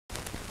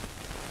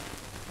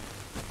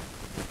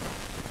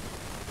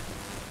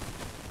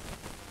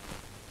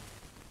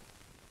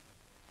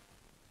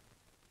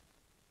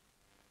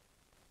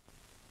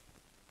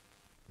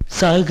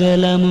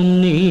சகலமும்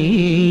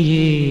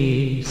நீயே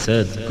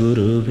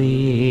சத்குருவே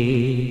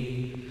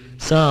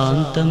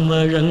சாந்தம்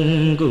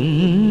வழங்கும்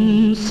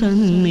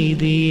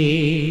சந்நிதியே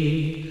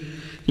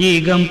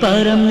ஈகம்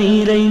பரம்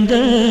நிறைந்த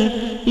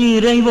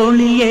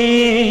இறைவொளியே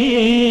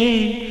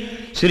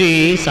ஸ்ரீ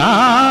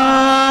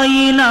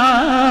சாயிநாதா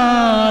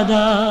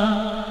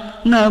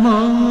நமோ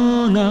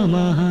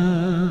நமः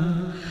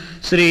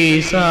ஸ்ரீ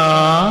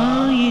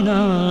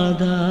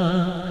சாயிநாதா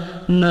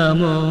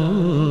நமோ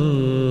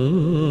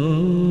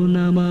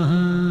நமः.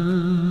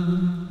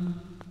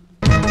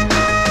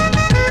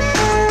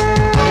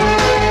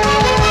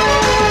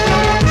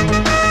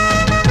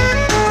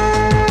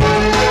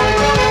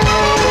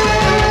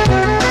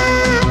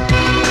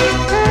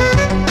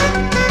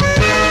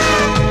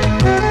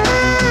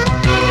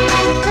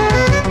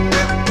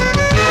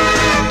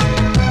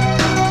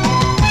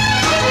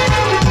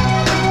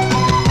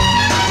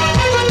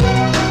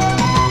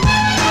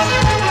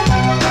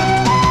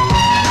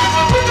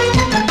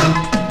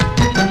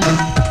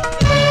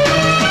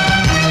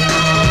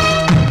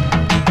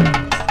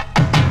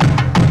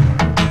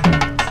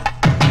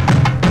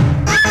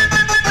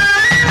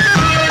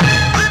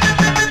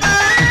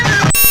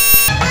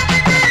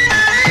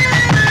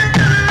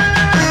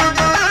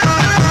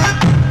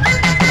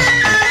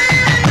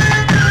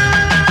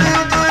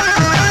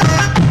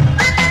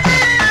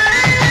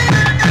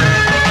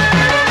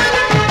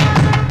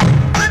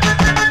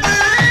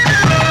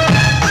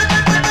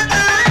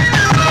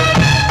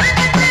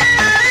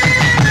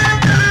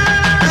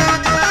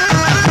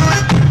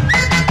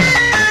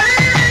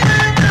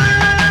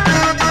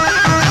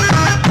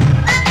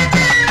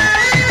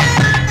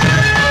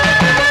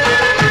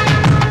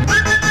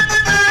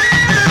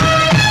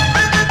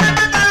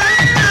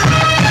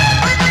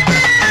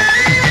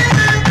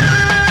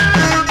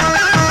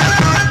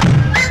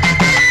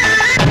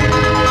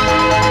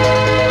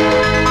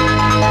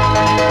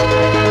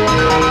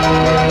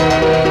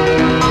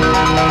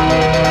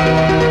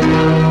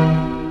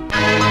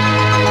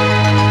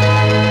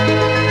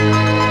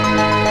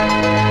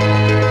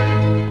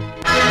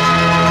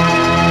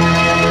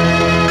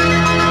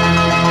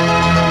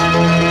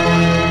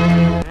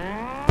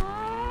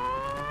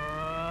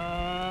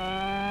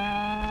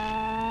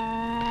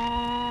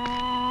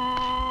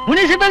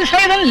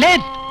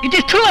 Late. It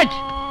is too much.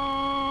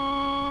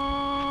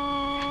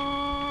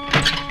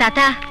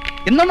 தாத்தா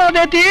என்னமா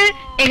தேத்தி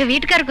எங்க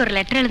வீட்டுக்காருக்கு ஒரு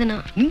லெட்டர்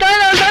எழுதணும். இந்த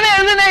நாள் தானே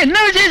எழுதுனேன். என்ன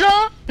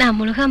விசேஷம்? நான்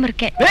முழுகாம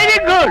இருக்கேன். Very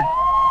good.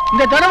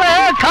 இந்த தடவை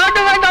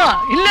காட்டு வேண்டாம்,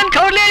 இல்லன்னு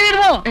கவர்ல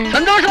எழுதிடுவோம்.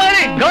 சந்தோஷமா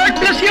இரு. God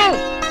bless you.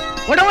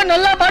 உடம்ப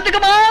நல்லா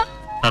பாத்துக்கமா.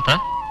 தாத்தா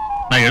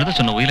நான் எழுத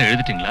சொன்ன உயிரை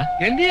எழுதிட்டீங்களா?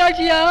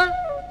 எழுதியாச்சியா?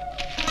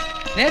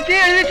 நேத்தே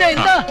எழுதிட்டேன்.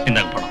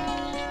 இந்தாங்க பணம்.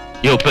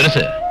 யோ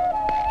பெருசு,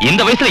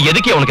 இந்த வயசுல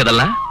எதுக்கு உனக்கு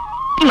இதெல்லாம்?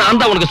 நான்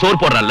தான் உனக்கு சோறு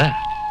போடுறேன்ல.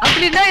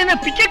 அப்படின்னா என்ன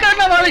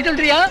பிச்சைக்காரனா வாழ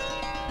சொல்றியா?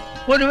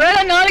 ஒருவேளை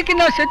நாளைக்கு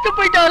நான் செத்து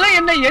போயிட்டாலும்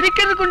என்ன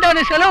எரிக்கிறதுக்கு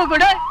உண்டான செலவு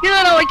கூட இதை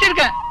நான்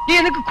வச்சிருக்கேன். நீ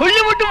எனக்கு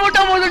கொள்ளி மட்டும்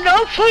போட்டா போதும்டா.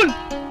 ஃபுல்.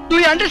 To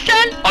you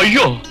understand?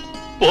 ஐயோ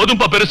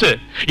போதும்பா பெருசு,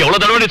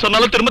 எவ்வளவு தடவை நீ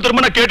சொன்னாலும் திரும்ப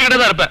திரும்ப நான் கேட்டுக்கிட்டே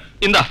தான் இருப்பேன்.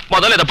 இந்தா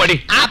முதல்ல இதை படி.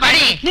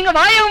 படி. நீங்க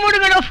வாயை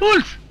மூடுங்கடா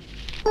ஃபூல்ஸ்.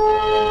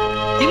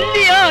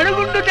 இந்தியா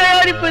அணுகுண்டு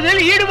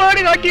தயாரிப்பதில்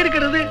ஈடுபாடு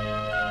காட்டியிருக்கிறது.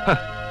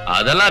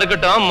 அதெல்லாம்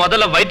இருக்கட்டும்,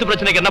 முதல்ல வயிற்று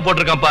பிரச்சனைக்கு என்ன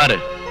போட்டிருக்கான் பாரு.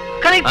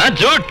 கரெக்ட்.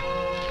 ஜூட்.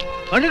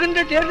 வருகின்ற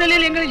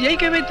தேர்தலில் எங்களை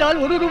ஜெயிக்க வைத்தால்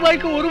 1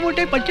 ரூபாய்க்கு 1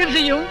 மூட்டை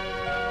பச்சரிசியும்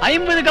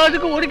 50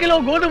 காசுக்கு 1 கிலோ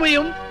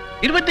கோதுமையும்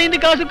 25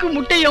 காசுக்கு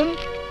முட்டையும்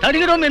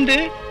தருகிறோம் என்று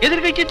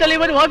எதிர்க்கட்சி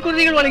தலைவர்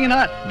வாக்குறுதிகள்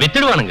வழங்கினார்.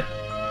 வித்துடுவானுங்க,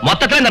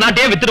 மொத்தத்துல இந்த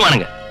நாட்டையே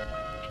வித்துடுவானுங்க.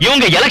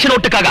 இவங்க எலெக்ஷன்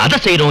ஓட்டுக்காக அதை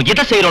செய்யறோம்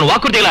இதை செய்யறோம்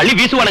வாக்குறுதிகளை அள்ளி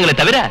வீசுவானுங்களே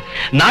தவிர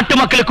நாட்டு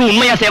மக்களுக்கு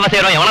உண்மையா சேவை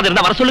செய்யறோம் எவனாவது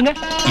இருந்தா வர சொல்லுங்க.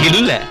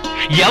 இல்ல,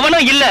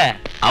 எவனும் இல்ல.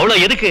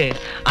 அவ்வளவு எதுக்கு?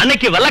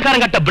 அன்னைக்கு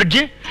வெள்ளக்காரன் கட்ட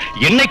பிரிட்ஜ்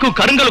என்னைக்கும்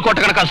கருங்கல்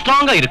கோட்டை கணக்கா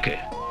ஸ்ட்ராங்கா இருக்கு.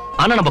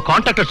 ஆனா நம்ம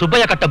கான்ட்ராக்டர்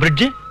சுப்பையா கட்ட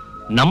பிரிட்ஜ்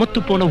நமத்து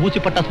போன ஊசி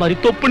பட்டாஸ் மாதிரி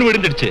தொப்புன்னு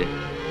விழுந்துடுச்சு.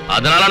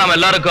 அதனால நம்ம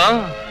எல்லாருக்கும்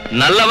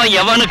நல்லவன்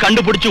எவனு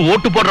கண்டுபிடிச்சு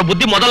ஓட்டு போடுற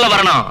புத்தி முதல்ல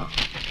வரணும்.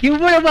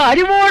 இவ்வளவு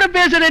அறிவோட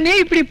பேசுற நீ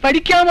இப்படி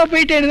படிக்காம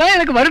போயிட்டேன்னு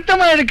எனக்கு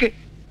வருத்தமா இருக்கு.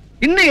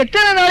 இன்னும்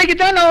எத்தனை நாளைக்கு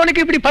தான் நான்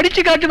உனக்கு இப்படி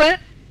படிச்சு காட்டுவேன்?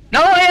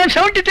 Now I am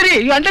 73.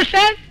 You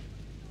understand?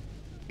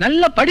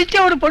 நல்ல படிச்ச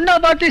ஒரு பொண்ணா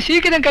பார்த்து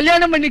சீக்கிரம்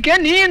கல்யாணம் பண்ணிக்க,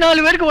 நீ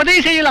 4 பேருக்கு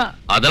உதவி செய்யலாம்.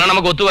 அதெல்லாம்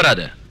நமக்கு ஒத்து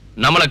வராது.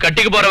 நம்மள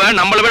கட்டிக்கு போறவன்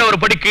நம்மள விட ஒரு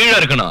படி கீழே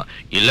இருக்கணும்.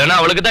 இல்லன்னா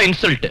அவளுக்கு தான்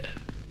இன்சல்ட்.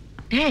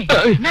 டேய்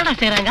என்னடா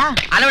செய்றாங்க?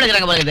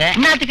 அளவெடுக்கறாங்க போகுது.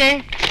 என்னத்துக்கு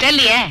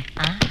தெரியலையே.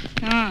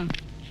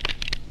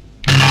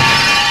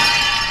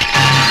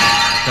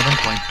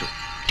 7.2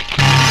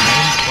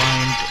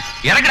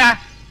 இறக்குடா.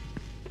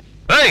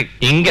 ஏய்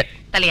இங்க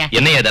தலையா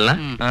என்ன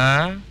இதெல்லாம்?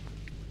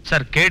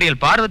 சார்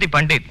கேடிஎல் பார்வதி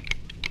பண்டிட்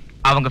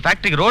அவங்க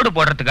ஃபேக்டரிக்கு ரோடு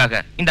போடுறதுக்காக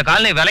இந்த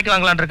காலனி விலைக்கு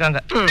வாங்கலாம்னு இருக்காங்க.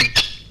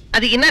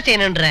 அதுக்கு என்ன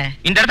செய்யணும்ன்ற?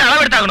 இந்த இடத்தை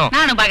அளவு எடுத்தாகணும்.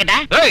 நானும் பாக்கட்டா?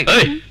 ஏய்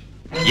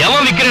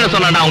எவன் விக்கிறேன்னு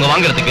சொன்னாடா அவங்க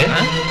வாங்குறதுக்கு?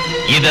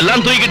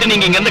 இதெல்லாம் தூக்கிட்டு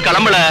நீங்க இங்க இருந்து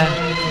கிளம்பல,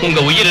 உங்க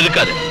உயிர்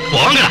இருக்காது.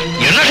 போங்கடா.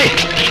 என்னடே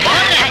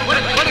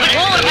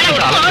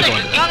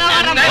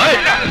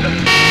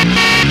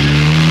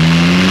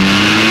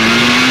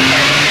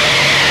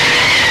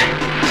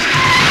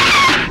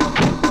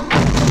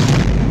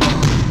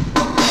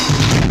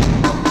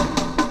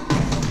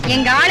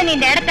எங்க ஆளுங்க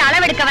இந்த இடத்தை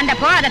அளவெடுக்க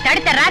வந்தப்போ அதை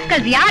தடுத்த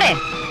ராஸ்கல்ஸ் யாரு?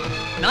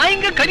 நான்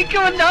இங்க கடிக்க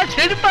வந்தா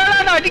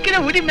செருப்பால அடிக்கிற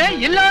உரிமை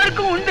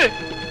எல்லாருக்கும் உண்டு.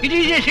 It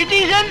is a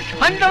citizen's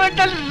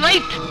fundamental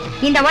right.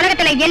 இந்த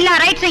உலகத்துல எல்லா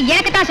ரைட்ஸும்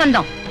எனக்கு தான்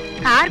சொந்தம்.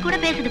 கார் கூட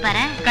பேசுது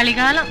பாரு.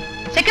 கலிகாலம்.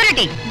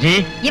 செக்யூரிட்டி ஜி,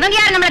 இவங்க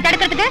யார் நம்மள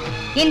தடுக்கிறதுக்கு?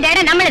 இந்த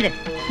இடம் நம்மளுது.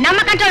 நம்ம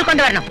கண்ட்ரோல்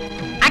கொண்டு வரணும்.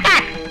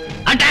 Attack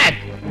attack!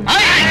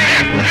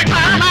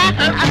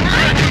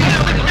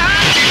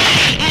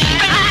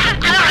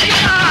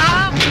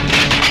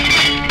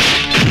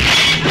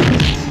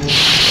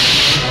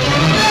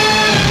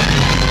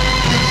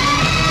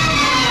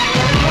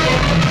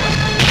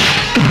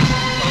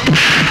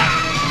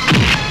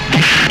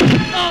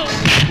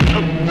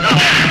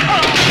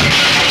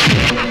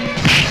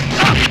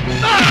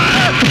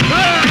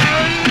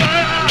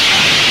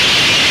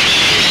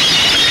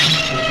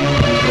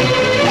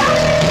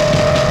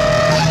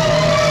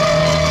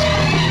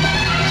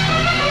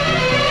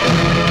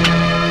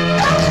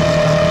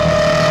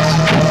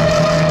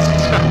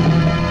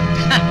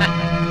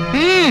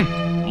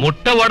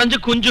 முட்டை உடைஞ்சு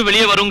குஞ்சு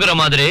வெளியே வருங்கிற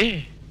மாதிரி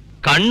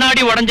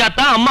கண்ணாடி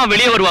உடைஞ்சாதான் அம்மா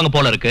வெளியே வருவாங்க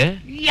போல இருக்கு.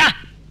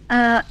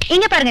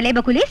 இங்க பாருங்க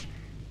லேபர் கூலிஸ்,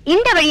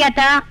 இந்த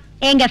வழியாத்தான்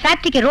எங்க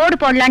ஃபேக்டரிக்கு ரோடு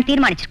போடலான்னு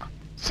தீர்மானிச்சிருக்கோம்.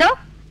 சோ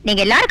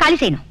நீங்க எல்லாரும் காலி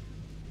செய்யணும்.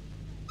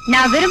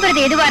 நான்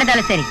விரும்புறது எதுவா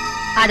இருந்தாலும் சரி,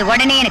 அது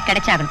உடனே எனக்கு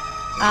கிடைச்சாகணும்.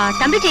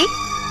 தம்பிஜி,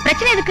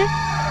 பிரச்சனை எதுக்கு?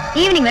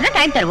 ஈவினிங் வரை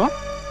டைம் தருவோம்,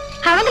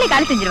 அவங்களே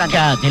காலி செஞ்சிருவாங்க.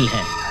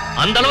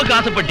 அந்த அளவுக்கு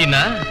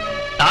ஆசைப்பட்டீங்கன்னா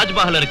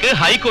தாஜ்மஹல் இருக்கு,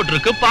 ஹைகோர்ட்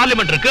இருக்கு,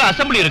 பார்லிமெண்ட் இருக்கு,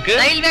 அசம்பிளி இருக்கு,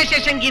 ரயில்வே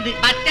ஸ்டேஷன் இது,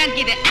 பஸ் ஸ்டாண்ட்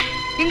இது.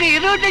 இங்க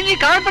 25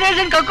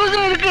 கார்பரேஷன்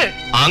கக்கூசும் இருக்கு.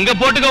 அங்க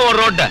போட்டுக்க ஒரு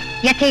ரோட்ட.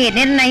 யதே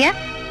நிர்ணய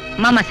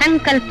மம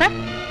சங்கல்ப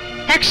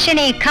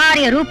தக்ஷணே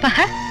காரிய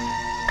ரூபக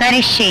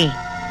கரிஷ்யே.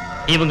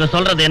 இவங்க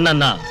சொல்றது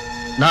என்னன்னா,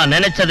 நான்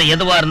நினைச்சது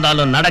எதுவா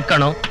இருந்தாலும்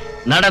நடக்கணும்,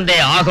 நடந்தே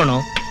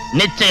ஆகணும்,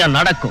 நிச்சயம்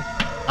நடக்கும்.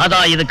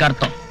 அதான் இதுக்கு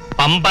அர்த்தம்.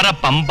 பம்பர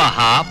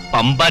பம்பஹா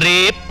பம்பரே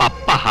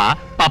பப்பஹா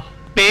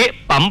பப்பே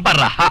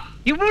பம்பரஹா.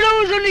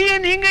 இவ்வளவு சொல்லியே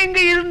நீங்க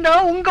இங்க இருந்தா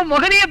உங்க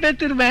மகனைய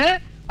பேத்துருவேன்.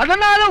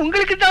 அதனால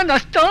உங்களுக்கு தான்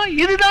நஷ்டம்.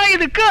 இதுதான்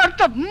இதுக்கு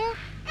அர்த்தம்.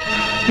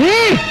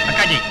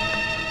 அக்காஜி,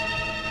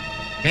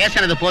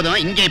 பேசுனது போதும்.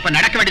 இங்க இப்ப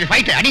நடக்க வேண்டியது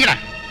ஃபைட். அடிங்கடா.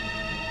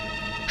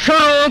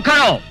 शुरू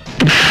करो.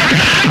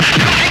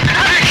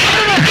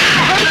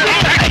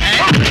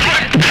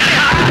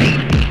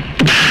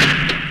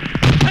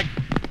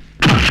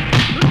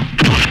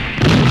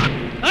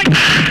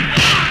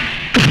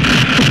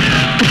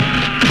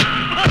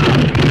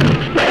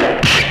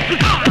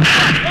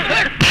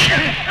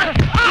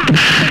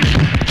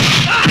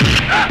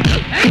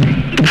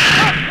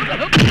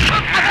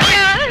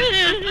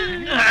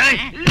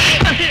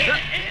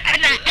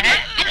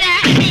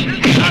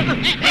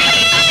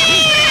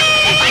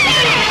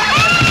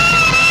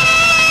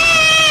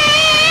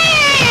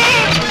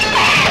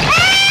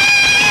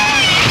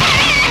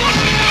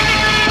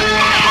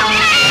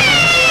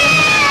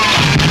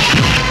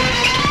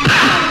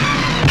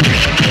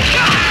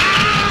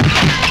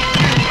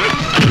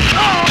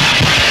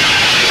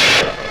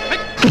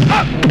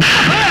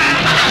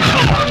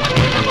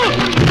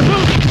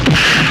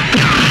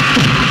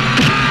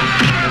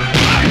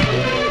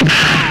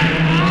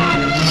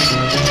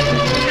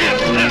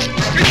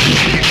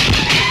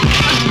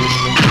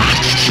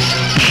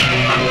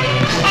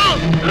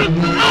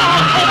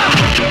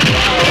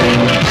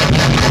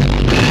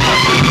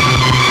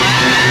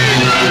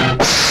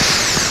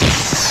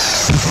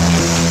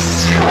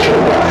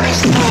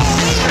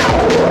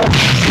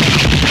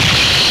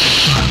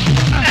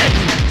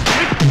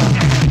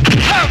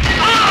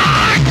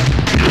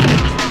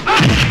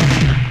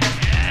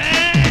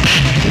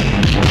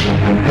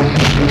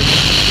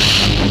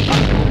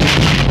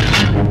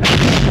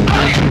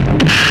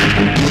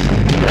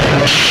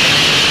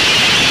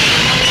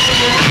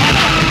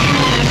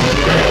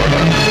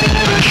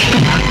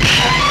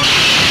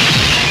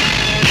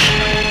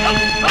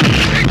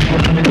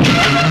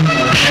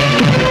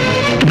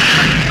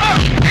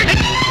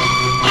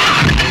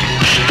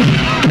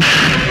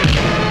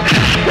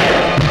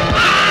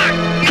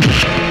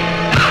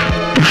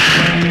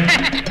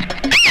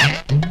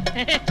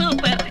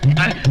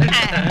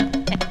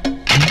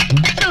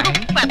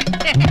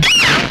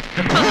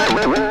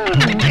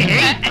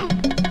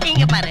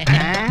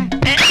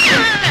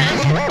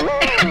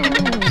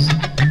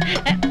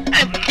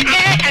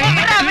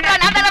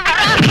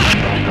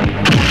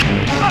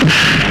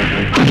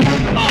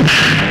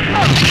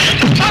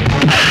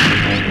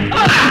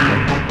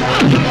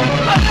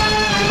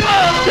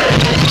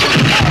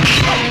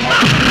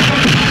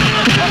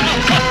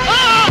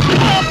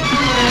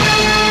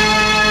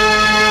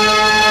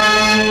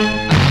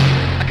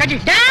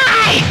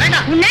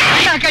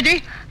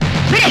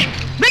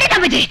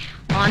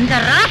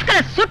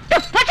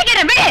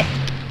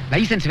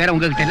 லைசன்ஸ் வேற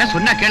உங்ககிட்ட இல்ல,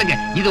 சொன்னா கேளுங்க.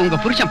 இது உங்க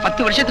புருஷன்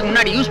 10 வருஷத்துக்கு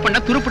முன்னாடி யூஸ் பண்ண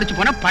துருப்பிடிச்சு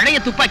போன பழைய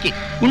துப்பாக்கி.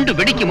 குண்டு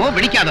வெடிக்குமோ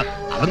வெடிக்காதோ.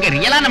 அவங்க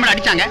ரியலா நம்மள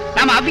அடிச்சாங்க,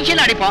 நாம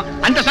ஆபீஷியலா அடிப்போம்.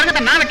 அந்த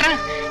சொர்க்கத்தை நான் வெட்டறேன்.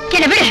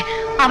 என்ன விடு,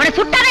 அவனை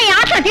சுட்டானே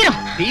யாத்ரா தீரும்.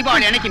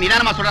 தீபாவளி அன்னைக்கு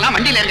நிதானமா சொல்லலாம்.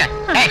 வண்டியில இருங்க.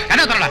 ஏய்,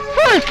 கதவை திறடா.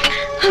 Fools,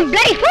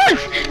 bloody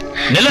fools.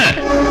 நில்லு.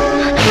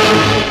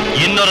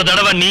 இன்னொரு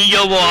தடவை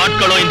நீயோ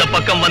ஆட்களோ இந்த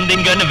பக்கம்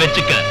வந்தீங்கன்னு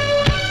வெச்சுக்க,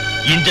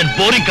 இன்ஜின்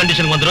போரிங்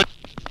கண்டிஷன் வந்துரும்.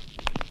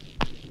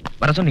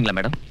 வர சொன்னீங்களா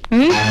மேடம்?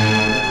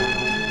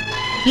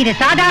 இது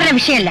சாதாரண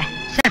விஷயம் இல்ல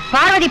சார்.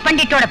 பார்வதி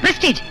பண்டிட்டோட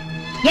பிரஸ்டீஜ்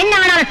என்ன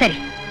ஆனாலும் சரி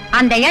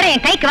அந்த இடம்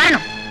என் கைக்கு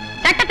வரணும்.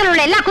 சட்டத்தில்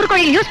உள்ள எல்லா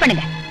குறுக்கோழியும் யூஸ்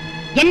பண்ணுங்க.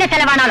 என்ன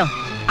செலவானாலும்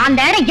அந்த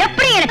இடம்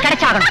எப்படி எனக்கு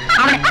கிடைச்சாகணும்.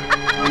 அவனை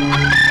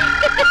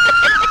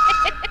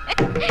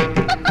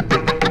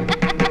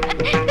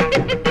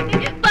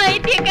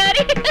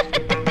பைத்தியக்காரி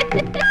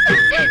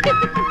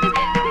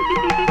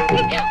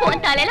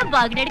உன் தலையில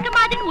பகனெடுக்க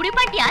மாதிரி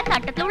முடிப்பாட்டியா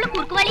சட்டத்துல உள்ள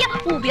குறுக்கு வழியா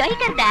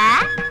உபயோகிக்கிறத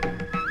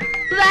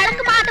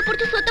விளக்கு மாத்த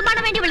புடிச்சு சுத்தம் பண்ண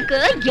வேண்டியவளுக்கு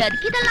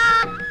எதுக்கு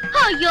இதெல்லாம்?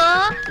 ஐயோ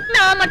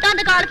நான் மட்டும்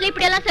அந்த காலத்துல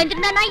இப்படி எல்லாம்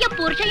செஞ்சிருந்தா என்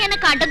புருஷன் என்ன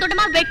கண்ட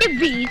துண்டமா வெட்டி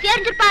வீசி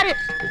எறிஞ்சிருப்பாரு.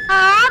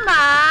 ஆமா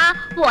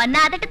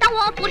ஒன்னாதட்டு தான்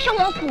உன் புருஷன்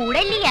உன் கூட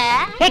இல்லையே.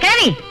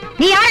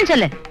 நீ யாருன்னு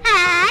சொல்லு.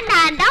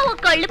 நான் தான்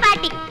உன் கொள்ளு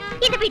பாட்டி.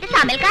 இந்த வீட்டு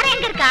சமையல்காரன்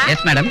எங்க இருக்கா?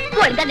 Yes madam.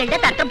 ஒழுங்கா நின்று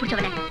தட்டம்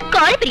புடிச்சவன.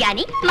 கோழி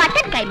பிரியாணி,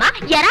 மட்டன் கைமா,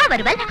 எறா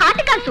வறுவல்,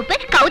 ஆட்டுக்கால் சூப்பு,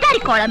 கௌதாரி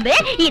குழம்பு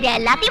இது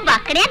எல்லாத்தையும்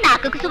வக்கனையா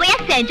நாக்குக்கு சுவையா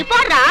செஞ்சு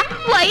போடுறா.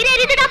 வயிறு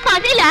எரியுதுடா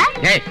பசில.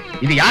 ஏய்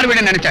இது யார்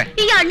வீடு நினைச்ச?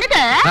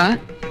 என்னது?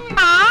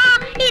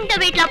 இந்த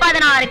வீட்டுல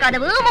 16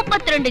 கதவு,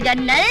 32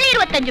 ஜன்னல்,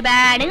 25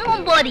 பேனு,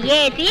 9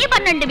 ஏசி,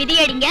 12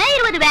 விதியடிங்க,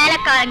 20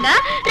 வேலைக்காரங்க,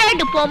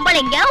 2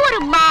 பொம்பளைங்க, ஒரு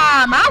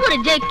மாமா, ஒரு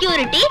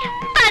செக்யூரிட்டி,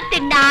 10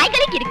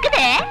 நாய்களுக்கு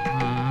இருக்குது.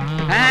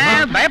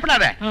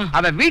 பயப்படாத,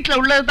 அவ வீட்டுல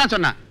உள்ளதுதான்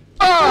சொன்னா.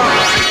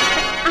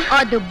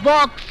 அது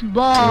பாக்ஸ்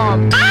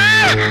பாம்.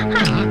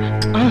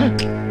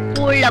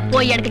 உள்ள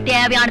போய் எனக்கு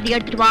தேவையானது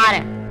எடுத்துட்டு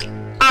வாரேன்.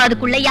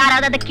 அதுக்குள்ள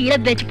யாராவது அதை கீழே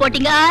வச்சு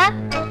போட்டீங்க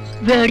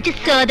வெடிச்சு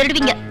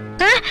சேதடுவீங்க.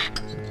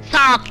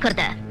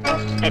 சாக்கிறத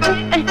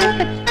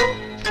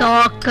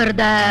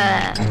சாக்கிறத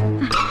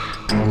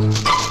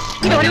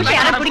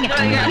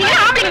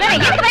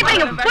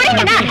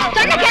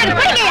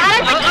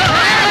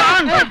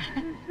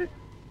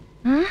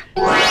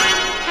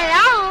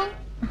ஹலோ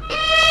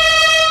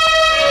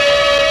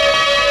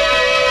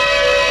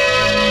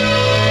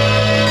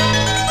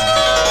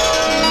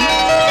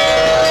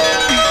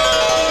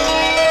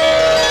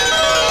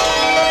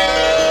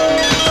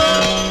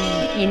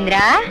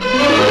இந்திரா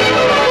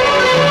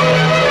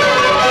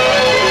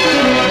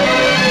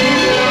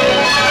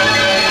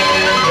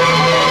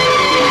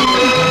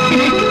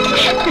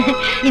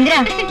இந்திரா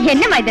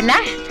என்னமா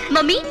இதெல்லாம்?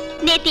 மம்மி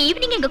நேத்து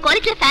ஈவினிங் எங்க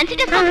காலேஜ்ல ஃபேன்சி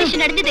ட்ரெஸ்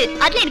காம்படிஷன் நடந்தது.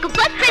 அதுல எனக்கு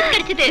ஃபர்ஸ்ட் பிரைஸ்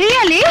கிடைச்சது.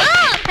 ரியலி?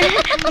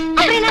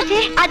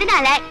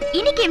 அதனால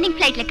இன்னைக்கு ஈவினிங்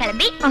ஃளைட்ல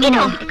கிளம்பி இத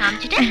உங்களுக்கு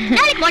காமிச்சிட்டு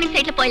நாளைக்கு மார்னிங்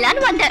ஃளைட்ல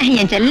போயிடலாம்னு வந்தேன்.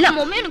 என் செல்லம்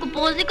மம்மி எனக்கு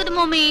போசிக்குது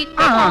மம்மி.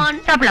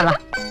 சாப்பிடலாம் வா.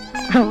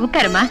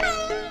 உட்காருமா.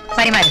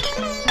 பரிமாறு.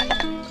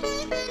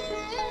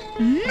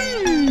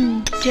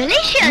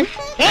 டெலிஷியஸ்.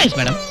 ஏய்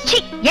மேடம். சி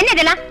என்ன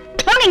இதெல்லாம்?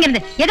 போங்க இங்க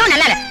இருந்து. ஏதோ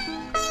நல்லா இல்ல.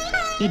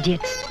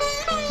 இடியட்ஸ்.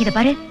 இத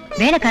பாரு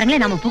வேலைக்காரங்களே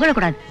நாம புகழ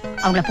கூடாது.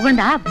 அவங்கள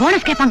புகழ்ந்தா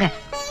போனஸ் கேட்பாங்க.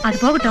 அது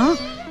போகட்டும்.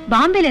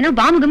 பாம்பேல என்ன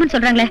பாம்புகம்னு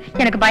சொல்றாங்களே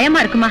எனக்கு பயமா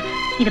இருக்குமா.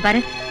 இது பாரு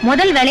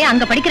முதல் வேலையை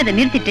அங்க படிக்கிறத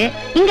நிறுத்திட்டு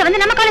இங்க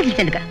வந்து நம்ம காலேஜ்ல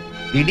சேர்ந்துக்க.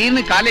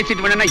 திடீர்னு காலேஜ்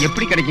சீட் வேணும்னா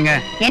எப்படி கிடைக்குங்க?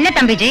 என்ன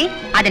தம்பிஜி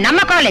அது நம்ம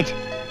காலேஜ்.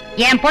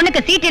 என்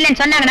பொண்ணுக்கு சீட்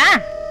இல்லைன்னு சொன்னாங்கன்னா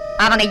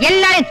அவங்க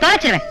எல்லாரையும்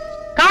தொலைச்சிடுவேன்.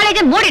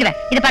 காலேஜை மூடிடுவேன்.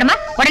 இது பாருமா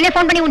உடனே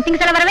போன் பண்ணி உன்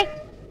திங்ஸ் எல்லாம் வரவே.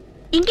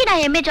 இங்க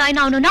நான் எம்ஏ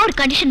ஜாயின் ஆகணும்னா ஒரு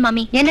கண்டிஷன்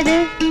மம்மி. என்னது?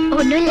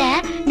 ஒண்ணும் இல்ல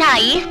நான்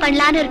ஐஏஎஸ்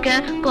பண்ணலான்னு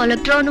இருக்கேன்.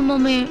 கலெக்டர் ஆகணும்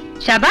மம்மி.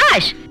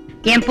 சபாஷ்.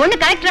 என் பொண்ணு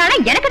கலெக்டர் ஆனா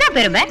எனக்கு தான்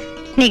பெருமை.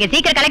 நீங்க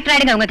சீக்கிரம் கலெக்டர்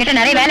ஆயிடுங்க. உங்ககிட்ட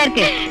நிறைய வேலை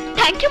இருக்கு.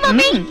 Thank you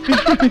mummy.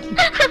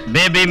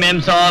 Baby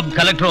ma'am சாப்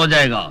கலெக்டர் हो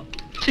जाएगा.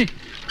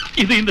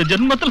 இது இந்த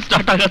ஜென்மத்தில்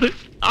ஸ்டார்ட் ஆகாது.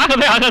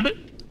 ஆகவே ஆகாது.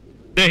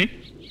 டேய்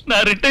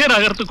நான் ரிட்டையர்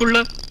ஆகிறதுக்குள்ள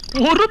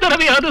ஒரு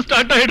தடவையாவது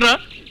ஸ்டார்ட் ஆயிடுறா.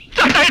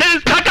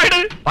 ஸ்டார்ட்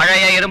ஆயிடு.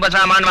 பழைய இரும்பு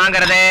சாமான்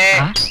வாங்குறதே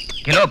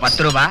கிலோ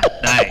 10 ரூபாய்,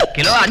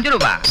 கிலோ 5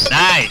 ரூபாய்,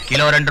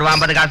 கிலோ 2 ரூபாய்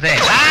 50 காசு.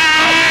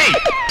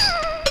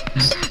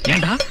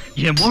 ஏண்டா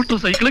என்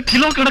மோட்டார் சைக்கிள்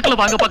கிலோ கணக்குல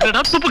வாங்க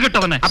பாக்கறடா துப்பு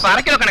கட்டவனே. அப்ப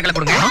அரை கிலோ கணக்குல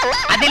கொடுங்க.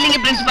 அது இல்லைங்க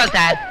பிரின்சிபால்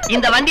சார்.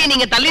 இந்த வண்டியை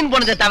நீங்க தள்ளின்னு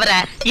போனதை தவிர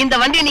இந்த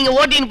வண்டியை நீங்க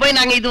ஓட்டின்னு போய்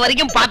நாங்க இது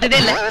வரைக்கும் பார்த்ததே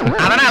இல்ல.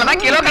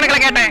 அதனாலதான் கிலோ கணக்குல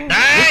கேட்டேன்.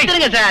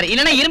 இருங்க சார்,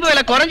 இல்லன்னா இரும்பு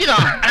விலை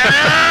குறைஞ்சிடும்.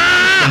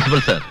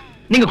 பிரின்சிபல் சார்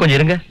நீங்க கொஞ்சம்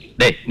இருங்க.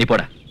 டேய் நீ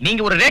போடா.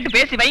 நீங்க ஒரு ரேட்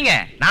பேசி வைங்க,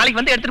 நாளைக்கு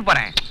வந்து எடுத்துட்டு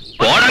போறேன்.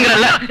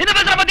 போடாங்கறல்ல. இந்த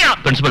பேசுற பத்தியா?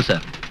 பிரின்சிபல்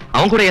சார்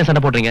அவங்க கூட ஏன்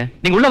சண்டை போடுறீங்க?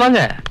 நீங்க உள்ள வாங்க.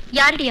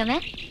 யாருடி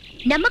அவன்?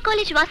 நம்ம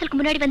காலேஜ் வாசலுக்கு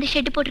முன்னாடி வந்து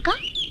ஷெட்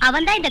போட்டுருக்கான்.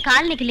 அவன் தான் இந்த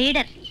காலனிக்கு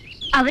லீடர்.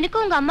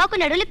 அவனுக்கும் உங்க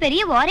அம்மாவுக்கும் நடுவுல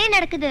பெரிய வாரே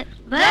நடக்குது.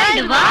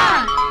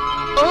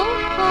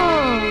 ஓஹோ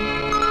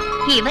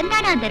இவன்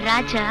தானா அந்த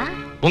ராஜா?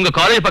 உங்க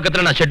காலேஜ்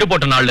பக்கத்துல நான் ஷெட்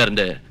போட்ட நாள்ல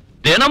இருந்து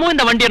தினமும்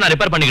இந்த வண்டியை நான்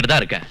ரிப்பேர் பண்ணிக்கிட்டு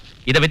தான் இருக்கேன்.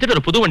 இதை வித்துட்டு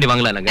ஒரு புது வண்டி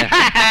வாங்கலாம் இல்லங்க?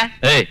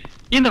 ஏய்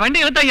இந்த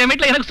வண்டியை வித்தா என்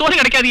வீட்டுல எனக்கு சோறு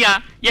கிடைக்காதியா?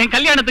 என்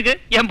கல்யாணத்துக்கு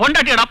என்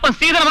பொண்டாட்டியோட அப்பன்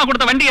சீதனமா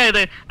கொடுத்த வண்டியா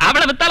இது.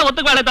 அவளை வித்தாலும்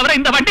ஒத்துக்குவாளே தவிர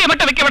இந்த வண்டியை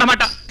மட்டும் விற்க விட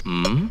மாட்டான்.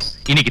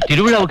 இன்னைக்கு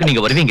திருவிழாவுக்கு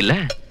நீங்க வருவீங்கல்ல,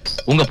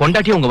 உங்க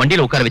பொண்டாட்டியை உங்க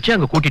வண்டியில உட்கார வச்சு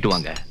அங்க கூட்டிட்டு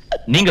வாங்க.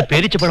 நீங்க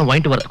பேரிச்ச பழம்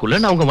வாங்கிட்டு வரதுக்குள்ள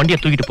நான் உங்க வண்டியை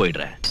தூக்கிட்டு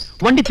போயிடுறேன்.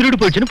 வண்டி திருடு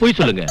போயிடுச்சுன்னு போய்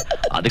சொல்லுங்க.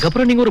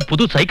 அதுக்கப்புறம் நீங்க ஒரு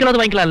புது சைக்கிளாவது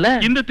வாங்கிக்கலாம்ல.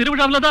 இந்த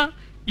திருவிழாவிலதான்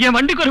என்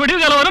வண்டிக்கு ஒரு விடிவு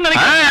காலம் வரும்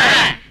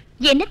நினைக்கிறேன்.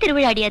 என்ன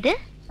திருவிழாடி அது?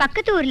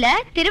 பக்கத்து ஊர்ல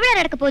திருவிழா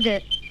நடக்க போகுது.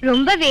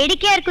 ரொம்ப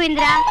வேடிக்கையா இருக்கும்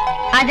இந்திரா.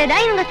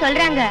 அததான் இவங்க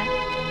சொல்றாங்க.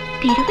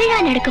 திருவிழா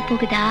நடக்க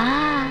போகுதா?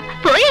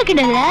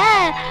 போயிருக்கணும்ல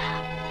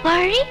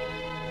வழி.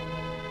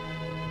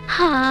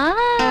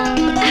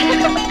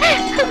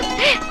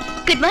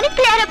 குட் மார்னிங்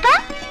பிள்ளையாரப்பா.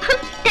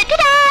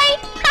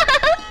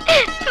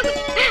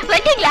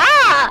 வந்தீங்களா?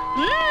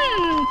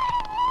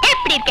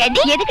 எப்படி இருக்கேன்?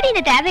 எதுக்கு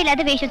இந்த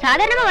தேவையில்லாத வேஷம்?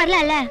 சாதாரணமா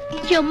வரலாம்ல.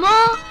 அம்மா,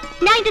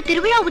 நான் இந்த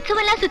திருவிழா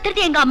உற்சவம் எல்லாம்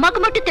சுத்துறது எங்க அம்மாக்கு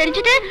மட்டும்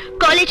தெரிஞ்சது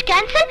காலேஜ்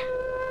கேன்சல்,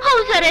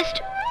 ஹவுஸ்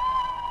அரெஸ்ட்.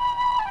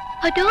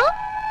 அதோ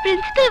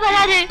பிரின்சிபல்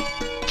வராரு.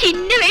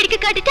 சின்ன வேடிக்கை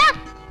காட்டுட்டா.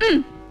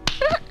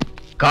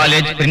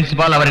 காலேஜ்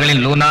பிரின்சிபால்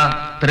அவர்களின் லூனா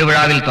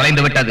திருவிழாவில்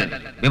தொலைந்து விட்டது.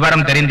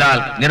 விவரம்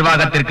தெரிந்தால்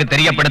நிர்வாகத்திற்கு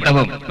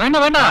தெரியப்படுத்தவும்.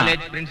 வேண்டாம் வேண்டாம்.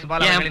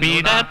 என்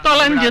பீட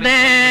தொலைஞ்சுதே,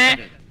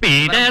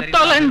 பீட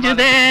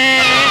தொலைஞ்சுதே.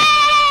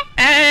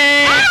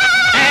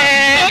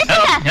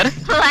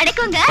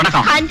 வணக்கங்க.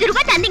 5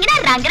 ரூபாய் தந்தீங்கன்னா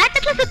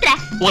ரங்கராட்டத்துல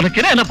சுத்துறேன்.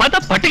 உனக்கு என்ன பார்த்தா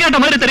பட்டிக்காட்ட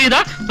மாதிரி தெரியுதா?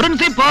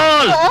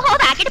 பிரின்சிபால். ஓஹோ,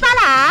 பாக்கெட்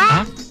பாலா?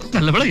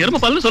 நல்லவேளை எரும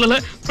பல்லு சொல்லல.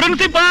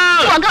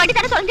 பிரின்சிபால். உங்க வண்டி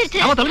தான தொலைஞ்சிருச்சு.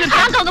 ஆமா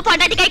தொலைஞ்சிருச்சு. அங்க உங்க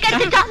பொண்டாட்டி கை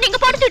கடிச்சிட்டா. நீங்க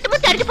போட்டு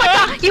திட்டுமும் தெரிஞ்சு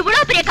போட்டா.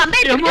 இவ்வளவு பெரிய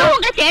கம்பெனி இருக்கு,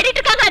 உங்களை தேடிட்டு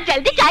இருக்காங்க.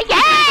 ஜல்தி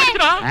ஜாயே.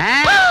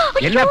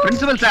 என்ன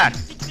பிரின்சிபல் சார்,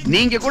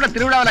 நீங்க கூட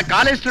திருவிழாவுல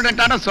காலேஜ்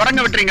ஸ்டூடெண்டான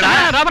சுரங்க விட்டுறீங்களா?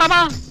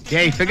 ராமராமா.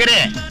 ஏய் ஃபிகரே,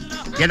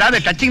 ஏதாவது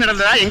டச்சிங்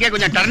நடந்ததா? எங்க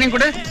கொஞ்சம் டர்னிங்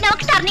கொடு.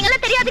 நமக்கு டர்னிங்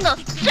எல்லாம் தெரியாதுங்க,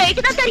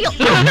 ஸ்ட்ரைட் தான் தெரியும்.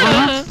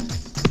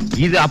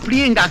 இது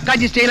அப்படியே எங்க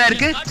அக்காஜி ஸ்டைலா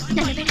இருக்கு.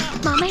 நல்லவேளை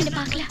மாமா என்ன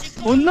பார்க்கல.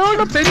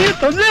 உன்னோட பெரிய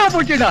தொல்லையா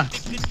போச்சுடா.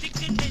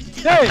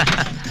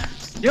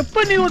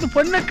 எப்ப நீ ஒரு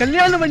பொண்ணை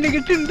கல்யாணம்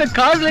பண்ணிக்கிட்டு இந்த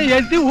கார்ல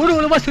ஏற்றி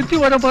ஊர்வலமா சுத்தி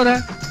வர போற?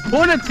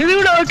 போன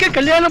திருவிழாவுக்கு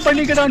கல்யாணம்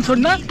பண்ணிக்கிறான்னு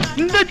சொன்னா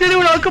இந்த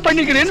திருவிழாவுக்கு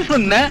பண்ணிக்கிறேன்னு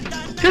சொன்ன.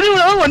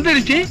 திருவிழாவும்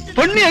வந்துருச்சு,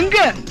 பொண்ணு எங்க?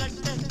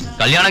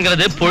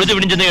 கல்யாணங்கிறது பொழுது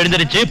விடிஞ்சதும்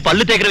எழுந்திருச்சு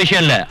பல்லு தேய்க்கிற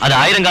விஷயம் இல்ல, அது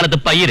ஆயிரங்காலத்து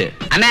பயிர்.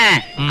 அண்ணே,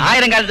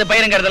 ஆயிரங்காலத்து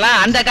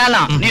பயிருங்கிறதுலாம் அந்த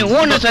காலம். நீ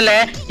ஊன்னு சொல்லு.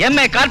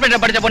 எம்ஏ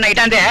கார்பரேட்டர் படிச்ச பொண்ணு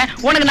ஐட்டாந்தே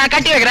உனக்கு நான்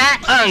கட்டி வைக்கிறேன்.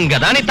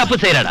 அங்கதான் நீ தப்பு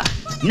செய்யறடா.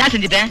 என்ன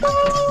செஞ்சுட்டேன்?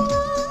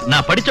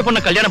 நான் படிச்ச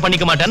பொண்ண கல்யாணம்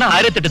பண்ணிக்க மாட்டேன்னு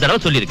 1008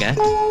 தடவை சொல்லிருக்கேன்.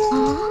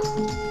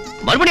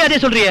 மறுபடியும் அதே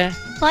சொல்றியே.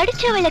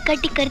 படிச்சவளை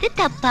கட்டிக்கிறது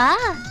தப்பா?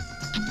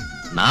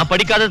 நான்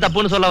படிக்காத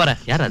தப்புன்னு சொல்ல வரேன்.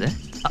 யார் அது?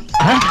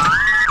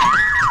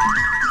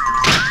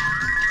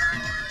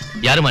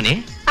 யாருமா நீ?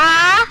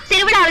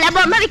 திருவிழாவுல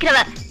பொம்மை விக்கிறவ.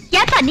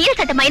 ஏப்பா நீல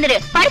சட்ட மைனரு,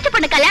 படிச்ச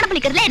பொண்ணு கல்யாணம்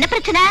பண்ணிக்கிறதுல என்ன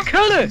பிரச்சனை?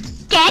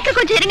 கேக்க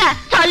கொஞ்சம் இருங்க,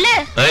 சொல்லு.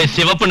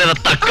 சிவப்பு நிற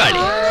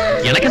தக்காளி.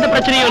 எனக்கு எந்த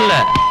பிரச்சனையும் இல்ல.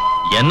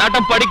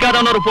 என்னாட்டம்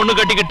படிக்காதவன ஒரு பொண்ணு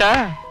கட்டிக்கிட்டா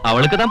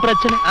அவளுக்கு தான்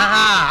பிரச்சனை.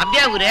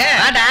 அப்படியா குரு?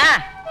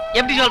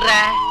 எப்படி சொல்ற?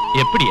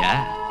 எப்படியா?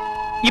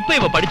 இப்ப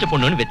இவ படிச்ச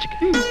பொண்ணுன்னு வெச்சுக்க,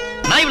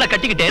 நான் இவளை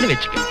கட்டிக்கிட்டேன்னு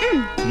வெச்சுக்க.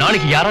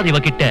 நாளைக்கு யாராவது இவ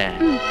கிட்ட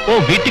ஓ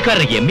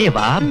வீட்டுக்காரர் எம்ஏ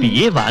வா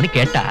பிஏ வான்னு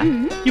கேட்டா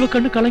இவ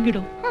கண்ணு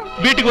கலங்கிடும்.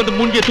 வீட்டுக்கு வந்து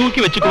மூஞ்சிய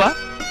தூக்கி வச்சுக்குவா,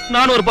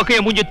 நானும் ஒரு பக்கம்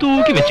என் மூஞ்சிய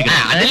தூக்கி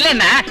வச்சுக்கிறேன். அது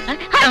இல்லன்னா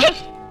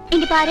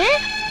இங்க பாரு,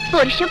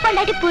 புருஷன்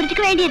பொண்டாட்டி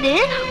புரிஞ்சுக்க வேண்டியது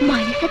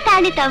மனச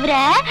தாண்டி தவிர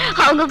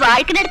அவங்க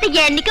வாழ்க்கை நடத்த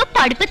என்னைக்கும்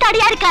படுப்பு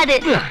தடையா இருக்காது.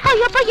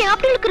 ஐயோப்பா, ஏன்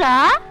அப்படி இருக்கிறா?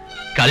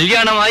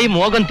 கல்யாணமாயி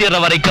மோகம் தீர்ற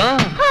வரைக்கும்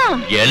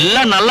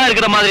எல்லாம் நல்லா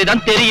இருக்கிற மாதிரி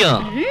தான் தெரியும்.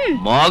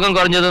 மோகம்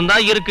குறைஞ்சதும்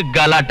தான் இருக்கு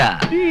கலாட்டா.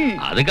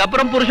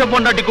 அதுக்கப்புறம் புருஷ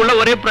பொண்டாட்டிக்குள்ள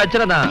ஒரே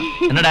பிரச்சனை தான்.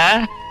 என்னடா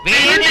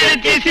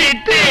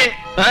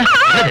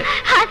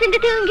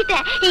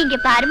இங்க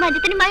பாரு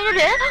மஞ்சத்தனி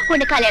மயிலு,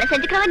 உன்னை கல்யாணம்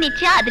செஞ்சுக்கிறவன்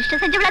நிச்சயம்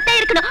அதிர்ஷ்டம் செஞ்சவளத்தான்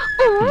இருக்கணும்.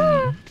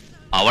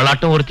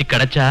 அவளாட்டம் ஒருத்தி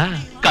கிடைச்சா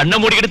கண்ணை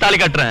மூடிக்கிட்டு தாலி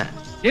கட்டுறேன்.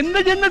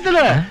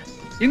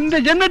 இந்த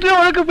ஜென்மத்துல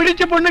உனக்கு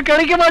பிடிச்ச பொண்ணு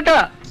கிடைக்க மாட்டா.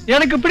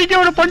 எனக்கு பிடிச்ச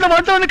ஒரு பொண்ணை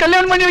மட்டும் வந்து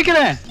கல்யாணம் பண்ணி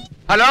வைக்கிறேன்.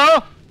 ஹலோ,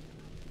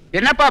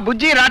 என்னப்பா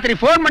புஜ்ஜி, ராத்திரி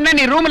போன் பண்ண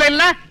நீ ரூம்ல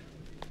இல்ல?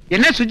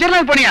 என்ன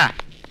சுவிட்சர்லாந்து போனியா?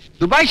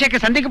 துபாய் ஷேக்க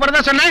சந்திக்க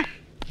போறதா சொன்னேன்.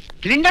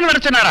 கிளிண்டன் வர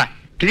சொன்னாரா?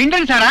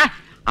 கிளிண்டன் சாரா?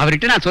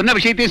 அவர்கிட்ட நான் சொன்ன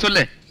விஷயத்தையும்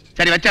சொல்லு.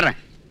 சரி வச்சிடறேன்.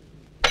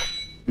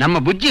 நம்ம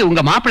புஜ்ஜி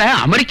உங்க மாப்பிள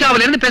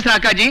அமெரிக்காவில இருந்து பேசுற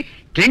அக்காஜி.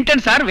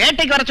 கிளிண்டன் சார்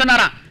வேட்டைக்கு வர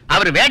சொன்னாராம்.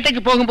 அவர்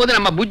வேட்டைக்கு போகும்போது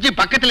நம்ம புஜ்ஜி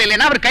பக்கத்துல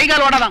இல்லைன்னா அவர் கை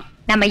கால் ஓடலாம்.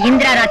 நம்ம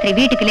இந்திரா ராத்திரி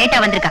வீட்டுக்கு லேட்டா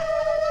வந்திருக்கா.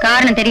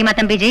 காரணம் தெரியுமா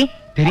தம்பிஜி?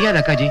 தெரியாது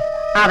அக்காஜி.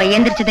 அவ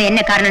எந்திரிச்சது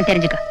என்ன காரணம்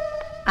தெரிஞ்சுக்க.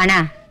 ஆனா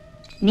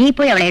நீ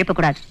போய் அவளை எழுப்ப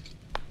கூடாது.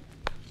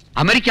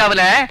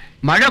 அமெரிக்காவில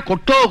மழை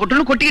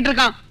கொட்டுன்னு கொட்டிக்கிட்டு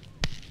இருக்கான்.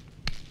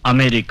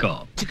 அமெரிக்கா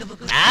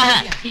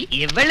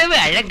எவ்வளவு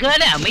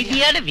அழகான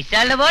அமைதியான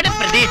விசாலமான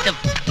பிரதேசம்.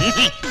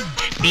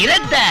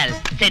 பிறந்தால்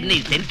சென்னை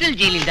சென்ட்ரல்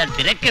ஜெயிலில் தான்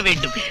பிறக்க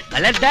வேண்டும்,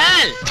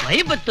 வளர்ந்தால்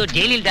கோயம்புத்தூர்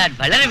ஜெயிலில் தான்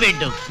வளர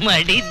வேண்டும்,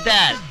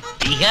 மடிந்தால்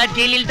திகார்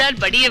ஜெயிலில்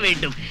தான் படிய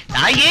வேண்டும்.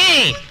 தாயே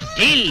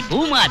ஜெயில்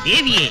பூமா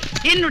தேவியே,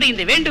 என்னுடைய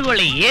இந்த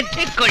வேண்டுகோளை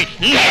ஏற்றுக்கொள்.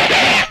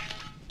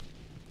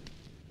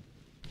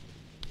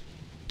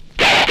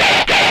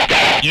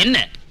 என்ன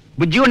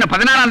புஜ்ஜி உன்னை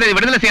 16ஆம் தேதி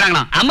விடுதலை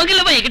செய்யறாங்களா?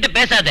 அமங்கலமா என்கிட்ட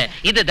பேசாத.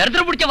 இந்த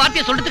தரித்திரம் பிடிச்ச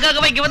வார்த்தையை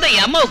சொல்றதுக்காக வைக்க வந்த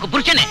என் அம்மாவுக்கு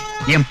புருஷனே.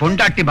 என்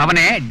பொண்டாட்டி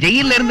பவனே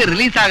ஜெயில இருந்து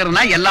ரிலீஸ்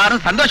ஆகுறதுனா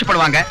எல்லாரும்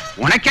சந்தோஷப்படுவாங்க.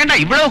 உனக்கேண்டா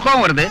இவ்வளவு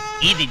கோவம் வருது?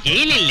 இது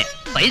ஜெயில் இல்ல,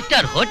 5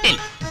 ஸ்டார் ஹோட்டல்.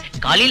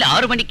 காலையில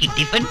 6 மணிக்கு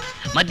டிஃபன்,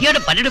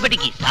 மத்தியானம் 12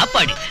 மணிக்கு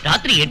சாப்பாடு,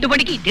 ராத்திரி 8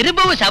 மணிக்கு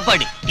திரும்பவும்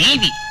சாப்பாடு,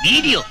 டிவி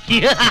வீடியோ.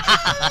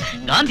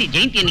 காந்தி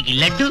ஜெயந்தி அன்னைக்கு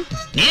லட்டு,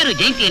 நேரு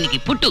ஜெயந்தி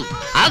அன்னைக்கு புட்டு,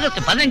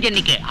 ஆகஸ்ட் 15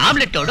 அன்னைக்கு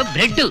ஆம்லெட்டோட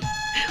பிரெட்.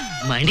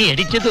 மணி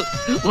அடிச்சது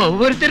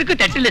ஒவ்வொருத்தருக்கும்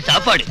தட்டுல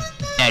சாப்பாடு.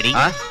 டாடி,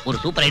 ஒரு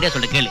சூப்பர் ஐடியா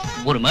சொல்ல கேளு.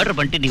 ஒரு மர்டர்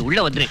பண்ணிட்டு நீ உள்ள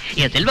வந்துரு,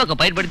 என் செல்வாக்க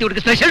பயன்படுத்தி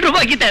உனக்கு ஸ்பெஷல் ரூம்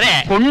ஆக்கி தரேன்.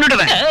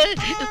 கொன்னுடுவேன்.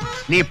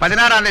 நீ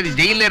 16ஆம் தேதி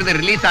ஜெயில இருந்து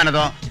ரிலீஸ்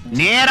ஆனதும்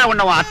நேரா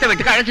உன்னை உன் அத்தை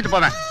வீட்டுக்கு அழைச்சிட்டு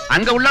போவேன்.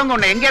 அங்க உள்ளவங்க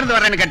உன்னை எங்க இருந்து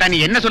வர்றேன்னு கேட்டா நீ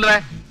என்ன சொல்லுவ?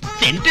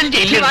 சென்ட்ரல்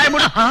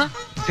ஜெயில.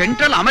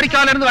 சென்ட்ரல்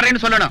அமெரிக்காவில இருந்து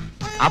வரேன்னு சொல்லணும்.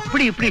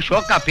 அப்படி இப்படி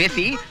ஷோக்கா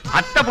பேசி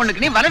அத்தை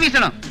பொண்ணுக்கு நீ வலை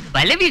வீசணும்.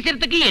 வலை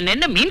வீசுறதுக்கு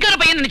என்ன மீன்கார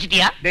பையன்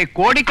நினைச்சிட்டியா? டேய்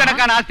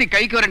கோடிக்கணக்கான ஆஸ்தி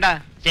கைக்கு வரண்டா.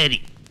 சரி,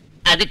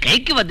 அது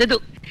கைக்கு வந்தது.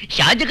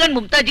 ஷாஜகான்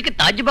மும்தாஜுக்கு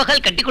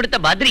தாஜ்மஹால் கட்டி கொடுத்த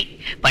மாதிரி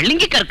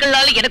பள்ளிங்கி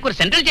கற்களால எனக்கு ஒரு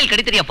சென்ட்ரல் ஜெயில்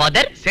கட்டி தரியா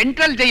ஃபாதர்?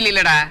 சென்ட்ரல் ஜெயில்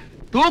இல்லடா,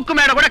 தூக்கு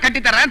மேட கூட கட்டி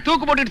தரேன்.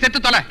 தூக்கு போட்டுட்டு செத்து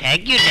தொலை.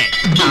 தேங்க்யூ.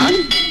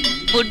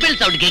 ஃபுட்பால்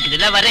சவுண்ட்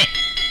கேக்குதுல, வரேன்.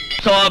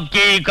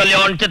 சோப்கி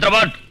கல்யாண்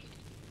சித்ரபட்.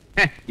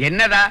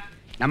 என்னடா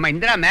நம்ம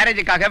இந்திரா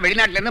மேரேஜுக்காக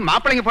வெளிநாட்டுல இருந்து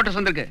மாப்பிள்ளைங்க போட்டோஸ்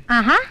வந்திருக்கு.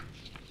 ஆஹா.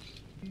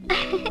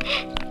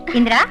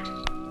 இந்திரா,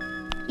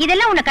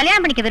 இதெல்லாம் உன்னை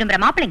கல்யாணம் பண்ணிக்க விரும்புற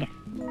மாப்பிள்ளைங்க.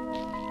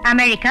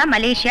 America,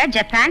 Malaysia,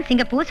 Japan,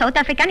 Singapore, south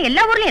ஆப்பிரிக்கான்னு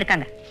எல்லா ஊர்லயும்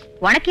இருக்காங்க.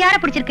 உனக்கு யார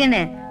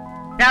பிடிச்சிருக்குன்னு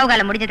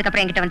ராவுகாலம் முடிஞ்சதுக்கு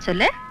அப்புறம் என்கிட்ட வந்து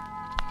சொல்லு.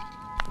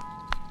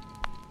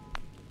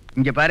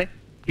 இங்க பாரு,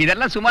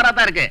 இதெல்லாம் சுமாரா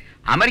தான் இருக்கு.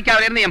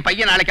 அமெரிக்காவில இருந்து என்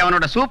பையன் நாளைக்கு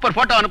அவனோட சூப்பர்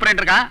போட்டோ அனுப்புறேன்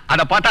இருக்கான்.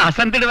 அதை பார்த்தா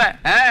அசந்துடுவேன்.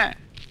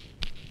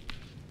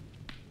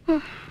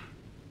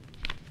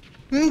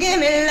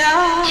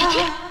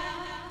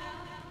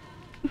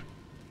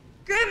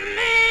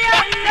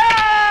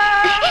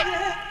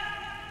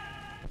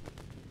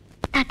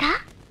 தாத்தா,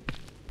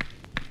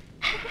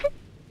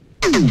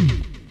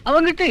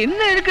 அவங்கிட்ட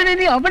என்ன இருக்குன்னு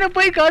நீ அவனை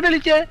போய்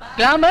காதலிச்ச?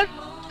 கிளாமர்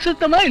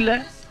சுத்தமா இல்ல,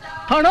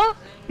 பணம்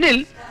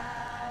நில்.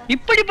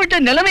 இப்படிப்பட்ட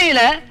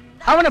நிலைமையில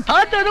அவனை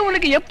பார்த்ததும்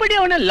உனக்கு எப்படி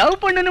அவனை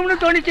லவ் பண்ணணும்னு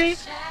தோணுச்சு?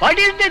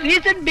 What is the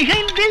reason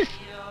behind this?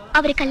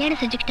 அவரை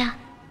கல்யாணம் செஞ்சுக்கிட்டா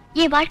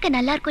என் வாழ்க்கை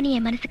நல்லா இருக்கும்னு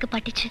என் மனசுக்கு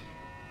பட்டுச்சு.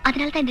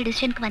 அதனால தான் இந்த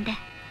டிசிஷனுக்கு வந்தேன்.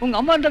 உங்க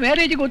அம்மா அந்த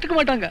மேரேஜுக்கு ஒத்துக்க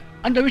மாட்டாங்க.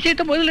 அந்த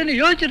விஷயத்தை முதல்ல நீ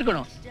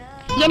யோசிச்சிருக்கணும்.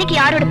 எனக்கு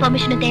யாரோட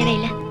பெர்மிஷனும்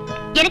தேவையில்லை.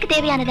 எனக்கு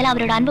தேவையானதெல்லாம்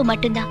அவரோட அன்பு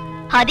மட்டும்தான்.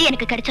 அது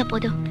எனக்கு கிடைச்சா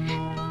போதும்.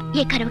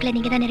 என் கனவுகளை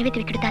நீங்க தான் நிறைவேற்றி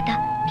வைக்கணும் தாத்தா,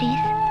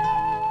 ப்ளீஸ்.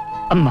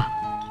 அம்மா,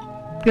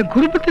 என்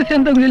குடும்பத்தை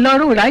சேர்ந்தவங்க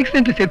எல்லாரும் ஒரு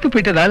ஆக்சிடென்ட் செத்து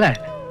போயிட்டதால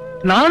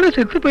நானும்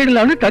செத்து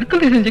போயிடலாம்னு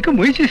தற்கொலை செஞ்சுக்க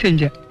முயற்சி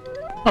செஞ்சேன்.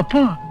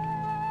 அப்போ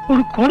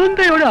ஒரு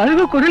குழந்தையோட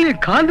அழுக குரல்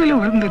என் காதுல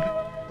விழுந்தது.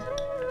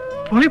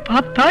 போய்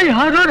பார்த்தா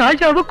யாரோ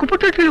ராஜாவை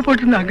குப்பத்தொட்டியில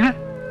போட்டிருந்தாங்க.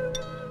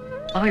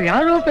 அவன்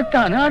யாரோ பெத்த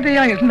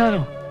அனாதையா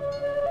இருந்தாலும்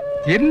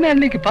என்ன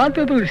அன்னைக்கு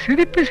பார்த்தது ஒரு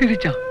சிரிப்பு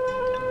சிரிச்சான்.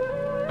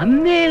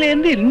 அன்னையில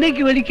இருந்து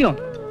இன்னைக்கு வரைக்கும்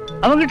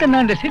அவங்கிட்ட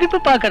நான் அந்த சிரிப்பு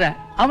பாக்குறேன்.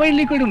 அவன்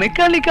இன்னைக்கு ஒரு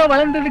மெக்கானிக்கா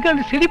வளர்ந்ததுக்கு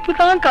அந்த சிரிப்பு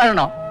தான்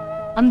காரணம்.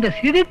 அந்த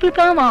சிரிப்பு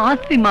தான் அவன்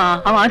ஆஸ்திமா,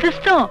 அவன்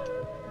அதிர்ஷ்டம்.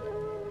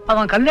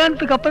 அவன்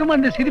கல்யாணத்துக்கு அப்புறமா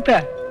அந்த சிரிப்ப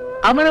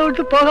அவனை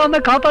விட்டு போகாம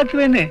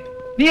காப்பாற்றுவேன்னு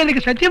நீ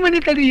எனக்கு சத்தியம் பண்ணி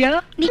தருவியா?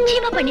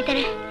 நிச்சயமா பண்ணி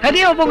தரேன்.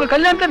 சரியா, அப்ப உங்க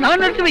கல்யாணத்தை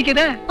நான் நடத்தி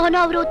வைக்கிறேன். ஆனா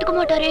அவர் ஒத்துக்க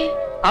மாட்டாரே.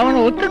 அவனை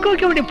ஒத்துக்க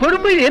வைக்க வேண்டிய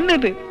பொறுப்பு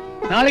என்னது?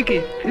 நாளைக்கு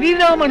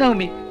ஸ்ரீராம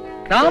நவமி,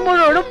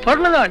 ராமனோட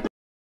பிறந்தநாள்.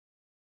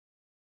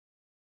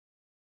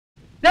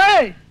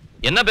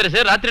 என்ன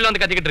பெருசு ராத்திரியில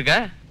வந்து கத்திக்கிட்டு இருக்க?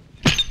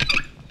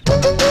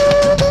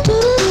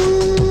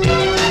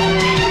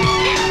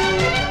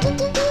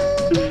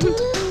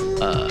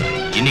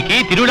 இன்னைக்கு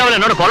திருவிழாவில்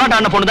என்னோட கோலாட்டம்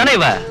ஆடின பொண்ணு தானே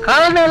இவ?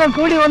 காலநேரம்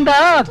கூடி வந்தா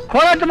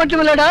கோலாட்டம்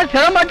மட்டும் இல்லடா,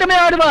 சிரமாட்டமே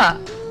ஆடுவா.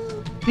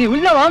 நீ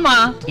உள்ள வாமா.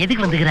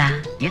 எதுக்கு வந்துக்கிறா?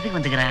 எதுக்கு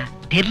வந்துக்கிறா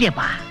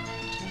தெரியலையாப்பா.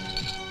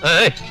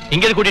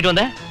 இங்க எது கூட்டிட்டு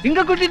வந்த? இங்க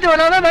கூட்டிட்டு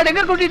வராத, வேற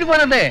எங்க கூட்டிட்டு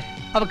போனது?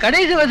 அவ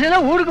கடைசி பஸ்ல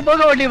ஊருக்கு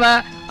போக வேண்டியவா.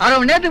 1/2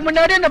 மணி நேரத்துக்கு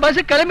முன்னாடி அந்த பஸ்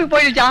கிளம்பி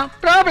போயிடுச்சான்.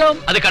 ப்ராப்ளம்.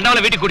 அது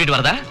கண்டவளை வீட்டுக்கு கூட்டிட்டு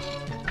வரதா?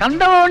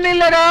 கண்டவ ஒண்ணு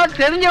இல்லடா,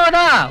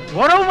 தெரிஞ்சவதா.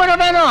 உறவு முறை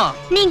வேணும்.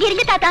 நீங்க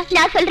இருங்க தாத்தா,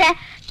 நான் சொல்றேன்.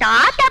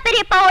 தாத்தா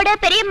பெரியப்பாவோட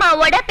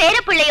பெரியம்மாவோட பேர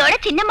பிள்ளையோட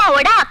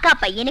சின்னம்மாவோட அக்கா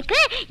பையனுக்கு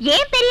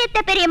ஏன் பெரியத்த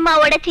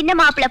பெரியம்மாவோட சின்ன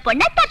மாப்பிள்ள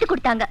பொண்ண தத்து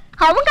கொடுத்தாங்க.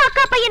 அவங்க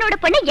அக்கா பையனோட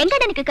பொண்ணு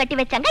எங்கடனுக்கு கட்டி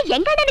வச்சாங்க.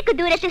 எங்கடனுக்கு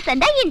தூரத்து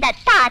சந்தா இந்த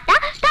தாத்தா,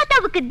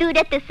 தாத்தாவுக்கு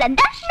தூரத்து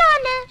சந்தா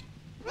நானு.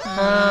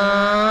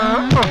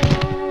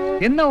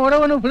 என்ன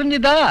உறவுன்னு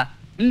புரிஞ்சுதா?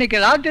 இன்னைக்கு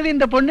ராத்திரி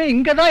இந்த பொண்ணு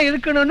இங்கதான்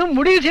இருக்கணும்னு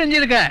முடிவு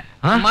செஞ்சிருக்கேன்.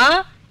 ஆமா.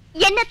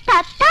 என்ன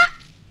தாத்தா?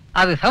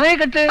 அது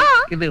சமயக்கட்டு,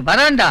 இது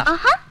வராண்டா.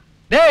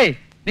 டேய்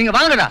நீங்க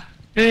வாங்கடா.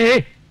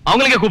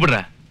 அவங்களுக்கே கூப்பிடுற.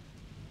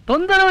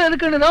 தொந்தரவு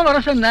எதுக்குன்னு தான் வர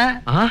சொன்னேன்.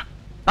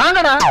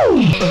 வாங்கடா.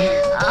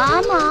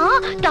 ஆமா,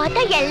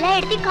 தாத்தா எல்லா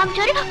இடத்தையும்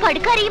காமிச்சாரு,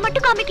 படுக்காரையும்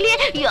மட்டும் காமிக்கலையே.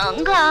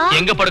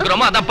 எங்க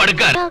படுக்கிறோமோ அதான்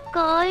படுக்கார்.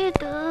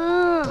 காயுது.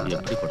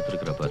 எப்படி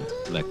படுத்திருக்கிற பாரு,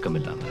 வெக்கம்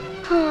இல்லாம.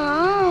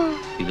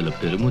 இதுல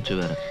பெருமூச்சு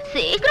வேற.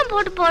 சீக்கிரம்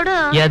போட்டு போடு.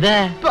 எத?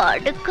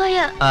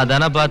 படுக்கைய.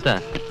 அதானே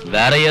பார்த்தேன்,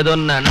 வேற ஏதோ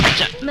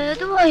நினைச்சேன்.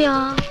 மெதுவாயா?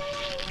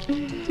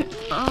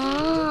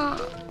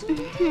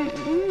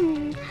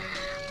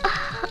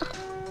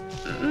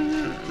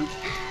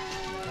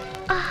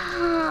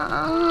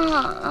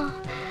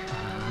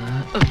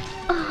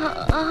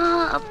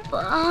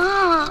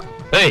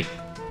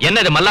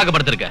 என்ன இது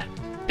மல்லாக்கப்படுத்திருக்க?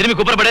 திரும்பி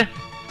குப்புறப்படு.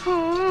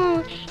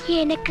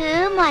 எனக்கு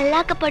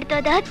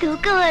மல்லாக்கப்படுத்தாதா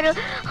தூக்கம் வரும்.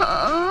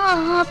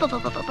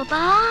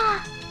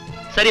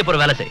 சரி, அப்ப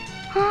ஒரு வேலை செய்.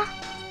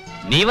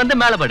 நீ வந்து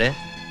மேல படு,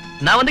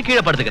 நான் வந்து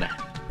கீழே படுத்துக்கிறேன்.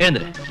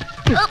 எழுந்துரு.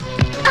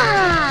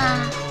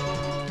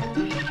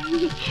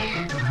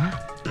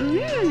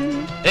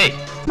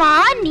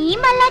 நீ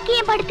மல்லாக்கி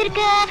ஏன்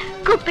படுத்திருக்க?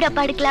 குப்புற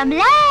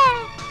படுக்கலாம்ல.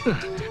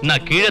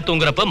 நான் கீழே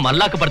தூங்குறப்ப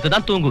மல்லாக்கு படுத்து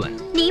தான் தூங்குவேன்.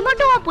 நீ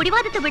மட்டும்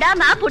புடிவாதத்தை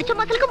விடாம புடிச்ச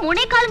மசலுக்கு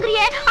 3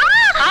 காலுங்கறியே.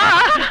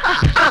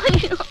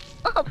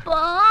 அப்பா,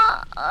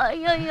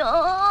 ஐயோ,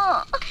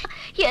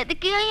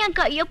 எதுக்கு என்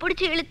கைய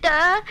பிடிச்சு இழுத்த?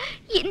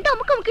 இந்த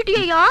அமுக்கம்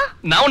கிட்டியா?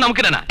 நான்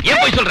நமக்குறேனா?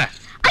 ஏன் போய் சொல்றேன்?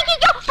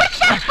 ஐயோ,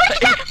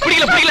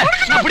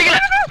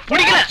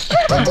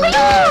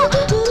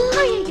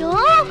 ஐயோ,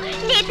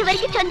 நேத்து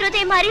வரைக்கும்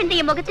சந்திரோதயம் மாதிரி இருந்த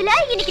என் முகத்துல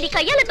இன்னைக்கு நீ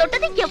கையால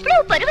தொட்டது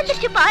எவ்வளவு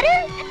பருவந்துச்சு பாரு.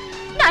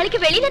 நாளைக்கு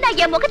வெளியில நான்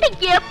என் முகத்தை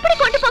எப்படி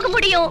கொண்டு போக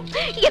முடியும்?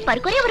 என்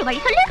பருக்குறைய ஒரு வழி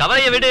சொல்லு.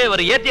 கவலைய விடு,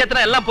 ஒரு ஏத்து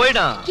ஏத்துனா எல்லாம்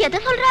போயிடும். எதை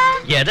சொல்ற?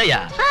 எதையா?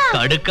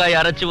 கடுக்காய்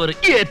அரைச்சு ஒரு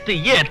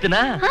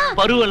ஏத்துனா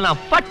பருவெல்லாம்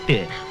பட்டு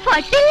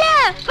இல்ல,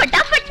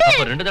 ஃபட்டாஃபட்டு.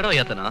 அப்ப 2 தடவை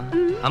ஏத்தனா?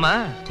 ஆமா,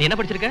 நீ என்ன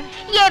படிச்சிருக்க?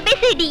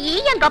 ABCD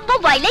எங்க அப்பா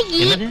வாயில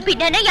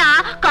பின்னனையா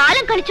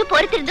காலம் கழிச்சு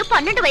பொறுத்திருந்து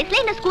 12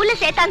 வயசுல என்ன ஸ்கூல்ல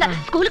சேர்த்தாங்க.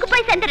 ஸ்கூலுக்கு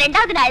போய் சேர்ந்த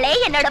 2வது நாளே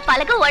என்னோட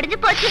பலகை உடைஞ்சு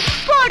போச்சு.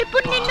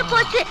 போடுப்பு நின்னு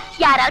போச்சு.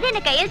 யாராவது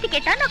என்ன கையெழுத்து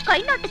கேட்டா நான் கை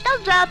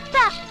நோட்டுதான்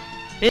வைப்பேன்.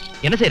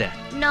 என்ன செய்யற?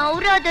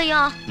 நௌராதயா.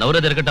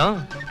 நௌராத இருக்கட்டும்.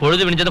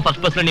 பொழுது விடிஞ்சதும்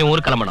ஃபர்ஸ்ட் பஸ்ல நீ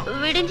ஊருக்கு கிளம்பணும்.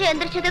 விடிஞ்சு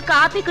எந்திரிச்சது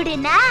காபி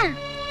குடினா?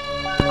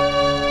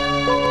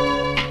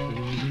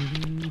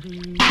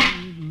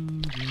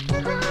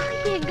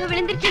 எங்க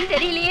விழுந்துருச்சுன்னு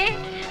தெரியலையே.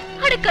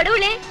 அட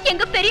கடவுளே,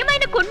 எங்க பெரியம்மா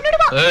என்ன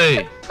கொன்னுடுவா. ஏய்,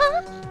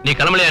 நீ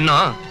கிளம்பலையா என்ன?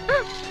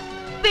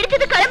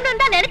 விடுச்சது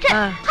கிளம்பணும் தான் நினைச்சேன்.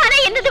 ஆனா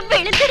என்னது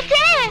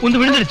விழுந்துருச்சே.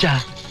 உந்து விழுந்துருச்சா?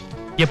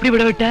 எப்படி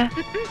விட விட்ட?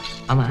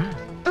 ஆமா,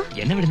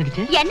 என்ன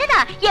விழுந்துருச்சு? என்னடா,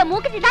 என்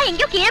மூக்குத்தி தான்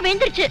எங்கயோ கீழே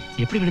விழுந்துருச்சு.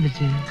 எப்படி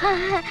விழுந்துருச்சு?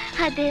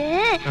 அது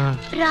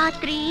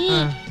ராத்திரி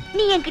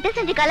நீ என்கிட்ட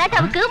செஞ்ச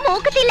கலாட்டாவுக்கு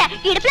மூக்குத்தி இல்ல,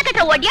 இடுப்புல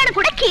கட்டுற ஒடியான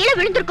கூட கீழே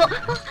விழுந்திருக்கும்.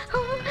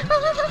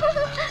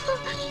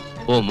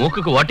 ஓ,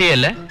 மூக்குக்கு ஓட்டையே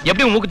இல்ல,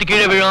 எப்படி மூக்குத்தி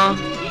கீழே விழும்?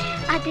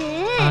 அது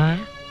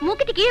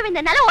மூக்குத்தி கீழே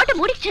விழுந்தனால ஓட்ட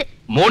மூடிச்சு.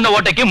 மூணு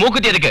ஓட்டைக்கு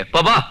மூக்குத்தி எதுக்கு?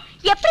 பாபா,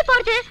 எப்படி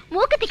போறது?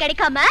 மூக்குத்தி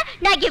கிடைக்காம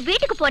நான் என்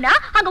வீட்டுக்கு போனா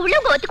அங்க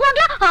உள்ளவங்க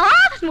ஒத்துக்குவாங்களா?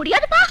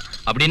 முடியாதுப்பா.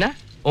 அப்படின்னா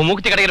உன்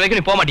மூக்குத்தி கிடைக்கிற வரைக்கும்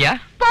நீ போக மாட்டியா?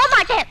 போக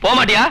மாட்டேன். போக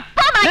மாட்டியா?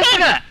 போக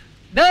மாட்டேன்.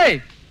 டேய்,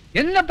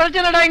 என்ன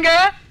பிரச்சனைடா இங்க?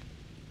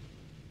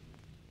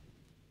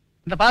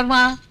 இந்த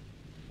பாருமா,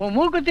 உன்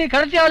மூக்குத்தி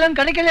கிடைச்சாலும்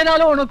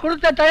கிடைக்கலனாலும் உனக்கு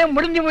கொடுத்த டைம்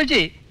முடிஞ்சு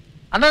போச்சு.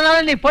 அதனால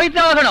நீ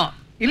போய்தான் ஆகணும்.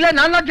 இல்ல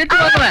நான் தான்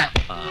திட்டு வாங்குவேன்.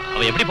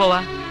 அவ எப்படி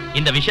போவா?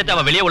 இந்த விஷயத்தை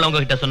அவ வெளியே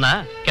உள்ளவங்க கிட்ட சொன்னா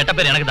கெட்ட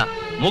பேர் எனக்கு தான்.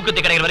 மூக்குத்தி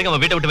கிடைக்கிற வரைக்கும்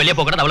அவ வீட்டை விட்டு வெளியே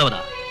போக கூடாது,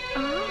 அவ்வளவுதான்.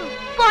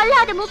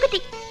 பொல்லாத மூக்குத்தி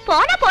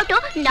போனா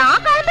போட்டும்,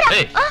 நான்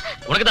கிளம்புறேன்.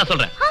 உனக்கு தான்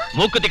சொல்றேன்,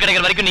 மூக்குத்தி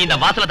கிடைக்கிற வரைக்கும் நீ இந்த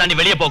வாசலை தாண்டி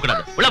வெளியே போக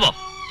கூடாது. உள்ள போ.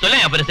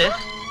 சொல்லேன் பெருசு.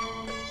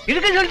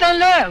 இருக்க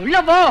சொல்லிட்டான்ல, உள்ள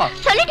போ.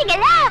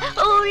 சொல்லிட்டீங்கல்ல,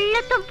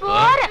 உள்ளத்தும்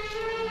போறேன்.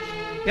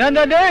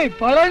 ஏன்டா டேய்,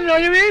 பழம்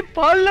நழுவி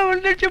பால்ல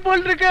வந்துச்சு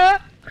போல் இருக்க.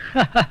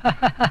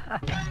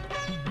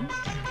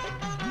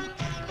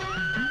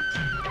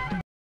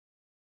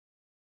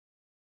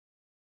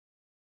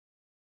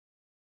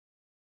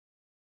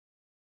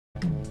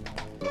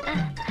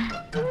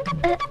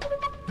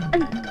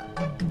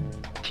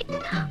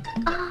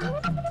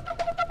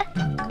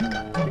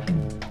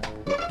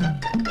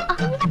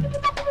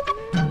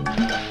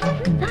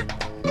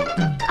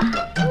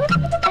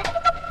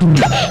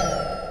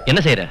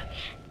 என்ன செய்யற?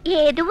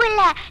 எதுவும்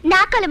இல்ல,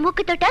 நாக்கால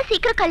மூக்கு தொட்டா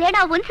சீக்கிரம் கல்யாணம்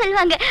ஆகும்னு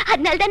சொல்லுவாங்க.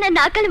 அதனாலதான் நான்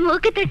நாக்கால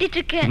மூக்கு தொட்டிட்டு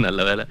இருக்கேன்.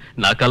 நல்ல வேலை,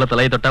 நாக்கால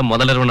தலையை தொட்டா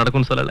முதல்ல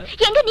நடக்கும்னு சொல்லல.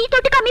 எங்க நீ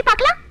தொட்டு காமி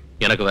பாக்கலாம்.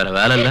 எனக்கு வேற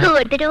வேலை இல்ல.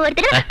 ஒரு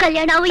தடவை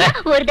கல்யாணம் ஆகுயா,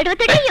 ஒரு தடவை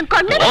தொட்டு என்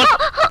கண்ணு.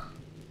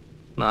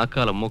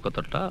 நாக்கால மூக்க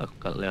தொட்டா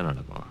கல்யாணம்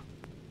நடக்கும்.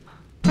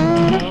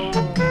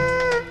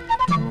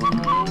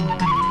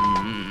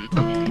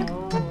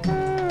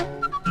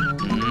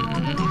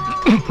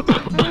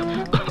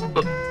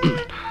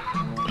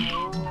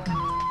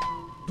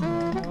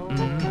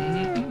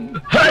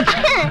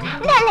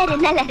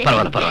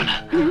 பரவாயில்ல பரவாயில்ல.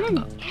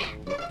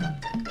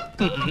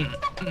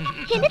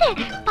 என்னது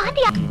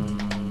பாத்தியா?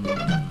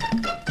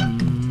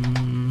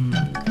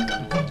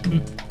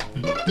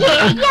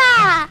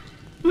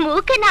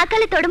 மூக்க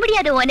நாக்கால தொட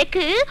முடியாது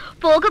உனக்கு.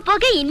 போக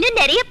போக இன்னும்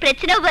நிறைய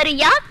பிரச்சனை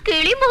வரையா.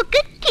 கிளி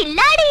மூக்கு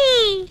கில்லாடி.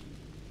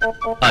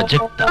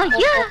 அஜக்தா,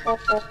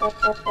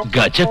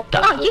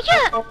 கஜக்தா,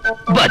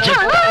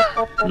 பஜக்தா.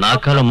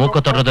 நாக்கால மூக்க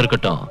தொடுறது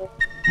இருக்கட்டும்,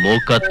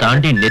 மூக்க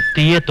தாண்டி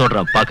நெத்தியே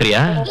தொடுறான்,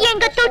 பாக்குறியா?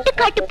 எங்க தொட்டு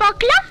காட்டு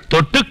பாக்கலாம்.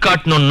 தொட்டு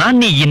காட்டணும்னா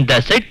நீ இந்த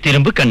சைட்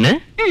திரும்பு கண்ணு.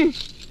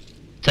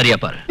 சரியா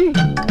பாரு.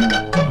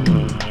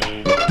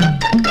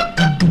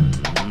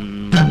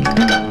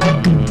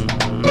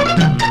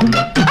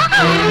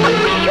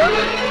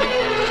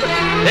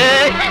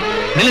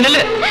 நில்லு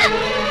நில்லு.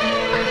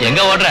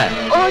 எங்க ஓடுற?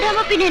 ஓடாம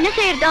பின்ன என்ன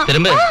செய்யறதா?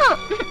 திரும்ப.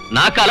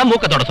 நாக்கால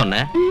மூக்க தொட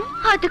சொன்னேன்.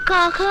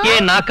 அதுக்காக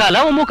ஏன்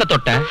நாக்கால உன் மூக்க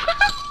தொட்டேன்?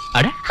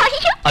 அட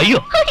ஐயோ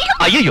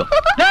ஐயோ.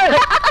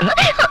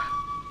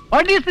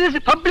 What is this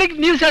public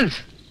nuisance?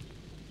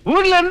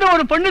 ஊர்ல இருந்து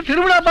ஒரு பொண்ணு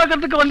திருவிழா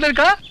பார்க்கிறதுக்கு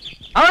வந்திருக்கா,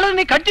 அவளை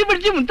நீ கட்டி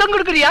பிடிச்சு முத்தம்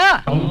கொடுக்கறியா?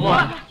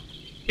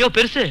 யோ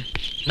பெருசு,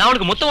 நான்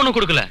உனக்கு முத்தம் ஒண்ணும்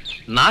கொடுக்கல,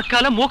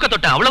 நாக்கால மூக்க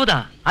தொட்டேன்,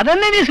 அவ்வளவுதான்.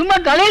 அதென்ன நீ சும்மா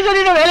தலையை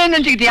சொல்லிட வேலையை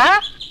நினைச்சுக்கிட்டியா?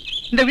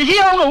 இந்த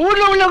விஷயம் அவங்க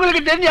ஊர்ல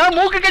உள்ளவங்களுக்கு தெரிஞ்சா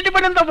மூக்கு கட்டி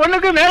பண்ண இந்த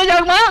பொண்ணுக்கு மேரேஜ்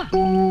ஆகுமா?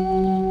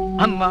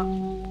 அம்மா,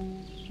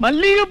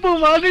 மல்லிகைப்பூ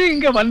மாதிரி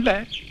இங்க வந்த,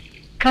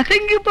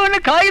 கசங்கி போன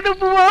காகித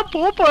பூவா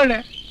போன.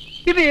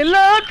 இது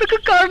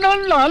எல்லாத்துக்கும்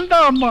காரணம் நான்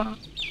தான் அம்மா.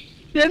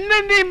 என்ன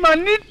நீ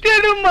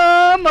மன்னித்தேடுமா,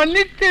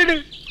 மன்னித்தேடு.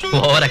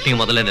 ஓவர்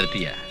ஆக்டிங் முதல்ல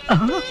நிறுத்திய.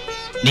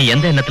 நீ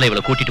எந்த எண்ணத்துல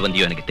இவளை கூட்டிட்டு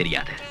வந்தியோ எனக்கு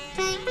தெரியாது.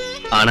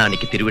 ஆனா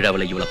அன்னைக்கு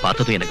திருவிழாவில் இவளை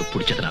பார்த்ததும் எனக்கு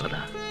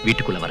பிடிச்சதுனாலதான்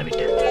வீட்டுக்குள்ள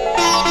வரவிட்டேன்.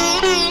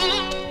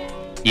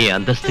 என்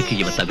அந்தஸ்துக்கு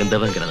இவ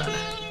தகுந்தவங்கிறதால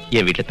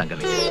என் வீட்டுல தங்க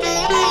வைக்க.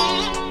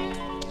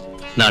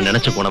 நான்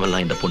நினைச்ச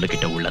குணமெல்லாம் இந்த பொண்ணு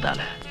கிட்ட உள்ளதால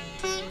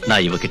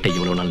நான் இவகிட்ட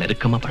இவ்வளவு நாள்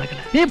நெருக்கமா பழகல.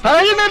 நீ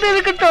பழகினது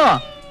இருக்கட்டும்,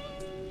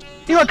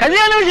 இவ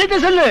கல்யாண விஷயத்தை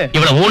சொல்லு.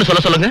 இவள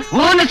ஊன்னு சொல்லுங்க.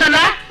 ஊன்னு சொல்ல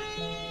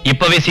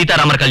இப்பவே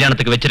சீதாராமர்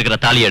கல்யாணத்துக்கு வச்சிருக்கிற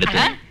தாலியை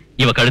எடுத்து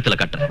இவ கழுத்துல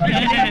கட்டுற.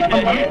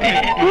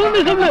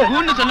 ஊன்னு சொல்லு.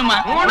 ஊன்னு சொல்லுமா.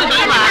 ஊன்னு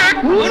சொல்லுமா.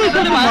 ஊன்னு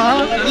சொல்லுமா.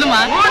 சொல்லுமா.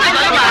 ஊன்னு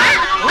சொல்லுமா.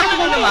 ஊன்னு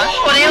சொல்லுமா.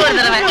 ஒரே ஒரு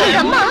தடவை.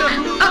 அம்மா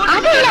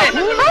அது இல்ல.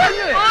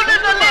 ஊன்னு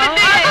சொல்லு.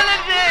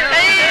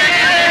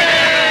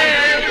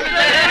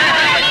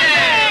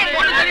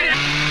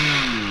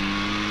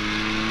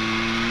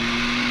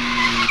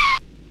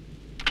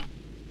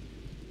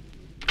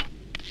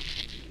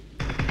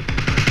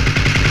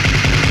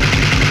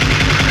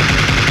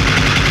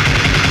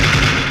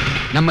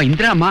 நம்ம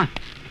இந்திராமா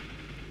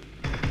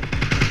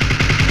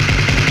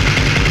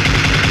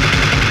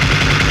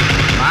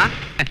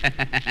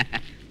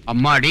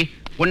அம்மாடி,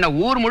 உன்னை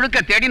ஊர் முழுக்க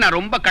தேடி நான்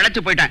ரொம்ப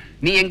களைச்சு போயிட்டேன்.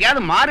 நீ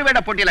எங்கேயாவது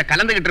மாறுவேட போட்டியில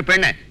கலந்துகிட்டு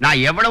இருப்பேன்னு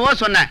நான் எவ்வளவோ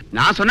சொன்னேன்.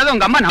 நான் சொன்னது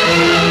உங்க அம்மா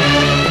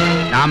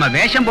நாம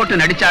வேஷம்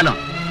போட்டு நடிச்சாலும்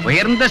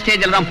உயர்ந்த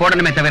ஸ்டேஜில் தான்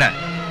போடணுமே தவிர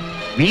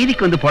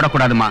வீதிக்கு வந்து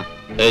போடக்கூடாதுமா.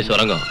 ஏய்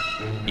சுரங்கம்,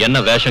 என்ன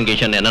வேஷம்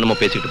கீஷன்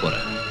என்னென்னமோ பேசிட்டு போற?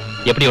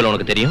 எப்படி இவ்வளவு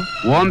உனக்கு தெரியும்?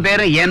 உன்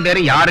பேரு என்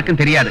பேரு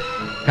யாருக்கும் தெரியாது.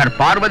 சார்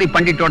பார்வதி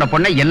பண்டிட்டோட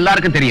பொண்ணை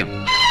எல்லாருக்கும் தெரியும்.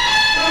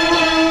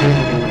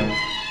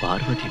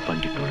 பார்வதி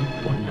பண்டிட்டோட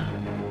பொண்ணா?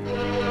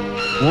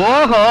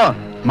 ஓஹோ,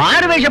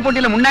 மாறுவேஷ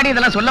போட்டியில முன்னாடி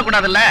இதெல்லாம்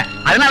சொல்லக்கூடாதுல்ல,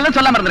 அதனால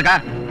சொல்லாம இருந்திருக்கா.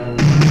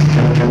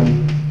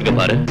 இங்க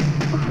பாரு,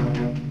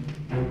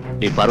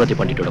 நீ பார்வதி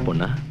பண்டிட்டோட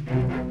பொண்ணா?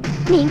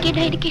 நீங்க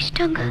என்ன எனக்கு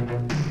இஷ்டங்க.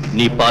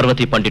 நீ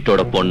பார்வதி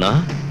பண்டிட்டோட பொண்ணா?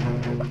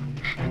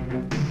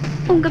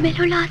 உங்க மேல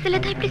உள்ள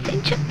ஆசையில தான் இப்படி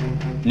செஞ்சேன்.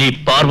 நீ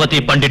பார்வதி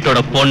பண்டிட்டோட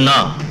பொண்ணா?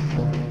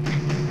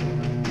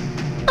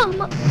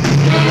 ஆமா.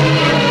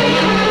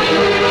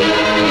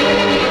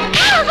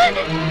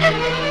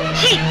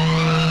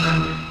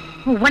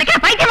 உனக்கு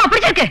பைத்தியமா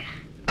பிடிச்சிருக்கு?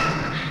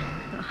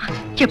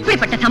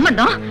 எப்படிப்பட்ட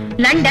சம்பந்தம்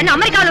லண்டன்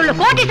அமெரிக்காவில் உள்ள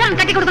கோட்டீஸ்வரன்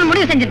கட்டி கொடுக்க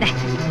முடிவு செஞ்சிருந்தேன்.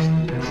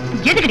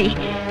 எதுக்கடி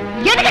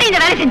எதுக்கடி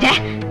இந்த வேலை செஞ்ச?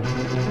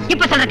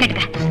 இப்ப சொல்ற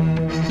கேட்டுக்க,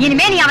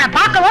 இனிமே நீ அவனை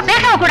பார்க்கவோ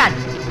பேசவோ கூடாது.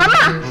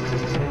 அம்மா,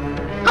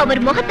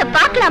 அவர் முகத்தை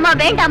பார்க்கலாமா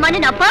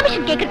வேண்டாமான்னு நான்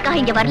பெர்மிஷன்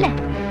கேட்கறதுக்காக இங்க வரல.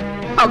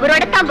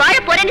 அவரோட தான் வாழ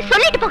போறேன்னு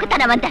சொல்லிட்டு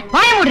போகத்தான் நான் வந்தேன்.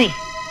 வாய மூடி.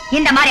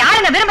 இந்த மாதிரி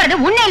ஆளுங்க விரும்புறது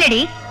உன்னை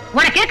இல்லடி,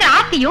 உனக்கு இருக்கிற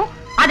ஆஸ்தியும்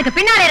அதுக்கு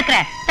பின்னால இருக்கிற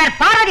சார்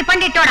பார்வதி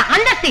பண்டிட்டோட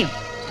அந்தஸ்தையும்.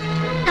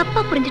 தப்பா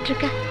புரிஞ்சிட்டு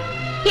இருக்க.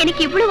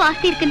 எனக்கு இவ்வளவு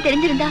ஆசை இருக்குன்னு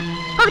தெரிஞ்சிருந்தா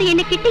அவர்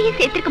என்ன கிட்டேயே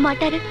சேர்த்திருக்க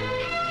மாட்டாரு.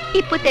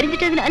 இப்போ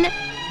தெரிஞ்சிட்டதுனால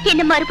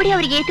என்ன மறுபடியும்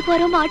அவர்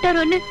ஏத்துக்குவாரோ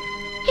மாட்டாரோன்னு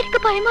எனக்கு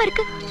பயமா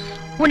இருக்கு.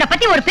 உன்னை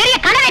பத்தி ஒரு பெரிய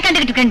கனவை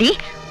கண்டுகிட்டு இருக்கேன்டி.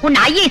 உன்னை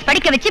ஐஏஎஸ்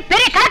படிக்க வச்சு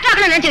பெரிய கலெக்டர்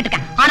ஆகணும்னு நினைச்சிட்டு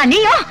இருக்கேன். ஆனா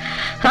நீயும்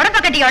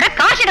தொடப்பக்கட்டியோட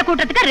காஷிட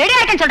கூட்டத்துக்கு ரெடி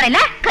ஆயிட்டேன்னு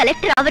சொல்றேன்ல.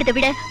 கலெக்டர் ஆவறதை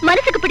விட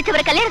மனசுக்கு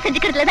பிடிச்சவரை கல்யாணம்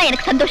செஞ்சுக்கிறதுல தான்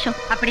எனக்கு சந்தோஷம்.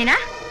 அப்படின்னா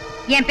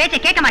என் பேச்சை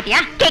கேட்க மாட்டியா?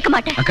 கேட்க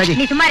மாட்டேன். அக்காஜி,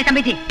 நீ சும்மாரு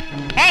தம்பிஜி.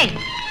 ஏய்,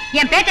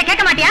 என் பேச்சை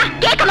கேட்க மாட்டியா?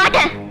 கேட்க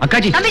மாட்டேன்.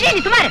 அக்காஜி, தம்பிஜி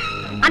நீ சும்மாரு.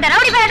 அந்த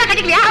ரவுடி பையன்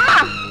கட்டிக்கலையா? அம்மா,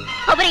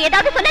 அவரை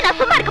ஏதாவது சொன்னா நான்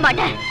சும்மா இருக்க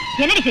மாட்டேன்.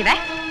 என்னடி செய்வ?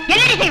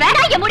 என்னடி செய்வ?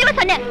 நான் என் முடிவை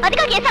சொன்னேன்,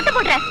 அதுக்காக ஏன் சத்தம்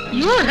போடுற?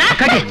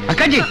 அக்காஜி,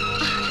 அக்காஜி,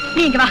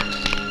 நீ இங்க வா,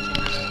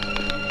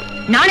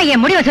 நானே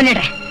என் முடிவை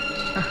சொல்லிடுறேன்.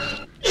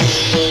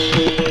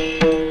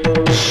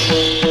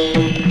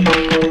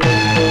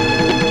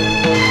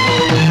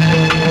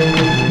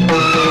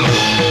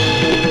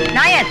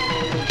 நாயர்,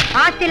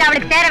 ஆஸ்தியில்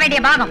அவளுக்கு சேர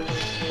வேண்டிய பாகம்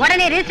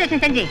உடனே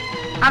ரெஜிஸ்ட்ரேஷன் செஞ்சு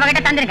அவகிட்ட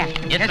தந்துருங்க.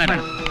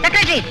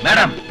 செக்ரட்டரி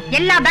மேடம்,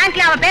 எல்லா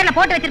பேங்க்ல அவ பேர்ல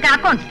போட்டு வச்சிருக்க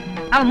அக்கவுண்ட்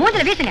அவ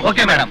மூஞ்சில வீசுங்க.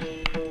 Okay madam.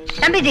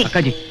 தம்பிஜி,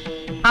 அக்காஜி,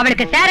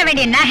 அவளுக்கு சேர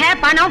வேண்டிய நகை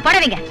பணம்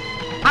புடவைங்க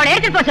அவளை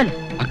எடுத்துட்டு போக சொல்லு.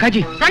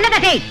 அக்காஜி, சொன்னதை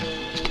செய்.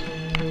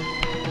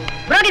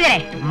 புரோகிதரே,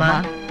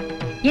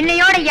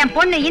 இன்னையோட என்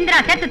பொண்ணு இந்திரா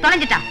செத்து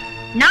தொலைஞ்சிட்டா.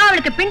 நான்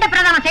அவளுக்கு பிண்ட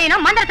பிரதானம்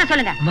செய்யணும். மந்திரத்தை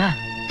சொல்லுங்க.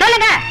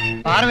 சொல்லுங்க.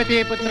 பார்வதி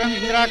புத்திரம்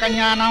இந்திரா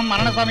கன்யானாம்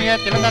மரண சமய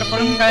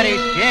திலதர்ப்பணம்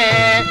கரிஷ்யே.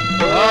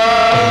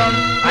 ஓம்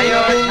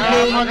அயோத்யா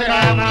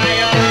மதுராமாய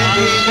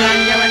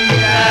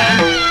ஆதித்யவந்திகா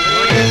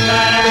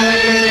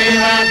யோகேஸ்வராவதி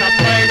தேவா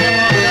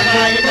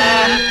சத்ரைதமோதராயிதா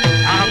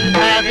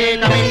அம்பாதி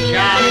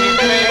தமிஷ்யாமி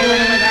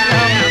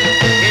தேவமதாம்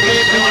இதி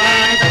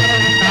பிரமாணி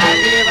தத்ரம்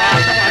தாதி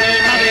வாசபலே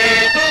மவே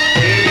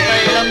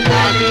ஸ்ரீவைலம்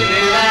தாதி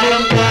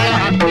வேதாரம்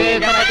ஹஸ்தே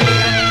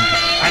தபதீரம்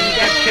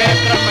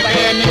பஞ்சக்ஷேத்ரம்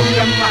படே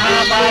நித்யம்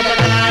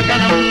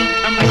மகாபாதகநாசனம்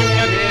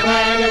சம்பன்ய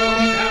தேவாய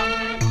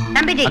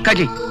தம்பிஜி,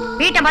 அக்காஜி,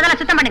 வீட்டை முதல்ல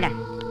சுத்தம் பண்ணுங்க.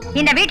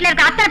 இந்த வீட்டுல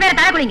இருக்க அத்தனை பேரை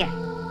தலை குளிங்க.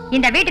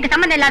 இந்த வீட்டுக்கு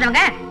சம்பந்தம்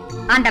இல்லாதவங்க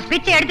அந்த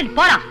பிச்சை எடுத்துட்டு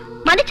போலாம்.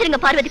 மன்னிச்சிருங்க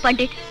பார்வதி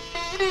பண்டிட்.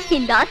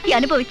 இந்த ஆஸ்தி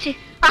அனுபவிச்சு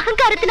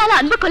அகங்காரத்தினால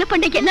அன்பு கொலை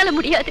பண்ண என்னால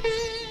முடியாது.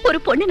 ஒரு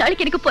பொண்ணு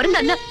நாளைக்கு எனக்கு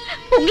பிறந்தான்னா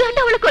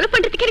உங்களாட்ட அவளை கொலை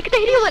பண்றதுக்கு எனக்கு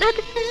தைரியம்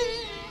வராது.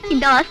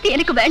 இந்த ஆஸ்தி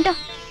எனக்கு வேண்டாம்.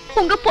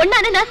 உங்க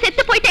பொண்ணான நான்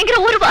செத்து போயிட்டேங்கிற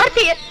ஒரு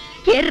வார்த்தைய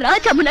என்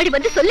ராஜா முன்னாடி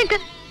வந்து சொல்லுங்க.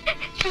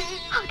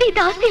 அது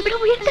இந்த ஆஸ்தியை விட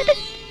உயர்ந்தது.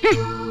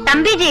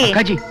 தம்பிஜி,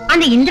 அக்காஜி,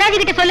 அந்த இந்திராஜி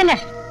கிட்ட சொல்லுங்க.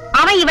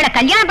 அவன் இவளை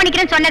கல்யாணம்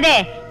பண்ணிக்கிறேன்னு சொன்னதே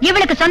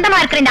இவளுக்கு சொந்தமா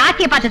இருக்கிற இந்த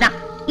ஆஸ்தியை பார்த்துதான்.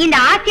 இந்த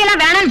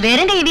ஆஸ்தியெல்லாம் வேணாம்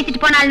வெறுங்கையை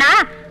வீசிட்டு போனால்னா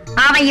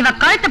அவன் இவ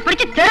கழுத்தை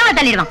பிடிச்சு தெருவை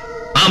தள்ளிடுவான்.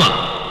 ஆமா,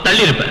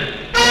 தள்ளி இருப்ப.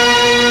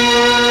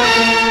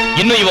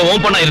 இன்னும் இவ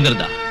உன் பொண்ணா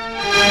இருந்திருந்தா,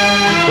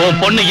 உன்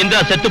பொண்ணு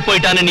இந்திரா செத்து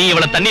போயிட்டான்னு நீ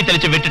இவளை தண்ணி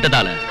தெளிச்சு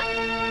விட்டுட்டதால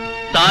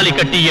தாலி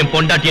கட்டி என்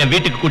பொண்டாட்டி என்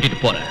வீட்டுக்கு கூட்டிட்டு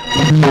போற.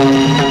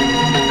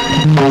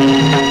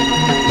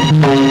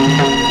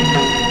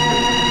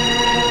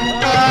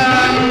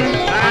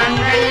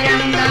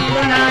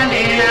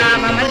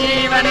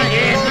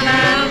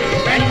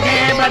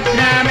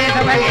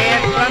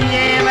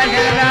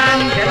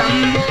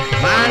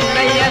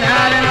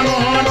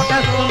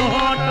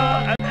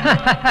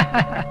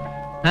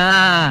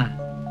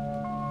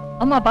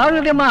 அம்மா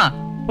பார்வதி அம்மா,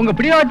 உங்க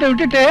பிடிவாதத்தை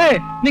விட்டுட்டு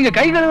நீங்க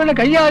கை கழுவுன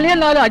கையாலேயே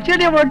 4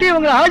 அச்சதையை போட்டு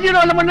உங்களை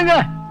ஆசீர்வாதம் பண்ணுங்க.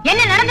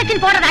 என்ன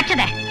நடந்துச்சுன்னு போடுறது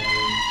அச்சதை.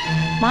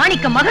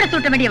 மாணிக்க மகுட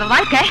சூட்ட வேண்டிய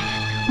வாழ்க்கை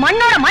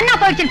மண்ணோட மண்ணா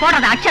போயிடுச்சுன்னு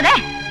போடுறது அச்சதை.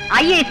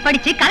 ஐஏஎஸ்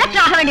படிச்சு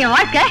கலெக்டர் ஆக வேண்டிய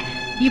வாழ்க்கை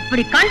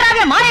இப்படி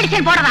கண்டாவே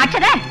மாறிடுச்சுன்னு போடுறது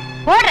அச்சதை.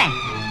 போடுறேன்.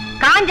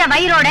 காஞ்ச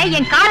வயிறோட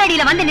என்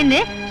காலடியில வந்து நின்னு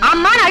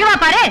அம்மான்னு அழுவா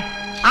பாரு,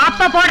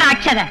 அப்ப போடுற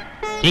அச்சதை.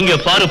 இங்க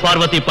பாரு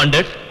பார்வதி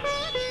பண்டிட்,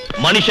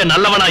 மனுஷன்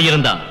நல்லவனா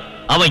இருந்தா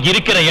அவன்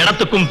இருக்கிற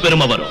இடத்துக்கும்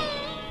பெருமை வரும்.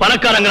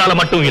 பணக்காரங்களால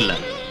மட்டும் இல்ல,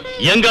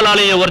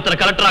 எங்களாலேயே ஒருத்தரை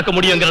கலெக்டர் ஆக்க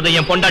முடியுங்கிறதை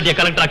என் பொண்டாட்டிய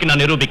கலெக்டர் ஆக்கி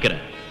நான்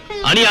நிரூபிக்கிறேன்.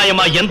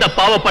 அநியாயமா எந்த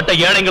பாவப்பட்ட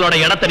ஏழைங்களோட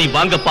இடத்தை நீ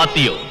வாங்க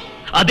பாத்தியோ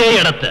அதே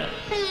இடத்தை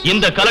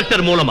இந்த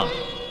கலெக்டர் மூலமா,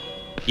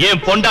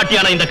 என்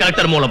பொண்டாட்டியான இந்த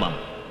கலெக்டர் மூலமா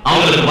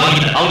அவங்களுக்கு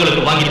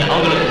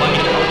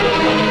வாங்கிட்டு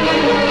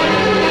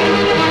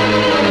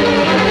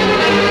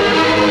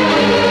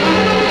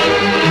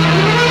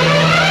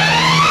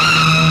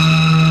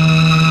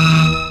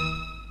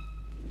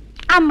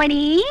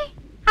அம்மணி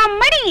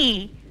அம்மணி,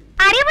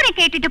 அறிவுரை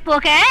கேட்டுட்டு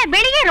போக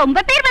வெளியே ரொம்ப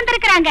பேர்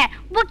வந்திருக்காங்க.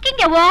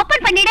 புக்கிங்க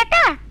ஓபன்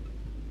பண்ணிடட்டா?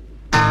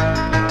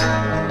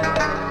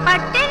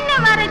 பட்டென்ன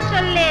வர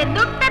சொல்லு,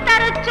 துட்ட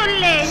தர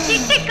சொல்லு,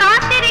 சிட்டி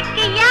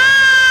காத்திருக்கியா?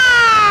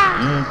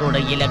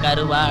 குடையில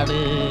கருவாடு,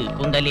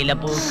 குண்டலில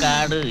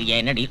பூக்காடு,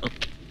 என்னடி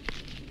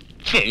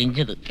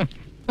கிழிஞ்சது.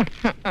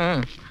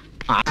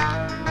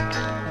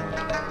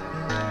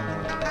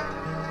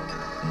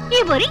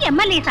 இவரு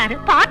எம்எல்ஏ சாரு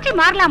பார்ட்டி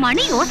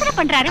மாறலாமான்னு யோசனை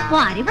பண்றாரு.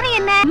 உன் அறிவுரை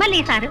என்ன?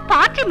 எம்எல்ஏ சாரு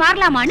பார்ட்டி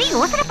மாறலாமான்னு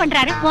யோசனை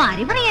பண்றாரு. உன்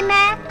அறிவுரை என்ன?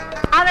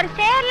 அவர்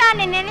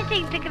சேரலான்னு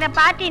நினைச்சுக்கிட்டு இருக்கிற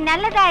பார்ட்டி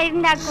நல்லதா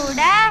இருந்தா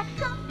கூட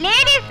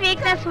லேடிஸ்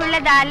வீக்னஸ்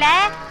உள்ளதால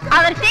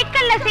அவர்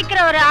சிக்கல்ல சிக்கிற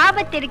ஒரு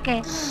ஆபத்து இருக்கு.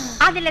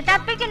 அதுல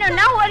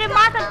தப்பிக்கணும்னா 1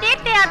 மாசம்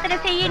தீர்த்த யாத்திரை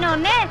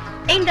செய்யணும்னு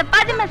இந்த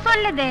பதுமை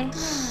சொல்லுது.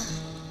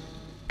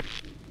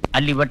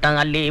 அள்ளி வட்டம்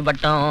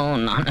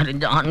நான்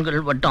அறிஞ்ச ஆண்கள்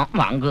வட்டம்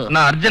வாங்கு.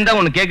 நான் அர்ஜென்ட்டா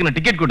ஒன்னு கேட்கணும்,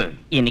 டிக்கெட் கொடு.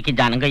 இன்னைக்கு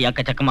ஜனங்க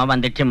எக்கச்சக்கமா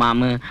வந்துச்சு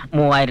மாமு.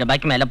 3000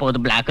 ரூபாய்க்கு மேல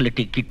போகுது பிளாக்ல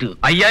டிக்கெட்டு.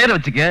 5000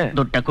 வச்சுக்க.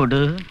 துட்ட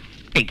கொடு,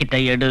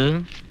 டிக்கெட்டை எடு,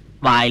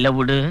 வாயில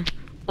விடு,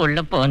 உள்ள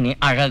போ, நீ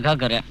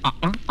அழகாகிற.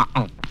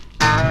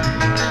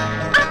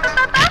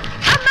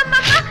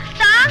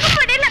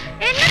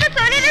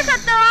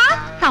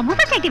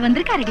 சமூக சேட்டி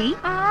வந்திருக்காருடி.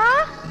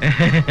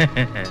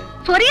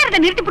 சொரியறத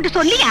நிறுத்தி போட்டு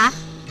சொல்லியா?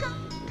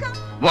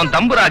 உன்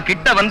தம்புரா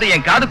கிட்ட வந்து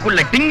என்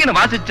காதுக்குள்ள டிங்குன்னு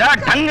வாசிச்சா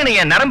டங்குன்னு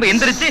என் நரம்பு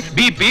எந்திரிச்சு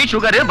பிபி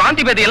சுகர்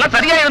வாந்தி பேதி எல்லாம்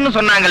சரியாயிருன்னு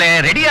சொன்னாங்களே.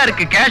 ரெடியா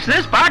இருக்கு கேஷ்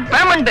ஸ்பாட்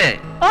பேமெண்ட்.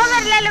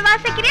 ஓவர்லால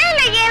வாசிக்கிறியா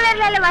இல்ல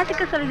ஏவர்லால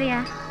வாசிக்க சொல்றியா?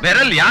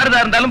 விரல் யாருதா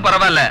இருந்தாலும்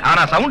பரவாயில்ல,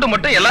 ஆனா சவுண்ட்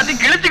மட்டும்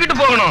எல்லாத்தையும் கிழிச்சுக்கிட்டு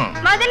போகணும்.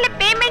 முதல்ல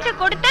பேமெண்ட்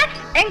கொடுத்து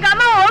எங்க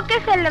அம்மா ஓகே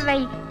சொல்ல வை.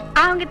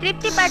 அவங்க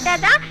திருப்தி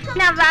பட்டாதான்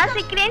நான்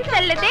வாசிக்கிறேன்னு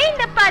சொல்லுதே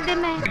இந்த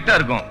பதுமை. கரெக்டா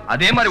இருக்கும்.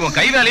 அதே மாதிரி உன்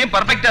கை வேலையும்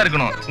பர்ஃபெக்ட்டா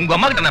இருக்கணும். உங்க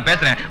அம்மா கிட்ட நான்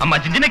பேசுறேன். அம்மா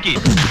சின்னிக்கு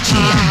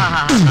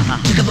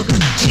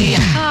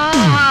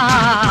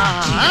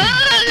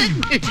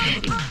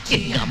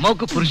எங்க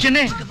அம்மாவுக்கு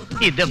புருஷனே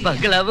இந்த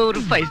பங்களாவை ஒரு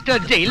 5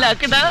 ஸ்டார் ஜெயில்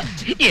ஆக்குதா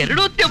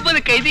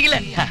 250 கைதிகளை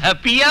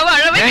ஹாப்பியா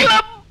வாழ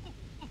வைக்கலாம்.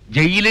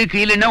 ஜெயிலு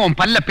கீழுன்னா உன்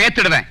பல்ல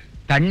பேத்துடுவேன்.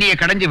 தண்ணியை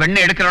கடைஞ்சு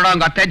வெண்ணெய் எடுக்கிறோட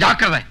உங்க அத்தை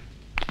ஜாக்கிரதை.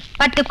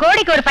 10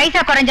 கோடிக்கு ஒரு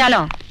பைசா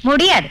குறைஞ்சாலும்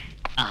முடியாது.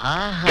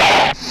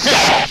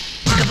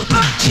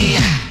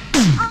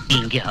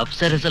 இங்க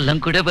அப்சரஸ்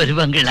எல்லாம் கூட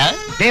வருவாங்களா?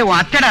 டேய் உன்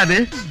அத்தைடா அது.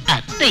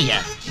 அத்தையா?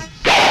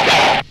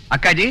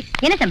 அக்காஜி.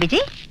 என்ன தம்பிஜி?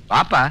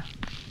 பாப்பா.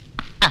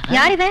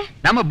 யார் இவ?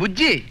 நம்ம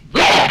புஜ்ஜி.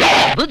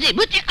 புஜ்ஜி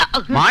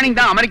மார்னிங்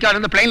தான் அமெரிக்கால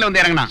இருந்து பிளைன்ல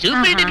வந்து இறங்கினா.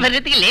 சூப்பர் ஹிட்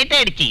வர்றதுக்கு லேட்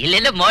ஆயிடுச்சு.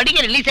 இல்ல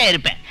மார்னிங் ரிலீஸ்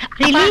ஆயிருப்பேன்.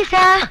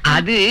 ரிலீஸா?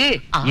 அது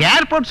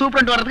ஏர்போர்ட்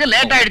சூப்பரண்ட் வர்றதுக்கு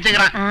லேட்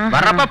ஆயிடுச்சுங்கறான்.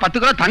 வர்றப்ப 10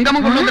 கிலோ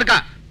தங்கமும் கொண்டு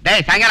வந்திருக்கான்.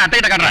 டேய் சாயங்காலம் அத்தை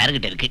கிட்ட காட்டுறேன்.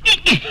 யார்கிட்ட இருக்கு?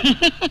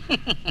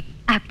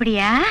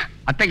 அப்படியா?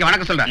 அத்தைக்கு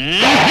வணக்கம் சொல்றேன்.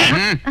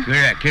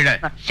 கீழே கீழே.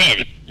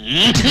 சரி.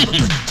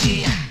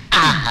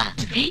 ஆஹா,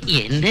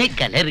 என்ன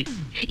கலர்!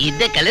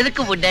 இந்த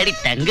கலருக்கு முன்னாடி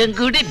தங்கம்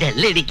கூட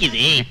டல்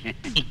அடிக்குது.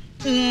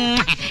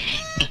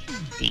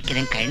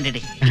 சீக்கிரம்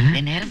கழண்டுடு. இந்த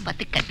நேரம்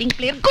பார்த்து கட்டிங்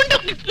பிளேயர் கொண்டு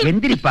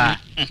எந்திரிப்பா.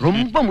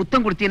 ரொம்ப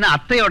முத்தம் கொடுத்தீங்கன்னா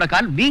அத்தையோட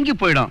கால் வீங்கி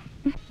போயிடும்.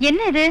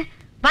 என்ன இது?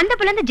 வந்த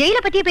புலந்து ஜெயில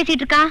பத்தியே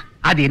பேசிட்டு இருக்கா?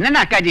 அது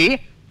என்னன்னா அக்காஜி,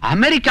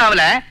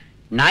 அமெரிக்காவுல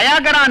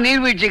நயாகரா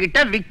நீர்வீழ்ச்சி கிட்ட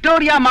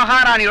விக்டோரியா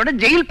மகாராணியோட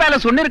ஜெயில்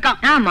பேலஸ் ஒண்ணு இருக்கான்.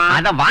 ஆமா.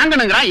 அத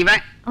வாங்கணுங்கிறான்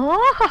இவன்.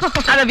 ஓஹோ.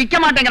 அத விக்க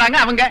மாட்டேங்கிறாங்க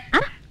அவங்க.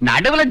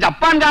 நடுவுல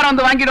ஜப்பான்கார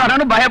வந்து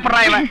வாங்கிடுவாரான்னு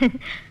பயப்படுறான் இவன்.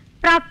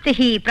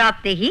 பிராப்திஹி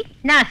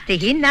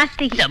நாஸ்திஹி.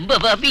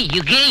 சம்பவாபி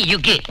யுகே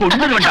யுகே.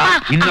 கொண்டு வேண்டாம்.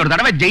 இன்னொரு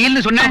தடவை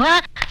ஜெயில்னு சொன்னேன்.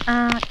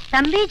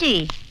 தம்பிஜி.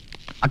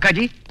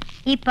 அக்காஜி.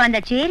 இப்ப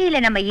அந்த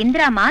சேரியில நம்ம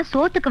இந்திராமா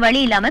சோத்துக்கு வழி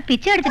இல்லாம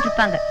பிச்சை எடுத்துட்டு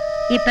இருப்பாங்க.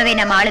 இப்பவே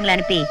நம்ம ஆளுங்களை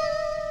அனுப்பி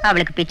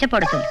அவளுக்கு பிச்சை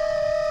போட சொல்லு.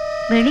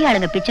 வெளி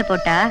ஆளுங்க பிச்சை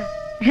போட்டா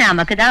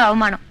நமக்கு தான்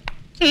அவமானம்.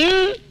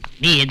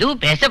 நீ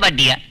எதுவும் பேச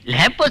மாட்டியா?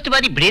 லேம்ப் போஸ்ட்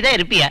மாதிரி இப்படிதான்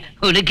இருப்பியா?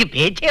 உனக்கு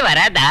பேச்சே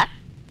வராதா?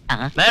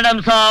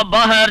 மேடம் சாப்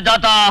பாஹர்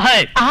ஜாதா ஹை.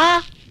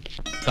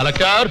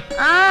 கலெக்டர்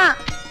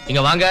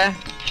இங்க வாங்க.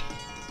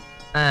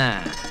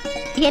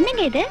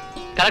 என்னங்க இது?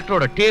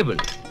 கலெக்டரோட டேபிள்.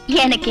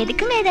 எனக்கு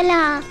எதுக்குங்க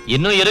இதெல்லாம்?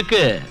 இன்னும்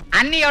இருக்கு.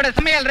 அண்ணியோட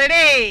சமையல்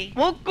ரெடி.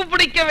 மூக்கு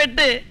பிடிக்க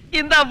வெட்டு.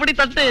 இந்த அப்படி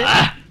தட்டு.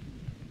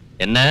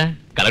 என்ன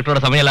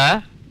கலெக்டரோட சமையலா?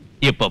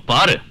 இப்ப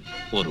பாரு,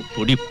 ஒரு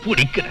புடி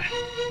பிடிக்கிற.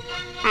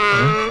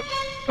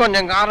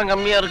 கொஞ்சம் காரம்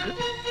கம்மியா இருக்கு.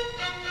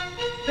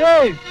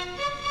 ஏய்,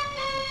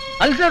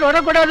 அல்சர்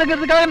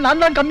வரக்கூடாதுங்கிறதுக்காக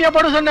நான் தான் கம்மியா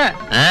போட சொன்னேன்.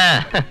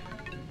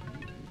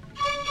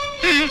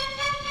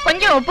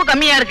 கொஞ்சம் உப்பு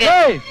கம்மியா இருக்கு.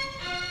 ஏய்,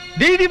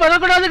 டிடி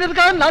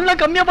வரக்கூடாதுங்கிறதுக்காக நான்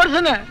தான் கம்மியா போட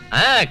சொன்னேன்.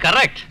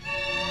 கரெக்ட்.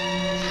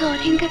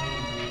 சாரிங்க,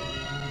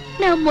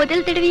 நான்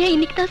முதல் தடவையா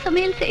இன்னைக்கு தான்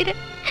சமையல் செய்யறேன்.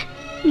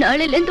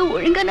 நாளையில இருந்து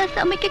ஒழுங்கா நான்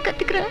சமைக்க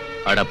கத்துக்கிறேன்.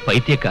 அட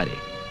பைத்தியக்காரி,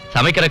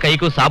 சமைக்கிற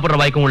கைக்கும் சாப்பிடுற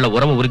வாய்க்கும் உள்ள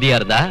உறவு உறுதியா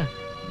இருந்தா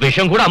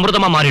விஷம் கூட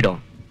அமிர்தமா மாறிடும்,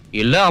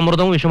 இல்ல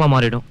அமிர்தமும் விஷமா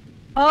மாறிடும்.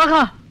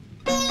 ஆஹா,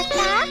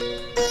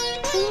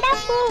 இந்த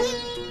பூ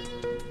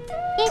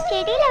என்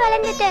செடியில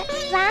வளர்ந்தது.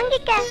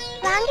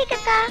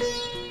 வாங்கிக்கக்கா.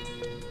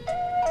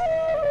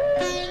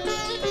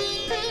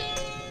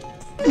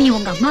 நீ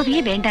உங்க அம்மாவையே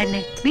வேண்டான்னு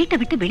வீட்டை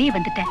விட்டு வெளியே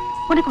வந்துட்ட.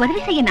 உனக்கு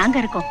உதவி செய்ய நாங்க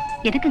இருக்கோம்,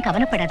 எதுக்கும்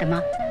கவலைப்படாதம்மா.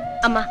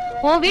 அம்மா,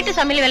 உன் வீட்டு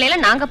சமையல் வேலையில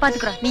நாங்க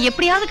பாத்துக்கிறோம். நீ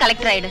எப்படியாவது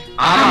கலெக்டர் ஆயிடு.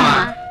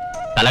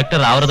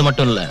 கலெக்டர் ஆவறது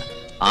மட்டும் இல்ல,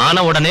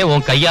 ஆன உடனே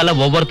உன் கையால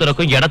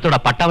ஒவ்வொருத்தருக்கும் இடத்தோட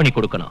பட்டாவணி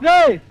கொடுக்கணும்.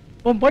 ஏய்,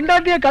 உன்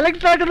பொண்டாட்டிய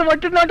கலெக்டர் ஆக்குறது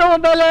மட்டும் தான்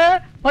உன் வேலை.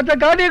 மத்த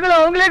காரியங்களை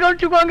அவங்களே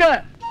கவனிச்சுக்குவாங்க.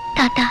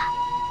 தாத்தா,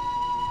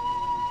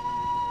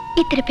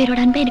 இத்தனை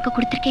பேரோட அன்பை எனக்கு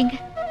கொடுத்திருக்கீங்க.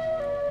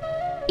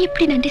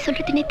 எப்படி நன்றி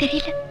சொல்றதுன்னே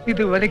தெரியல.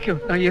 இது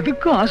வரைக்கும் நான்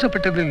எதுக்கும்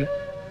ஆசைப்பட்டது இல்லை.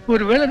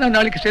 ஒருவேளை நான்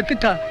நாளைக்கு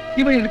செத்துட்டா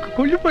இவன் எனக்கு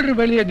கொல்லுப்படுற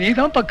வேலையை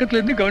நீதான் பக்கத்துல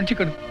இருந்து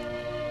கவனிச்சுக்கணும்.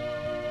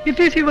 It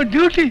is your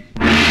duty.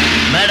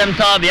 Madam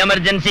साहब,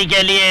 इमरजेंसी के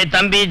लिए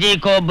तंबी जी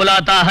को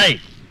बुलाता है.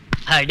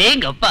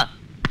 அடேங்கப்பா,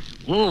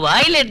 உன்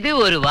வாயில இருந்து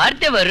ஒரு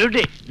வார்த்தை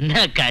வருது.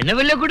 நான்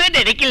கனவுல கூட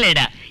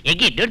நினைக்கலடா.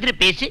 எங்க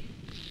இன்னொருத்தர் பேசு.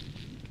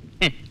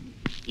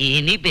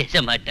 இனி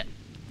பேச மாட்டேன்.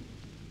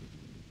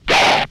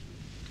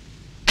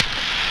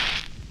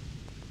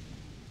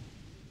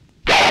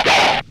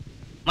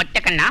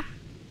 மொட்டக்கண்ணா,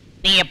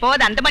 நீ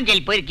எப்போது அந்தமான்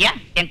ஜெயில் போயிருக்கியா?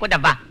 என் கூட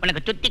வா,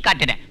 உனக்கு சுத்தி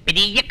காட்டுறேன்.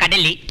 பெரிய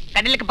கடலி,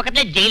 கடலுக்கு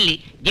பக்கத்துல ஜெயிலு,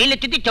 ஜெயில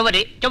சுத்தி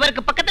சுவரு,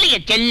 சுவருக்கு பக்கத்துல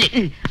என் செல்லு.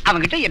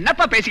 அவங்கிட்ட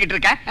என்னப்பா பேசிக்கிட்டு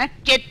இருக்க?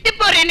 செத்து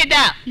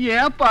போறேன்னுடா.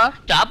 ஏப்பா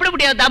சாப்பிட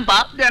முடியாதான்பா.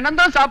 தினம்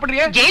தான்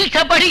சாப்பிடுறிய? ஜெயில்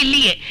சாப்பாடு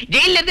இல்லையே.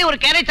 ஜெயில இருந்து ஒரு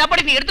கேரட்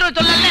சாப்பாடு நீ எடுத்துட்டு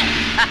சொல்லல.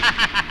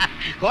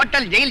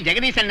 ஹோட்டல் ஜெயில்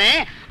ஜெகதீசன்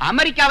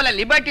அமெரிக்காவில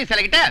லிபர்ட்டி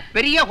சிலைகிட்ட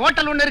பெரிய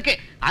ஹோட்டல் ஒண்ணு இருக்கு.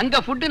 அங்க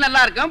ஃபுட்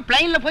நல்லா இருக்கும்.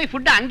 பிளைன்ல போய்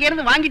ஃபுட் அங்க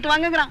இருந்து வாங்கிட்டு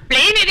வாங்குறான்.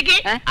 பிளைன் இருக்கு,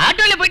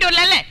 ஆட்டோல போயிட்டு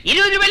வரல.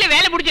 20 ரூபாயில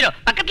வேலை முடிச்சிடும்.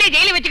 பக்கத்துலயே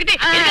ஜெயில வச்சுக்கிட்டு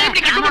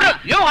இப்படி கட்டுப்படுறோம்.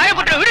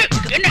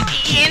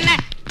 என்ன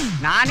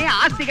நானே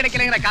ஆஸ்தி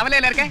கிடைக்கலங்கிற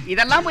கவலையில இருக்கேன்.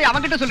 இதெல்லாம் போய்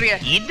அவங்கிட்ட சொல்றிய?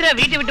 இந்திரா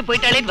வீட்டை விட்டு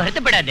போயிட்டாலே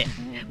வருத்தப்படாது.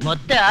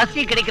 மொத்த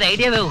ஆஸ்தி கிடைக்கிற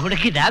ஐடியாவை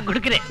உனக்கு நான்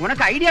கொடுக்கிறேன்.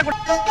 உனக்கு ஐடியா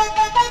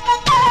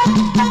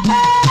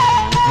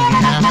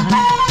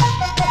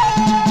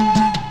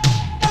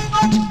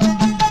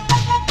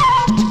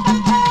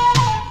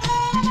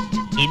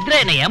இந்திரா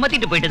என்ன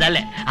ஏமாத்திட்டு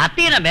போயிட்டதால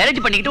அத்தையை நான்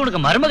மேரேஜ் பண்ணிக்கிட்டு உனக்கு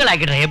மருமகள்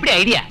ஆக்கிடுறேன். எப்படி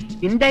ஐடியா?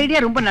 இந்த ஐடியா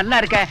ரொம்ப நல்லா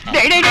இருக்க.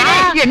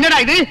 என்னடா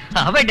இது?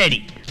 அவ டாடி,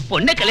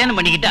 பொண்ணை கல்யாணம்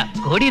பண்ணிக்கிட்டா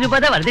கோடி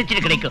ரூபாய் தான்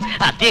வரதட்சணை கிடைக்கும்.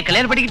 அத்தையை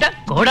கல்யாணம் பண்ணிக்கிட்டா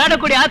கோடான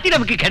கோடி ஆஸ்தி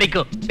நமக்கு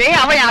கிடைக்கும்.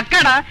 அவ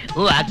அக்காடா.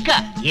 ஓ அக்கா,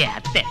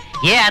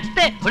 ஏ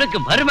அத்தை உனக்கு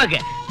மருமக.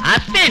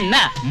 அத்தை என்ன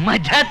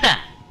மஜாத்தா.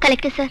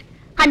 கலெக்டர் சார்,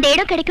 அந்த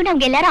இடம் கிடைக்கும்னு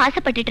அவங்க எல்லாரும்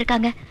ஆசைப்பட்டுட்டு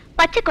இருக்காங்க.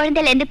 பச்சை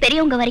குழந்தையில இருந்து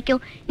பெரியவங்க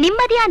வரைக்கும்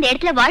நிம்மதியா அந்த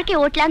இடத்துல வாழ்க்கை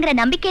ஓட்டலாங்கிற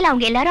நம்பிக்கையில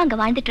அவங்க எல்லாரும் அங்க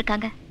வாழ்ந்துட்டு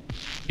இருக்காங்க.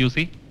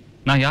 யூசி,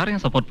 நான்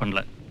யாரையும் சப்போர்ட் பண்ணல.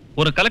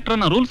 ஒரு கலெக்டரா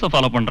நான் ரூல்ஸ்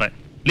ஃபாலோ பண்றேன்,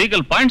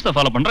 லீகல் பாயிண்ட்ஸ்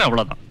ஃபாலோ பண்றேன்,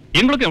 அவ்வளவுதான்.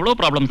 எங்களுக்கு எவ்வளவு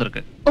ப்ராப்ளம்ஸ்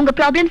இருக்கு. உங்க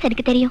ப்ராப்ளம்ஸ்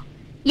எனக்கு தெரியும்.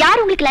 யார்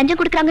உங்களுக்கு லஞ்சம்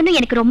கொடுக்கறாங்கன்னு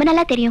எனக்கு ரொம்ப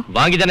நல்லா தெரியும்.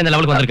 வாங்கி தானே இந்த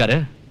லெவலுக்கு வந்திருக்காரு.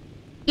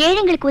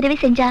 ஏழைங்களுக்கு உதவி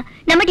செஞ்சா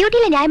நம்ம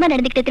டியூட்டில நியாயமா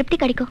நடந்துக்கிட்ட திருப்தி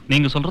கிடைக்கும்.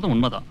 நீங்க சொல்றது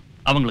உண்மைதான்.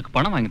 அவங்களுக்கு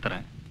பணம் வாங்கி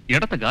தரேன்,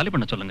 இடத்தை காலி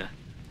பண்ண சொல்லுங்க.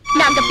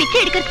 நாங்க பிச்சை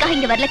எடுக்கிறதுக்காக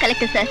இங்க வரல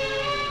கலெக்டர் சார்.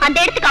 அந்த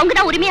இடத்துக்கு அவங்க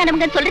தான்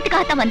உரிமையானவங்கன்னு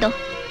சொல்றதுக்காக தான் வந்தோம்.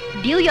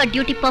 Do your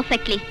duty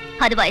perfectly.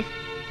 Otherwise,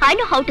 I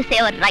know how to say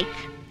our rights.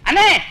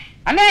 அண்ணே,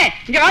 அண்ணே,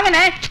 இங்க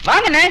வாங்கண்ணே,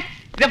 வாங்கண்ணே.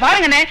 இத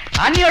பாருங்கண்ணே,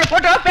 அண்ணியோட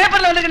போட்டோ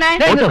பேப்பர்ல வந்துருக்குண்ணே.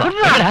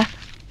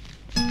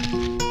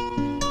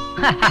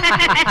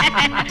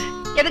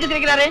 எதுக்கு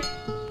சிரிக்கிறாரு?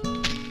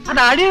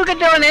 அந்த அழிவு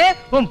கட்டவனே,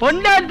 உன்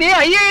பொண்டாட்டி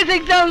ஐஏஎஸ்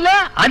எக்ஸாம்ல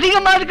அதிக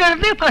மார்க்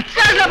எடுத்து ஃபர்ஸ்ட்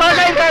கிளாஸ்ல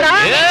பாஸ் ஆயிருக்காடா.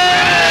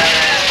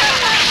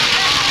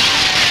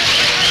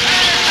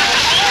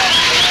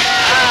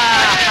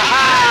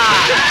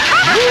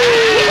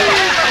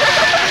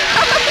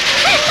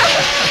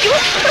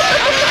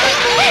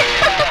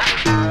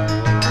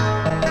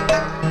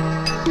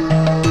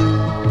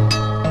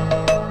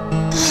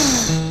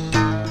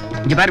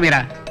 இங்க பாரு வீரா,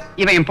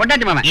 இவன் என்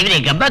பொண்டாட்டி மாமன். இவன்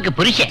எங்க அப்பாக்கு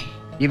புருஷன்.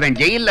 இவன்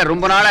ஜெயில்ல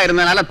ரொம்ப நாளா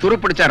இருந்தனால துரு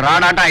பிடிச்ச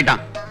ராடாட்டா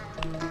ஆயிட்டான்.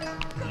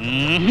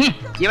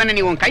 இவனை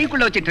நீ உன்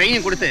கைக்குள்ள வச்சு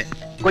ட்ரைனிங் கொடுத்து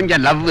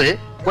கொஞ்சம் லவ்,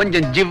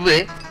 கொஞ்சம் ஜிவ்வு,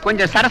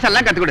 கொஞ்சம்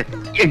சரசெல்லாம் கத்து கொடு.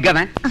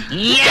 எங்கவன்?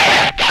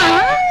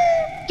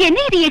 என்ன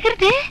இது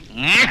எகிறது?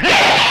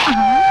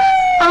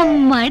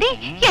 அம்மாடி,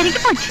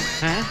 எனக்கு போச்சு.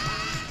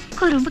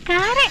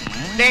 குறும்புக்காரன்.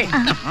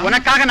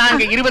 உனக்காக நான்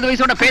இங்க 20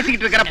 வயசோட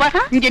பேசிக்கிட்டு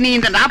இருக்கிறப்ப இங்க நீ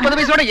இந்த 40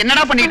 வயசோட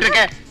என்னடா பண்ணிட்டு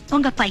இருக்க?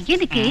 உங்க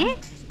பையனுக்கு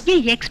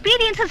என்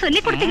எக்ஸ்பீரியன்ஸ் சொல்லி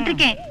கொடுத்துக்கிட்டு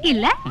இருக்கேன்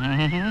இல்ல?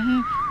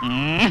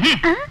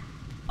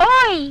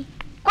 ஓய்,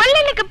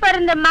 கொல்லனுக்கு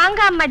பிறந்த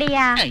மாங்காய்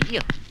மடியா.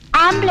 ஐயோ,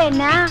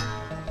 ஆம்பளைன்னா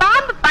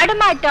பாம்பு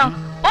படமாட்டோம்.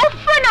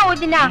 ஒஃப்னா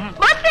ஊதினா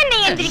வசனை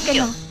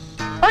எந்திரிக்கணும்.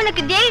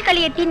 உனக்கு ஜெயில்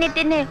களிய தின்னு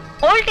தின்னு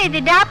வோல்டேஜ்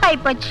டிராப் ஆயி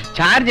போச்சு.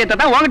 சார்ஜ்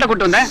ஏத்தான் உன்கிட்ட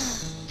கூட்டு வந்தேன்.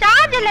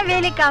 சார்ஜ் எல்லாம்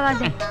வேலைக்கு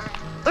ஆகாது.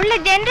 உள்ள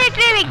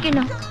ஜெனரேட்டரே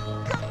வைக்கணும்.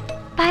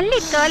 பள்ளி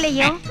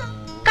தோலையும்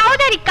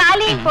கவுதாரி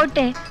காலையும்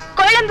போட்டு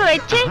குழம்பு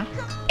வச்சு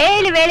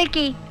 7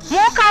 வேளைக்கு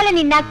மூக்கால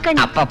நீ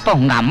நக்கணும். அப்பப்ப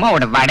உங்க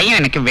அம்மாவோட வடையும்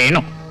எனக்கு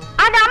வேணும்.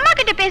 அது அம்மா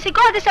கிட்ட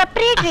பேசிக்கோ, அது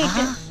செப்பரேட்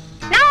ரேட்.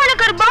 நான்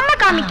உனக்கு ஒரு பொம்மை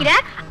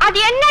காமிக்கிறேன், அது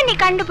என்ன நீ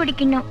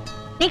கண்டுபிடிக்கணும்.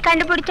 நீ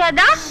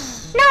கண்டுபிடிச்சாதான்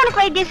நான்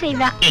உனக்கு வைத்தியம்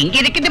செய்வேன். எங்க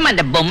இருக்குதுமா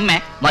அந்த பொம்மை?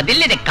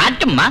 முதல்ல இதை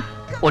காட்டுமா,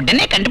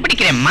 உடனே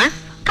கண்டுபிடிக்கிறேம்மா.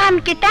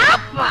 காமிக்கிட்டா?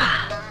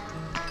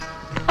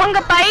 உங்க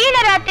பையனை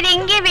ராத்திரி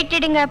இங்கே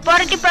விட்டுடுங்க,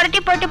 புரட்டி புரட்டி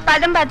போட்டு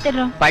பதம்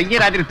பார்த்துடுறோம்.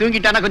 பையன் ராத்திரி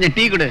தூங்கிட்டானா கொஞ்சம்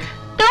டீ கொடு.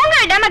 தூங்க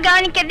விடாம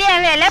கவனிக்கிறதே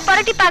என் வேலை,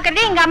 புரட்டி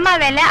பாக்குறதே எங்க அம்மா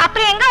வேலை.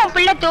 அப்புறம் எங்க உன்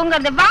பிள்ளை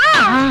தூங்குறது? வா.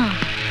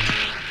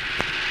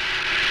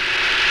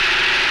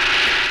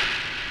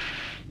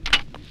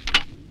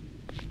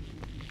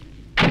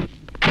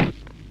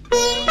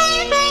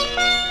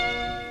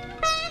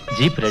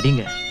 ஜீப்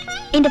ரெடிங்க.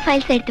 இந்த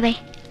ஃபைல்ஸ் எடுத்து வை.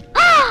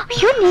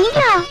 ஐயோ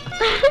நீயா?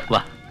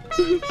 வா.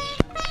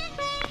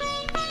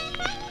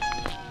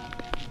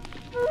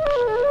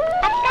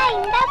 அக்கா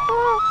இந்த பூ.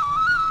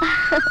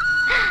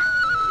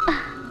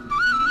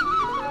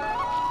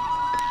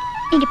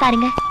 இங்க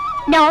பாருங்க,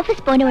 நான்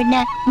ஆபீஸ் போன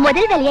உடனே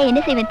முதல் வேலையா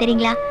என்ன செய்வேன்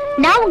தெரியுங்களா?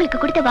 நான் உங்களுக்கு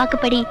கொடுத்த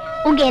வாக்குப்படி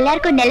உங்க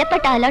எல்லாருக்கும்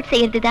நிலப்பட்ட அலாட்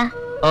செய்யறதுதான்.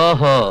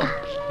 ஓஹோ,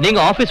 நீங்க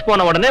ஆபீஸ்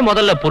போன உடனே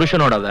முதல்ல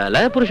புருஷனோட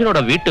வேலை, புருஷனோட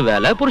வீட்டு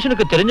வேலை,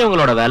 புருஷனுக்கு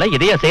தெரிஞ்சவங்களோட வேலை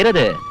இதையா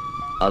செய்யறது?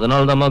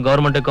 அதனால தான்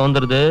கவர்மெண்ட்டுக்கு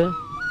வந்துருது.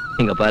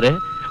 இங்க பாரு,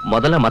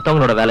 முதல்ல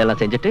மத்தவங்களோட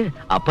வேலையெல்லாம் செஞ்சுட்டு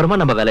அப்புறமா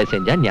நம்ம வேலையை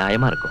செஞ்சா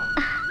நியாயமா இருக்கும்.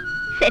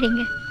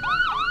 சரிங்க.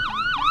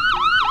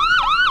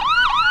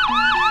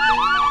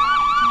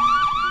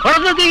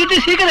 குழந்தை தூக்கிட்டு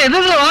சீக்கிரம்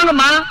எதுல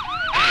வாங்கம்மா.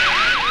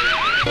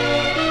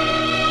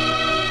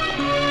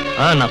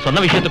 நான்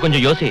சொன்ன விஷயத்தை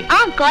கொஞ்சம் யோசி.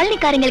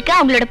 காலனிக்காரங்களுக்கு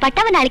அவங்களோட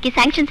பட்டாவை நாளைக்கு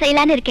சாங்ஷன்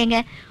செய்யலான்னு இருக்கேங்க.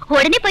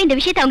 உடனே போய் இந்த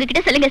விஷயத்தை அவங்க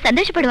கிட்ட சொல்லுங்க,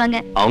 சந்தோஷப்படுவாங்க.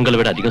 அவங்கள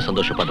விட அதிகம்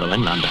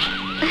சந்தோஷப்படுறவன் நான் தான்.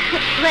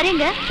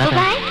 வரேங்க.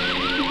 பாய்.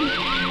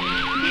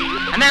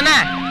 அண்ணா,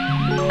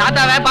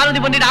 தாத்தாவை பார்வதி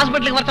பண்ணிட்டு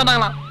ஹாஸ்பிட்டலுக்கு வர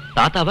சொன்னாங்களாம்.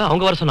 தாத்தாவை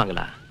அவங்க வர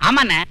சொன்னாங்களா?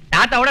 ஆமாண்ணே,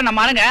 தாத்தாவோட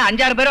நம்ம ஆளுங்க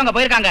 5-6 பேரும் அங்க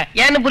போயிருக்காங்க.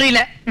 ஏன்னு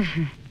புரியல.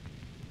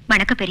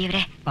 வணக்கம்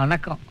பெரியவரே.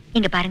 வணக்கம்.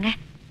 இங்க பாருங்க,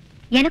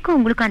 எனக்கும்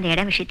உங்களுக்கும் அந்த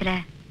இடம் விஷயத்துல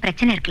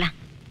பிரச்சனை இருக்கலாம்.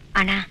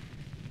 ஆனா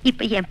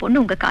இப்ப என்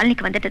பொண்ணு உங்க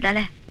காலனிக்கு வந்துட்டதால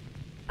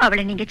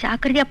அவளை நீங்க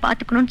ஜாக்கிரதையா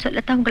பாத்துக்கணும்னு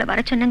சொல்லத்தான் உங்களை வர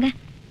சொன்னங்க.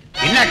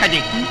 என்ன காஜி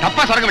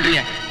தப்பா சொல்ல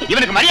விட்டுறீங்க?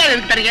 இவனுக்கு மரியாதை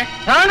எதுக்கு தரீங்க?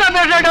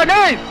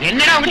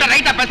 என்னடா உங்ககிட்ட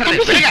ரைட்டா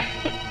பேசுறது? சொல்லுங்க.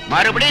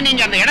 மறுபடியும்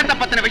நீங்க அந்த இடத்தை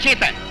பத்தின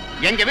விஷயத்தை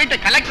எங்க வீட்டு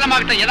கலெக்டர் அம்மா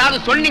கிட்ட ஏதாவது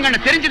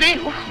சொன்னீங்கன்னு தெரிஞ்சது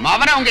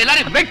அவனை அவங்க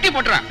எல்லாரும் வெட்டி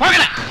போட்டுறேன்.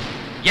 போகல.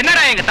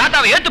 என்னடா எங்க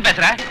தாத்தாவை ஏத்து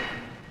பேசுற?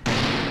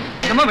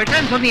 என்னமோ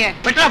வெட்டுறேன்னு சொன்னீங்க,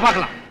 வெட்டா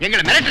பாக்கலாம்.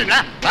 எங்களை மிரட்டுறீங்களா?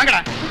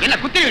 வாங்கடா. என்ன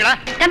குத்துறீங்களா?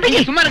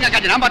 நீங்க சும்மா இருங்க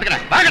காஜி, நான்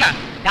பாத்துக்கிறேன். வாங்கடா.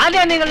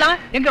 யாரையா நீங்களா?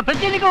 எங்க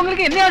பிரச்சனைக்கு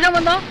உங்களுக்கு என்ன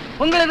சம்பந்தம்?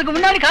 உங்களுக்கு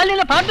முன்னாடி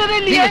காலையில பார்த்ததே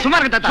இல்லையே. சும்மா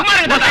இருங்க தாத்தா. சும்மா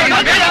இருங்க தாத்தா.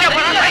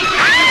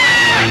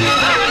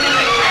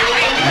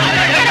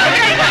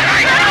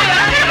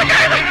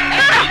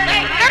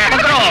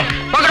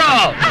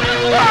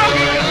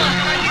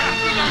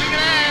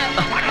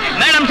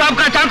 மேடம் साहब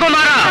का चाकू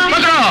मारा.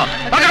 पकड़ो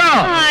पकड़ो.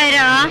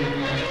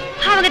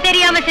 அவங்க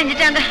தெரியாம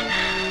செஞ்சுட்டாங்க,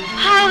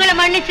 அவங்கள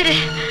மன்னிச்சிரு.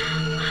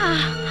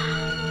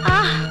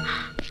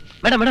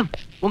 மேடம் மேடம்,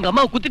 உங்க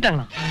அம்மாவை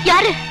குத்திட்டாங்களா?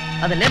 யாரு?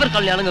 அந்த லேபர்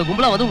காலனி ஆளுங்க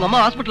கும்பலா வந்து உங்க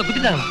அம்மா ஹாஸ்பிடல்ல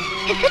குத்திட்டாங்களா?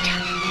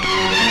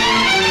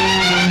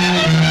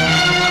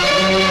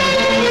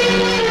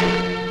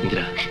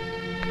 இந்திரா,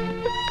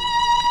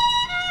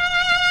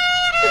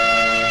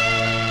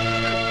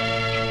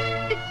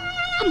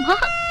 அம்மா.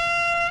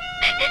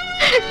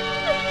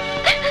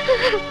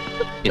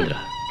 இந்திரா,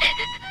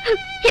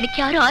 எனக்கு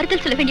யாரும்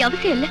ஆறுதல் சொல்ல வேண்டிய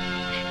அவசியம் இல்ல,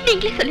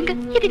 நீங்களே சொல்லுங்க.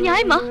 இது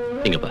நியாயமா?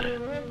 இங்க பாரு,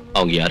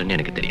 அவங்க யாருன்னு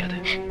எனக்கு தெரியாது.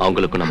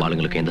 அவங்களுக்கும் நம்ம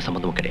ஆளுங்களுக்கும் எந்த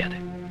சம்பந்தமும் கிடையாது.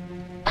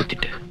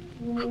 குத்திட்டு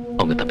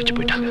அவங்க தப்பிச்சு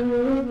போயிட்டாங்க.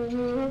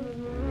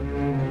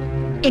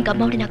 எங்க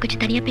அம்மாவோட நான்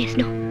கொஞ்சம் தனியா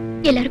பேசணும்.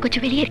 எல்லாரும்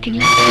கொஞ்சம் வெளியே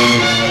இருக்கீங்களா?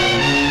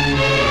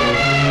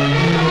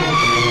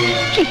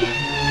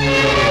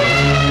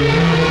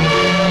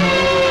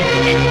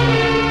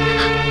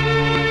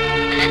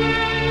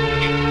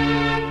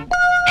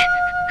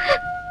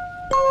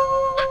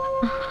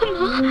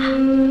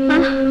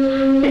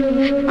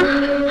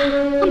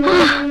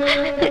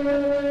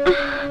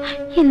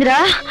 இந்திரா,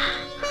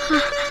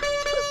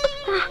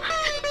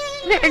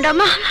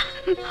 வேண்டாமா,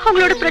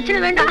 அவங்களோட பிரச்சனை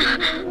வேண்டாம்.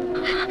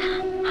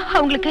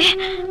 அவங்களுக்கு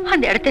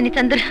அந்த இடத்த நீ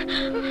தந்துரு.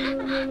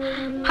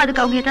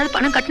 அதுக்கு அவங்க ஏதாவது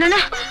பணம் கட்டினா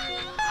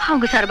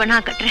அவங்க சார்பா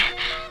நான் கட்டுறேன்.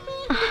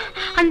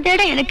 அந்த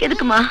இடம் எனக்கு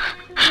எதுக்குமா?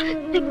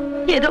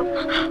 ஏதோ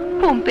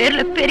உன்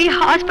பேர்ல பெரிய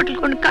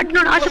ஹாஸ்பிட்டல் கொண்டு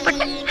கட்டணும்னு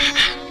ஆசைப்பட்டேன்.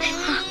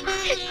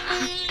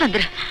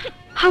 தந்துரு,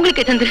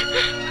 அவங்களுக்கே தந்துரு.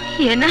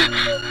 ஏன்னா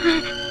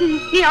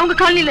நீ அவங்க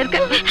காலனில இருக்க.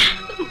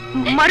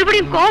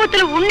 மறுபடியும்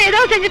கோவத்துல உன்னை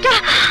ஏதாவது செஞ்சுட்டா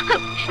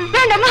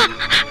வேண்டாமா?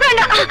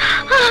 வேண்டாம்.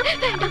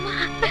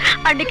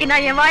 அன்னைக்கு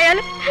நான் என் வாயால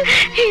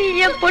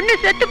என் பொண்ணு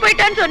செத்து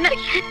போயிட்டான்னு சொன்னேன்.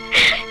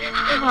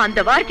 அந்த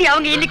வார்த்தையை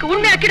அவங்க இன்னைக்கு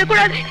உண்மையாக்கிட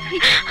கூடாது.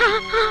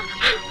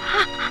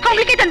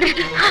 அவங்களுக்கே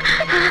தந்துரு.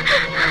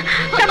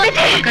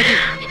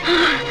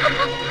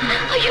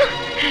 ஐயோ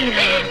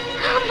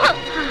அம்மா.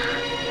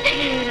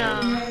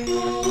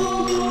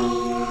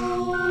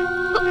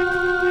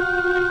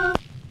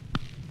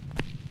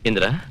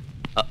 இந்திரா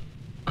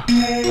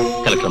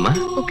கலெக்டர்மா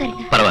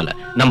உட்காருங்க. பரவாயில்ல,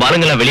 நம்ம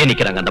ஆளுங்க வெளியே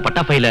நிக்கிறாங்க. அந்த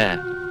பட்டா ஃபைல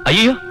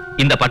ஐயோ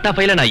இந்த பட்டா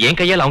ஃபைல நான் என்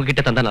கையால் அவங்க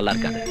கிட்ட தந்தா நல்லா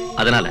இருக்காது.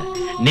 அதனால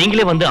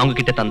நீங்களே வந்து அவங்க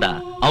கிட்ட தந்தா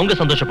அவங்க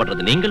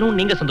சந்தோஷப்படுறது நீங்களும்,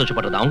 நீங்க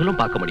சந்தோஷப்படுறது அவங்களும்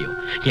பார்க்க முடியும்.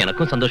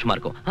 எனக்கும் சந்தோஷமா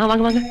இருக்கும்.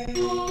 வாங்க வாங்க.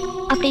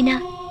 அப்படின்னா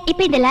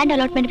இப்ப இந்த லேண்ட்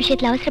அலாட்மெண்ட்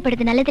விஷயத்துல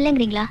அவசரப்படுறது நல்லது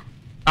இல்லைங்கிறீங்களா?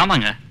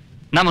 ஆமாங்க,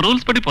 நம்ம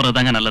ரூல்ஸ் படி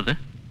போறதுதாங்க நல்லது.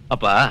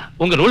 அப்பா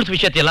உங்க ரூல்ஸ்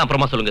விஷயத்தை எல்லாம்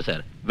அப்புறமா சொல்லுங்க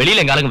சார்.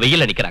 வெளியில எங்க ஆளுங்க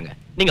வெயில்ல நிக்கிறாங்க.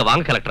 நீங்க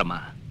வாங்க கலெக்டர்மா.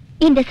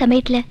 இந்த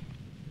சமயத்துல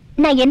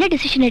நான் என்ன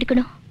டிசிஷன்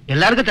எடுக்கணும்?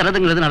 எல்லாருக்கும்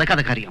தரதுங்கிறது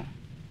நடக்காத காரியம்.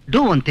 டூ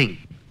ஒன் திங்,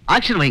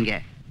 ஆக்ஷன் வைங்க.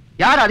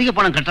 யார் அதிக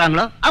பணம்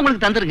கட்டுறாங்களோ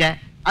அவங்களுக்கு தந்துருங்க.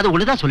 அது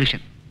ஒண்ணுதான்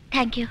சொல்யூஷன்.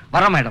 தேங்க்யூ.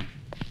 வரோம் மேடம்.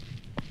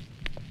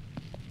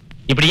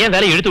 இப்படி ஏன்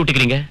வேலையை இழுத்து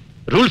விட்டுக்கிறீங்க?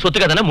 ரூல்ஸ்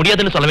ஒத்துக்காதானே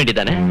முடியாதுன்னு சொல்ல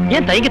வேண்டியதானே?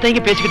 ஏன்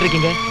தயங்கி பேசிக்கிட்டு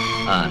இருக்கீங்க?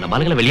 நம்ம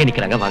ஆளுங்களை வெளியே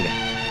நிக்கிறாங்க, வாங்க.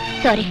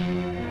 சாரி,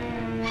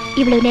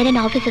 இவ்வளவு நேரம்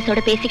நான்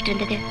ஆபீசர்ஸோட பேசிக்கிட்டு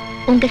இருந்தது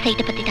உங்க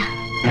சைட்டை பத்தி தான்.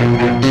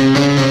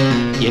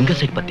 எங்க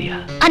சைட் பத்தியா?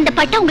 அந்த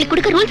பட்டா உங்களுக்கு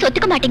கொடுக்க ரூல்ஸ்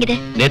ஒத்துக்க மாட்டேங்குது.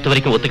 நேத்து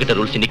வரைக்கும் ஒத்துக்கிட்ட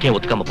ரூல்ஸ் இன்னைக்கு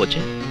ஒத்துக்காம போச்சு.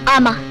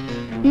 ஆமா,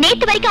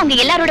 நேத்து வரைக்கும் அவங்க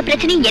எல்லாரோட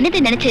பிரச்சனையும்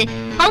என்னது நினைச்சு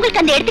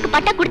அவங்களுக்கு அந்த இடத்துக்கு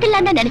பட்டா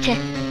கொடுத்துடலாம் தான்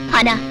நினைச்சேன்.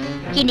 ஆனா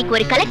இன்னைக்கு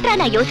ஒரு கலெக்டரா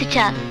நான்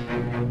யோசிச்சா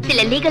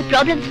சில லீகல்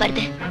ப்ராப்ளம்ஸ்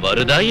வருது.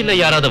 வருதா இல்ல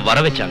யாராவது வர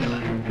வச்சாங்களா?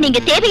 நீங்க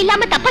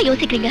தேவையில்லாம தப்பா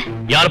யோசிக்கிறீங்க.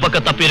 யார்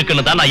பக்கம் தப்பு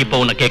இருக்குன்னு தான் நான்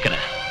இப்ப உன்னை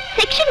கேக்குறேன்.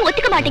 செக்ஷன்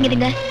ஒத்துக்க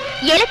மாட்டேங்குதுங்க.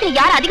 ஏலத்துல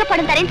யார் அதிக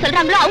பணம் தரேன்னு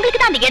சொல்றாங்களோ அவங்களுக்கு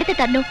தான் அந்த இடத்தை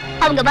தரணும்.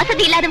 அவங்க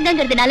வசதி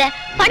இல்லாதவங்கிறதுனால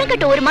பணம்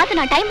கட்ட ஒரு மாசம்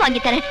நான் டைம் வாங்கி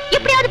தரேன்.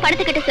 எப்படியாவது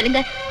பணத்தை கட்ட சொல்லுங்க.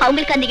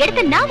 அவங்களுக்கு அந்த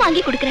இடத்தை நான்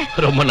வாங்கி கொடுக்கறேன்.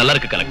 ரொம்ப நல்லா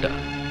இருக்கு கலெக்டர்.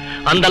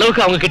 அந்த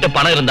அளவுக்கு அவங்க கிட்ட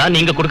பணம் இருந்தா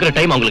நீங்க கொடுக்கிற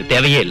டைம் அவங்களுக்கு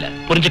தேவையே இல்ல.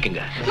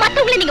 புரிஞ்சுக்குங்க.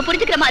 மத்தவங்களை நீங்க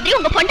புரிஞ்சுக்கிற மாதிரி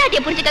உங்க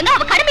பொண்டாட்டியை புரிஞ்சுக்கங்க.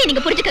 அவ கடமையை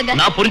நீங்க புரிஞ்சுக்கங்க.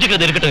 நான்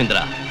புரிஞ்சுக்கிறது இருக்கட்டும்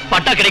இந்திரா.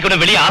 பட்டா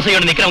கிடைக்கணும் வெளியே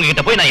ஆசையோட நிக்கிறவங்க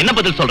கிட்ட போய் நான் என்ன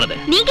பதில் சொல்றது?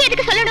 நீங்க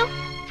எதுக்கு சொல்லணும்?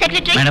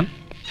 செக்ரட்டரி மேடம்,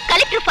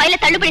 கலெக்டர் ஃபைல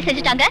தள்ளுபடி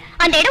செஞ்சுட்டாங்க.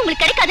 அந்த இடம்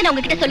உங்களுக்கு கிடைக்காதுன்னு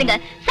அவங்க கிட்ட சொல்லுங்க.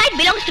 Side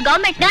belongs to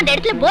government. அந்த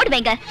இடத்துல போர்டு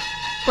வைங்க.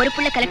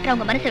 பொறுப்புள்ள கலெக்டர்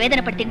அவங்க மனசை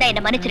வேதனைப்படுத்திருந்தா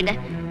என்ன மன்னிச்சிருங்க.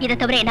 இதை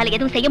தவிர என்னால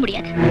எதுவும் செய்ய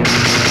முடியாது.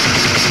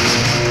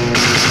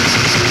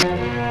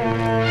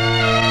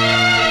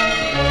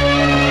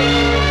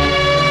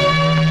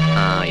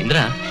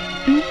 இந்திரா,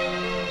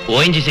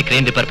 ஓஎன்ஜிசி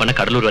கிரேன் ரிப்பேர் பண்ண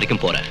கடலூர்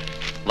வரைக்கும் போறேன்.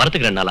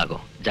 வரத்துக்கு 2 நாள்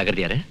ஆகும்.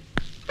 ஜாகிரதையாரு.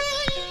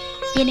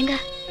 என்னங்க,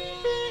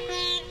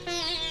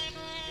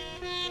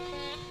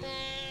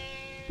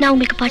 நான்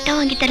உங்களுக்கு பட்டா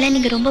வாங்கி தரல,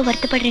 நீங்க ரொம்ப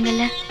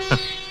வருத்தப்படுறீங்கல்ல?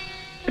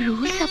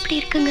 ரூல்ஸ் அப்படி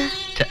இருக்குங்க.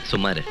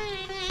 சும்மாரு.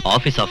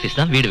 ஆபீஸ்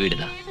தான், வீடு வீடு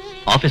தான்.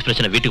 ஆபீஸ்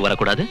பிரச்சனை வீட்டுக்கு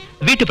வரக்கூடாது,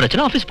 வீட்டு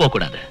பிரச்சனை ஆபீஸ் போக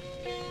கூடாது.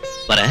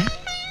 வரேன்.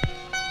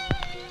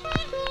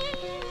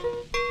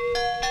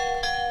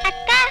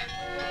 அக்கா,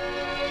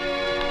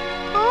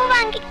 பூ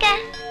வாங்கிக்க.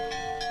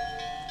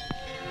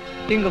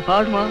 எங்க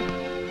பாருமா,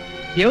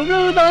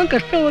 எவ்வளவுதான்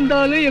கஷ்டம்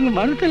வந்தாலும் எங்க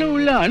மனசுல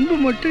உள்ள அன்பு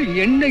மட்டும்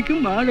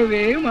என்னைக்கும்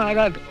மாறவே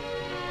மாறாது.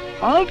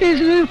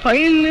 ஆபீஸ்ல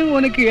ஃபைல்னு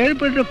உனக்கு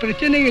ஏற்படுற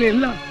பிரச்சனைகள்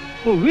எல்லாம்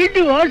உன் வீட்டு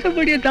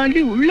வாசப்படியை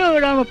தாண்டி உள்ள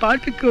வராம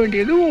பார்த்துக்க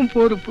வேண்டியது உன்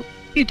பொறுப்பு.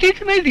 It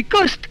is my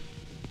request.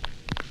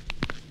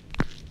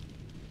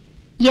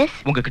 S,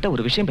 உங்ககிட்ட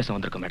ஒரு விஷயம் பேச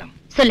வந்திருக்கோம் மேடம்.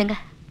 சொல்லுங்க.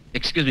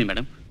 எக்ஸ்கியூஸ் மீ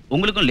மேடம்,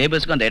 உங்களுக்கும்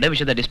லேபர்ஸ்க்கும் அந்த இட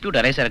விஷயத்தை டிஸ்பியூட்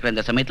அரைஸ் இருக்கிற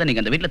இந்த சமயத்துல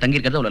நீங்க அந்த வீட்ல தங்கி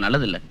இருக்கிறது அவ்வளவு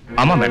நல்லது இல்ல.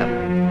 ஆமா மேடம்,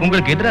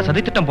 உங்களுக்கு எதிராக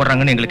சதித்திட்டம்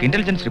போடுறாங்கன்னு எங்களுக்கு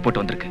இன்டெலிஜென்ஸ் ரிப்போர்ட்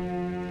வந்திருக்கு.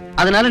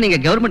 அதனால நீங்க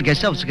கவர்மெண்ட்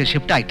கெஸ்ட் ஹவுஸ்க்கு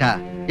ஷிஃப்ட் ஆயிட்டா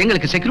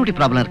எங்களுக்கு செக்யூரிட்டி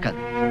ப்ராப்ளம் இருக்காது.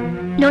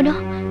 நோ நோ,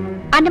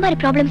 அந்த மாதிரி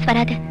ப்ராப்ளம்ஸ்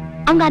வராது.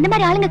 அவங்க அந்த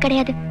மாதிரி ஆளுங்க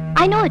கிடையாது.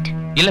 I know it.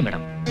 இல்ல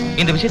மேடம்,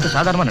 இந்த விஷயத்தை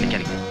சாதாரணமா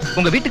நினைக்காதீங்க.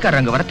 உங்க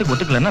வீட்டுக்காரர் அங்க வரத்துக்கு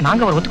ஒத்துக்கலன்னா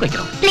நாங்க அவரை ஒத்துக்க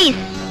வைக்கிறோம்.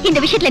 ப்ளீஸ், இந்த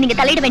விஷயத்துல நீங்க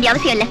தலையிட வேண்டிய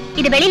அவசியம் இல்ல.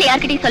 இது வெளியில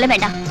யார்கிட்டயும் சொல்ல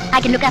வேண்டாம்.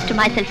 I can look after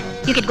myself.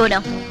 You can go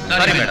now.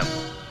 சரி madam.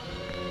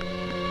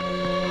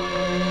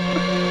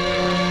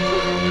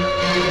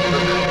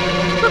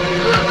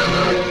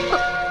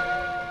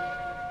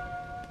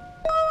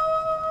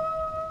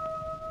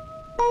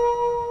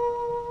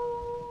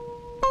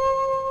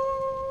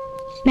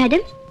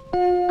 Madam?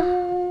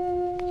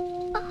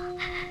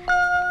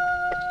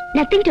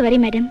 Nothing to worry,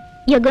 madam.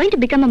 You're going to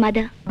become a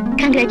mother.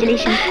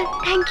 Congratulations.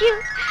 Thank you.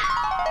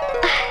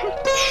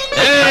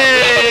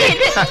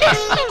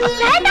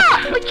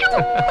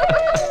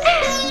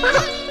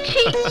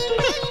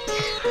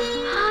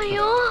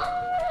 ஐயோ,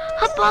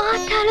 அப்பா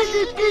தலை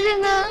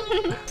சுத்துதுங்க.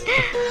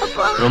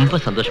 ரொம்ப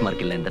சந்தோஷமா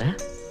இருக்குல்ல இந்திரா?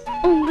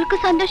 உங்களுக்கு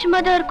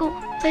சந்தோஷமா தான் இருக்கும்.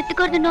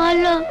 பெத்துக்கிறது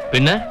நாள்ல.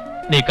 பின்ன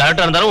நீ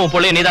கரெக்டா இருந்தாலும் உன்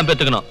பிள்ளைய நீ தான்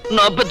பெத்துக்கணும்.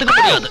 நான் பெத்துக்க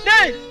முடியாது.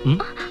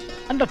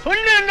 அந்த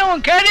பொண்ணு என்ன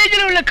உன்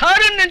கேரேஜில் உள்ள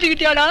காருன்னு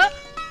நினைச்சுக்கிட்டியாடா?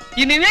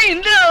 இனிமே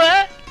இந்திராவ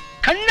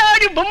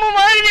கண்ணாடி பொம்மை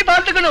மாதிரி நீ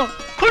பார்த்துக்கணும்.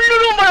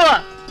 கொள்ளுடும் பழவா.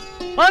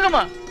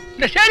 வாங்கம்மா,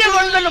 இந்த சேலை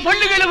கொண்டு அந்த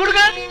பொண்ணு கையில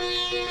கொடுங்க.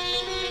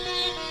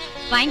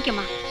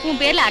 வாங்கிக்கம்மா. உன்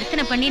பேர்ல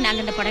அர்ச்சனை பண்ணி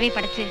நாங்க இந்த புடவை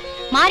படைச்சு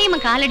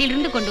மாரியம்மன் காலடியில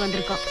இருந்து கொண்டு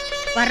வந்திருக்கோம்.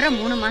 வர்ற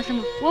 3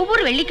 மாசமும்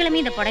ஒவ்வொரு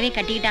வெள்ளிக்கிழமையும் இந்த புடவை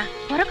கட்டிக்கிட்டா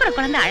பிறக்கிற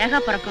குழந்தை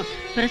அழகா பிறக்கும்.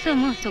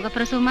 பிரசவமும்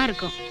சுகப்பிரசவமா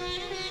இருக்கும்.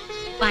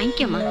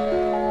 வாங்கிக்கம்மா.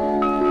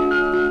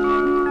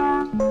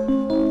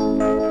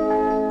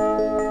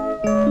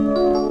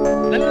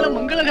 நல்ல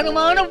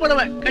மங்களகரமான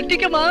புடவை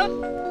கட்டிக்கமா.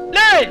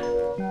 டேய்,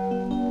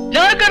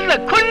 ஜாக்கிரதை,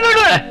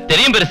 கொன்னுடுவ.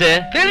 தெரியும் பெருசு.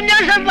 தெரிஞ்சா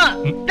சர்மா.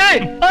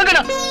 டேய்,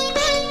 வாங்கடா.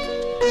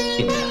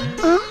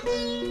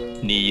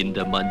 இந்த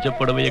மஞ்ச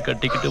புடவைய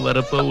கட்டிக்கிட்டு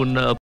வரப்ப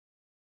உன்னை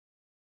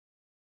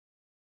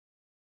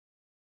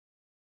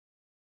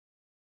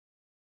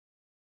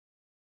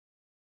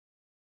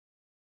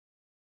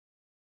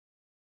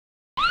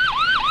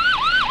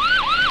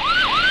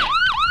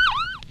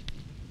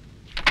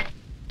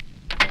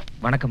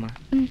வணக்கம்மா.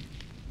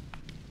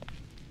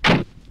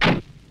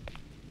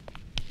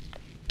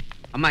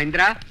 அம்மா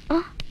இந்திரா.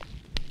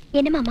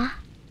 என்ன மாமா?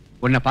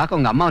 உன்னை பார்க்க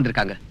உங்க அம்மா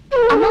வந்திருக்காங்க.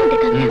 அம்மா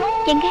வந்திருக்காங்க?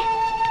 எங்க?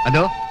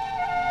 அதோ.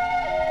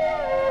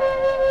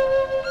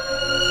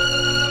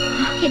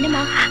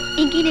 என்னம்மா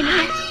இங்கே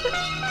நின்னு?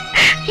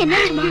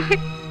 என்னாச்சுமா?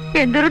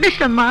 என்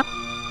துரதிருஷ்டம்மா,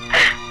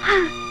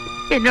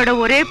 என்னோட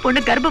ஒரே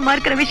பொண்ணு கர்ப்பமா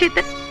இருக்கிற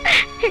விஷயத்த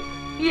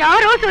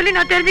யாரோ சொல்லி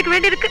நான் தெரிஞ்சுக்க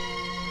வேண்டியிருக்கு.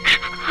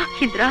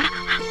 இந்திரா,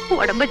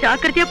 உடம்ப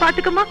ஜாக்கிரதையா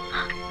பாத்துக்கமா.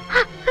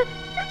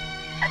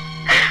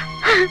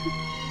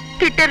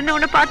 கிட்ட இருந்து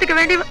உன்னை பாத்துக்க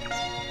வேண்டிய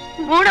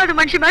மூணாவது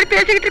மனுஷன் மாதிரி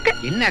பேசிக்கிட்டு இருக்க.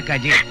 என்ன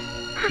அக்காஜி,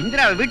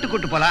 இந்திராவை வீட்டுக்கு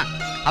கூட்டு போலாம்.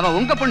 அவ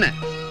உங்க பொண்ணு,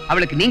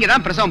 அவளுக்கு நீங்க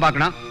தான் பிரசவம்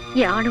பார்க்கணும்.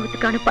 என்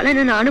ஆணவத்துக்கான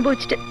பலனை நான்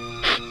அனுபவிச்சுட்டேன்.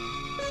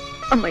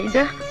 அம்மா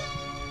இந்திரா,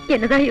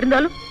 என்னதான்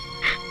இருந்தாலும்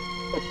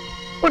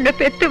உன்னை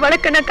பெத்து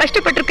வளர்க்க நான்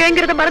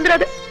கஷ்டப்பட்டிருக்கேங்கிறத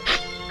மறந்துடாத.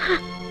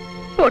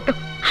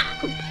 போட்டோம்,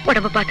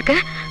 உடம்ப பாத்துக்க,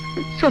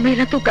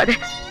 சுமையெல்லாம் தூக்காத.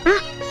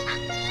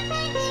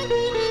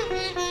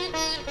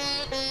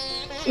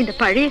 இந்த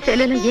பழைய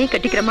சேலையெல்லாம் ஏன்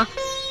கட்டிக்கிறமா?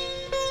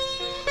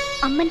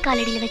 அம்மன்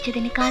காலடியில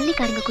வச்சதுன்னு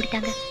காலனிக்காரங்க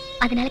கொடுத்தாங்க,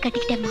 அதனால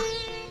கட்டிக்கிட்டேம்மா.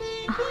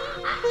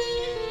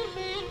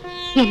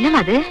 என்னமா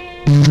அது?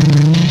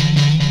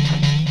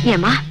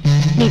 ஏமா,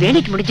 நீ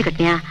வேலைக்கு முடிஞ்சு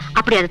கட்டினியா?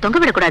 அப்படி அதை தொங்க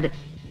விடக்கூடாது,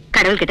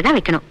 கடவுள் கிட்டதான்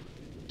வைக்கணும்.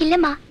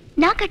 இல்லம்மா,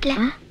 நான் கட்டல,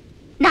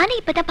 நானே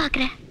இப்பதான்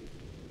பாக்குறேன்.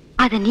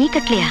 அத நீ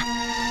கட்டலையா?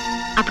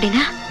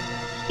 அப்படின்னா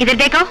इधर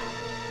देखो,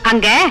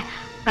 அங்க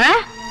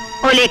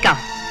वो लेका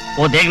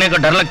वो देखने को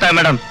डर लगता है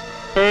मैडम.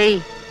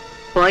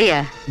 போயா?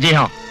 जी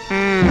हाँ.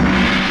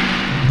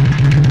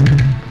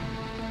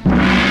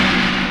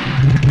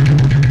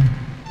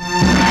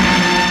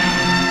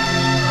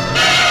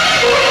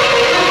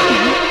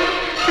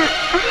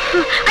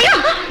 ஐயோ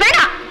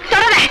வேணாம்,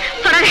 தொடரே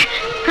தொடரே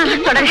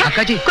தொடரே.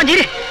 அக்காஜி கொஞ்சம்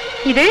இரு,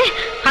 இது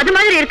அது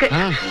மாதிரி இருக்கு.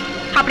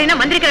 அப்படின்னா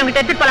மந்திரிக்கிறவங்க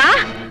எடுத்துட்டு போலாம்.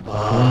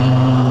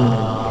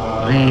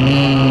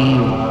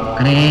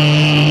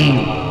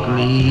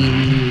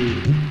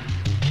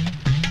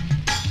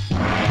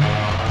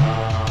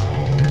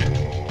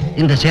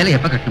 இந்த சேலை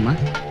எப்ப கட்டணுமா?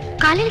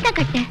 காலையில தான்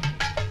கட்டேன்.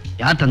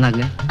 யார்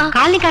தந்தாங்க?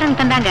 காலனிக்காரங்க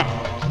தந்தாங்க.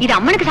 இது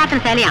அம்மனுக்கு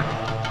சாத்தின சேலையா?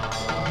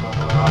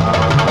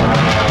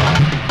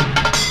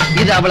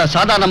 இது அவ்வளவு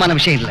சாதாரணமான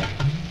விஷயம் இல்ல.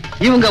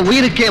 இவங்க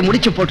உயிருக்கே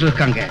முடிச்சு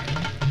போட்டிருக்காங்க.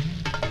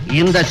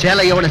 இந்த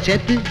சேலையோட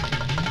சேர்த்து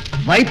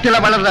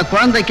வயிற்றுல வளர்ற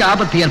குழந்தைக்கு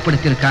ஆபத்து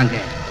ஏற்படுத்தி இருக்காங்க.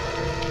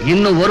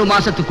 இன்னும் ஒரு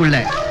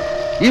மாசத்துக்குள்ள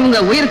இவங்க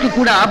உயிருக்கு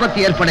கூட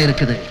ஆபத்து ஏற்பட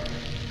இருக்குது.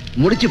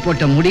 முடிச்சு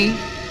போட்ட முடி,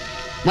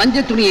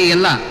 மஞ்சள் துணியை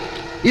எல்லாம்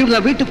இவங்க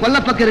வீட்டு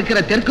கொல்லப்பக்கம் இருக்கிற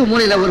தெற்கு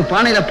மூலையில ஒரு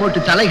பானையில போட்டு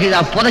தலைகீழா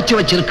புதைச்சு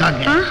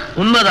வச்சிருக்காங்க.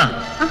 உண்மைதான்,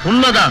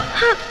 உண்மைதான்.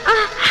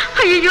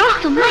 ஐயோ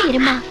சும்மா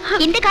இருமா,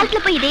 இந்த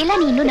காலத்துல போய்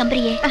இதையெல்லாம் நீ இன்னும்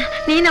நம்புறியே?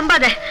 நீ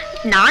நம்பாத,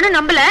 நானும்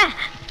நம்பல.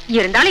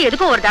 இருந்தாலும்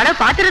எதுக்கும் ஒரு தடவை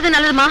பாத்துறது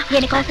நல்லதுமா.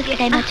 எனக்கு ஆஃபீஸ்ல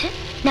டைம் ஆச்சு,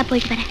 நான்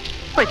போயிட்டு வரேன்.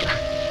 போயிட்டு வா.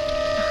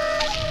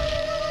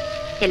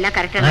 எல்லாம்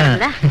கரெக்டா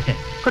நடக்குதா?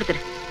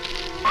 கொடுத்துரு.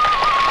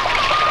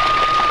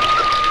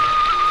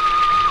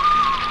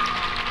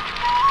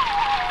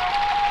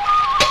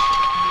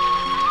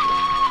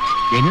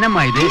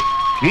 என்னம்மா இது?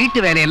 வீட்டு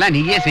வேலையெல்லாம்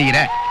நீயே செய்யற,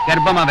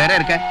 கர்ப்பமா வேற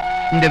இருக்க.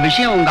 இந்த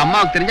விஷயம் உங்க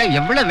அம்மாவுக்கு தெரிஞ்சா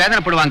எவ்வளவு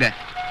வேதனைப்படுவாங்க.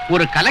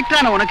 ஒரு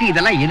கலெக்டரான உனக்கு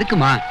இதெல்லாம்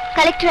எதுக்குமா?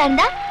 கலெக்டரா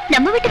இருந்தா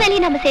நம்ம வீட்டு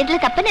வேலையை நம்ம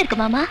செய்யறதுல தப்புன்னு இருக்கு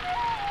மாமா.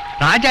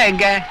 ராஜா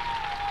எங்க?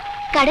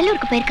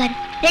 கடலூருக்கு போயிருக்காரு,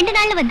 2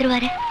 நாள்ல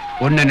வந்துருவாரு.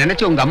 உன்னை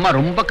நினைச்சு உங்க அம்மா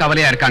ரொம்ப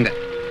கவலையா இருக்காங்க.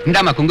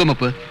 இந்தாமா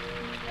குங்குமப்பு,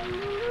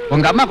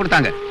 உங்க அம்மா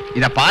கொடுத்தாங்க.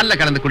 இத பால்ல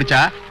கலந்து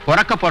குடிச்சா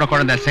பிறக்க போற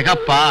குழந்தை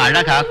சிகப்பா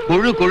அழகா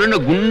கொழு கொழுன்னு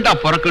குண்டா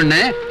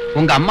பிறக்குன்னு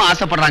உங்க அம்மா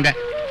ஆசைப்படுறாங்க.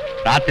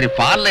 ராத்திரி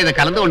பால்ல இத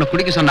கலந்து ஒண்ணு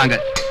குடிக்க சொன்னாங்க.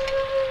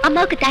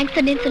 அம்மாவுக்கு தேங்க்ஸ்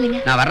சொன்னேன்னு சொல்லுங்க.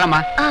 நான் வர்றேம்மா.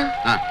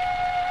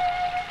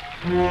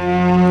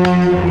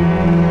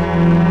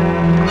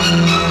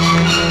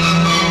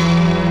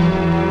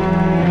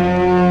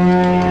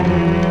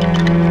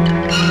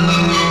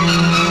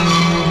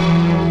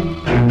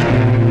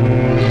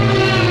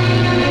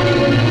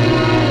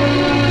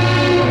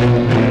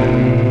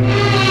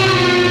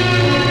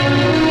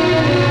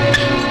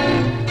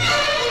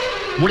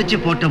 முடிச்சு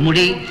போட்ட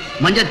முடி,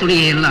 மஞ்சள்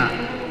துணியை எல்லாம்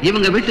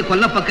இவங்க வீட்டு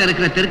கொல்லப்பக்கம்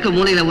இருக்கிற தெற்கு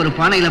மூலையில ஒரு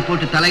பானையில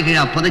போட்டு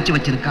தலைகீழா புதைச்சு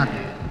வச்சிருக்காங்க.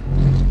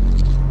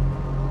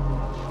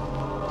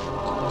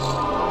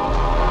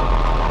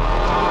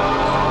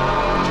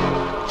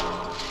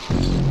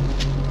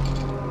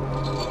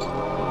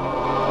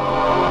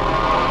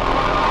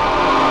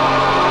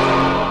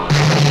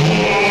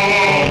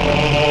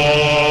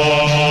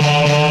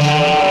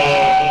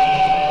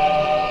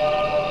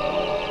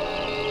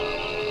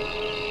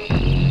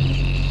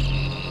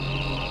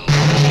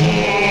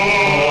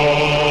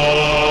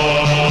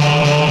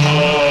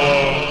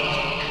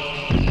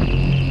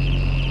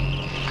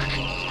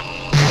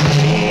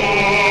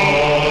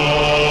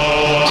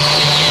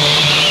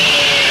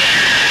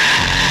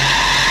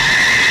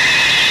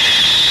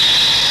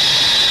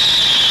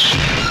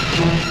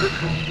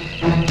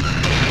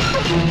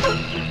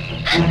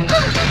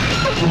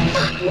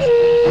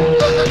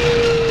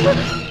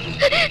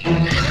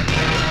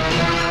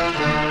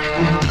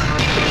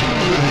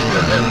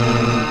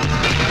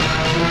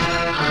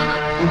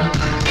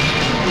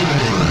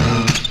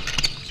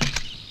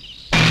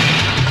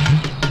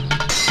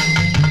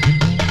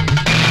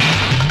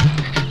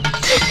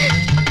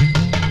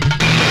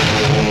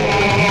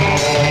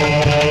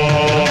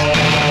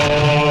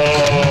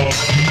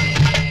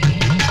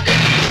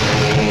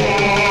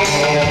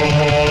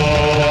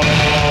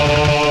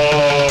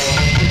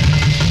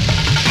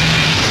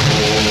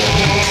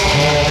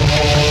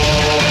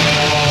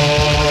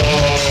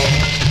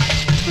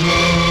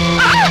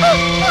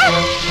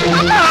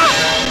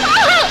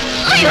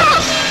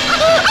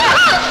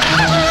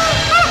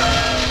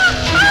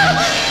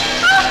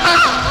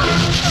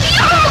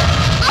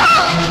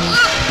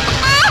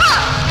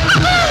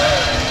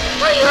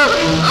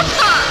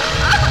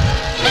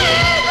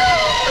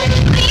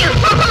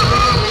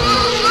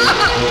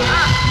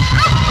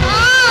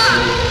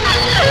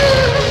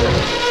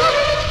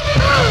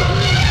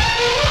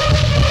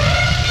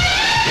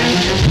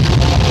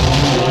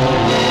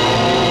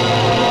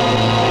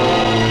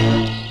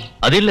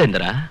 அது இல்ல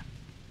இந்திரா,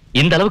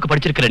 இந்த அளவுக்கு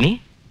படிச்சிருக்கிற நீ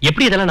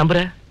எப்படி இதெல்லாம் நம்புற?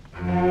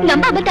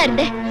 நம்பாம தான்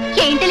இருந்தேன்.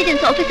 என்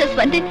இன்டெலிஜென்ஸ் ஆபீசர்ஸ்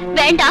வந்து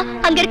வேண்டாம்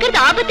அங்க இருக்கிறது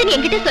ஆபத்துன்னு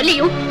என்கிட்ட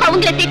சொல்லியும்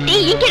அவங்கள திட்டி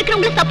இங்க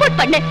இருக்கிறவங்களை சப்போர்ட்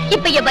பண்ண.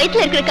 இப்ப என்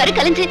வயித்துல இருக்கிற கரு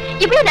கலைஞ்சு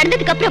இவ்வளவு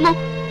நடந்ததுக்கு அப்புறமும்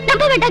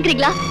நம்ப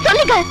வேண்டாங்கிறீங்களா?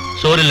 சொல்லுங்க.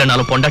 சோறு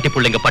இல்லனாலும் பொண்டாட்டி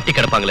புள்ளைங்க பட்டி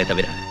கிடப்பாங்களே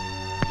தவிர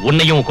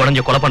உன்னையும்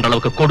குழந்தைய கொலை பண்ற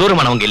அளவுக்கு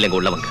கொடூரமானவங்க இல்லைங்க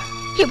உள்ளவங்க.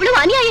 இவ்வளவு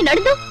அநியாயம்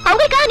நடந்தும்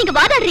அவங்களுக்காக நீங்க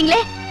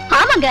வாதாடுறீங்களே?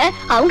 ஆமாங்க,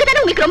 அவங்க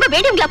தானே உங்களுக்கு ரொம்ப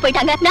வேண்டியவங்களா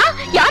போயிட்டாங்க. நான்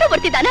யாரும்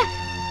ஒருத்தி தானே.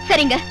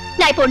 சரிங்க,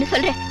 நான் இப்ப ஒண்ணு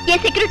சொல்றேன்.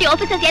 என் செக்யூரிட்டி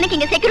ஆபீசர்ஸ் எனக்கு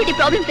இங்க செக்யூரிட்டி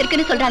ப்ராப்ளம்ஸ்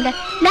இருக்குன்னு சொல்றாங்க.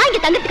 நான் இங்க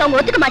தங்கறதுக்கு அவங்க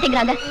ஒத்துக்க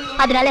மாட்டேங்கிறாங்க.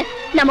 அதனால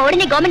நம்ம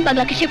உடனே கவர்மெண்ட்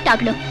பங்களாக்கு ஷிஃப்ட்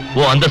ஆகணும்.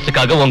 ஓ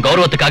அந்தஸ்துக்காக உன்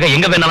கௌரவத்துக்காக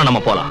எங்க வேணாலும்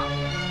நம்ம போலாம்.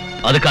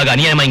 அதுக்காக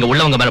அநியாயமா இங்க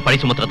உள்ளவங்க மேல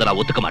பழி சுமத்துறத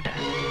நான் ஒத்துக்க மாட்டேன்.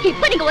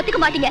 இப்ப நீங்க ஒத்துக்க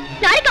மாட்டீங்க,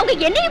 நாளைக்கு அவங்க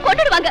என்னையும்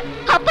கொண்டுடுவாங்க.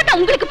 அப்பதான்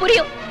உங்களுக்கு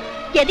புரியும்.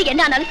 எது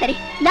என்ன ஆனாலும் சரி,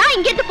 நான்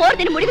இங்க இருந்து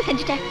போறதுன்னு முடிவு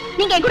செஞ்சுட்டேன்.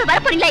 நீங்க என் கூட வர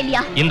போறீங்களா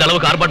இல்லையா? இந்த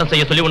அளவுக்கு ஆர்ப்பாட்டம்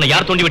செய்ய சொல்லி உன்னை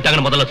யார் தூண்டி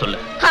விட்டாங்கன்னு முதல்ல சொல்லு.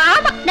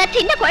 ஆமா, நான்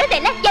சின்ன குழந்தை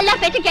இல்ல, எல்லா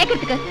பேச்சும்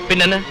கேட்கறதுக்கு.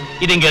 பின்ன என்ன,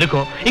 இது இங்க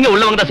இருக்கும். இங்க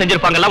உள்ளவங்க தான்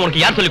செஞ்சிருப்பாங்கல்ல,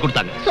 உனக்கு யார் சொல்லி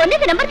கொடுத்தாங்க?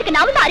 சொன்னது நம்பறதுக்கு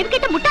நான் வந்து அறிவு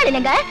கேட்ட முட்டாள்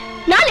இல்லைங்க.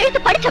 நான்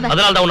எழுத்து படிச்சவன்.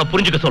 அதனால தான் உன்னை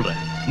புரிஞ்சுக்க சொல்றேன்.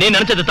 நீ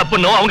நினைச்சது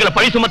தப்புன்னு அவங்கள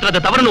பழி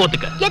சுமத்துறத தவறுன்னு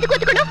ஒத்துக்க. எதுக்கு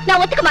ஒத்துக்கணும்?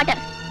 நான் ஒத்துக்க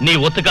மாட்டேன். நீ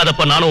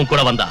ஒத்துக்காதப்ப நானும் உன்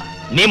கூட வந்தா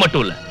நீ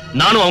மட்டும் இல்ல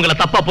நானும் அவங்கள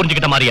தப்பா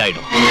புரிஞ்சுக்கிட்ட மாதிரி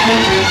ஆயிடும்.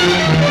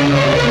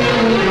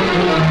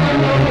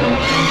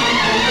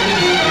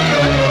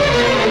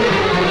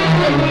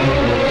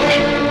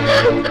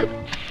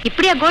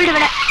 இப்படியா கோல்டு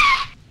விலை?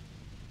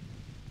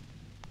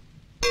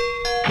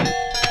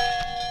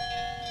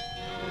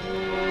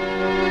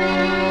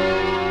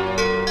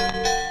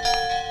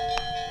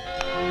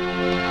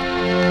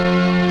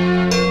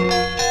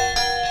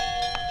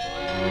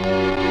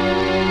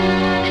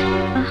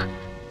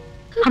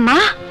 அம்மா,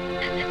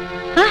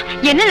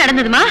 என்ன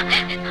நடந்ததுமா?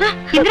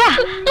 இந்திரா,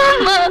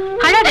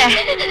 அழாத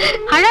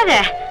அழாத.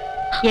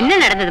 என்ன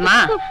நடந்ததுமா?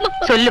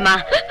 சொல்லுமா,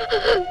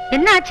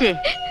 என்ன ஆச்சு?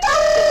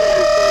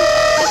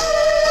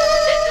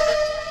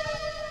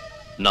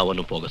 நான்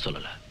ஒன்னும் போக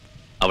சொல்லல,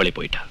 அவளே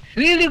போயிட்டா.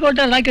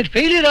 ஸ்ரீஹரிகோட்டா ராக்கெட்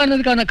ஃபெயிலியர்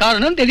ஆனதுக்கான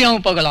காரணம்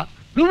தெரியாம போகலாம்.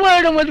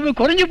 ரூபாயோட மதிப்பு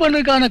குறைஞ்சு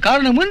போனதுக்கான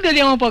காரணமும்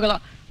தெரியாம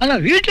போகலாம். ஆனா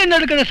வீட்டில்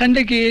நடக்கிற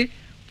சண்டைக்கு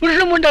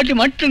புருஷன் முண்டாட்டி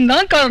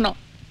மட்டும்தான் காரணம்.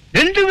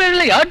 ரெண்டு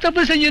பேர்ல யார்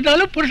தப்பு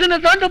செஞ்சிருந்தாலும் புருஷனை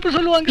தான் தப்பு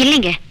சொல்லுவாங்க.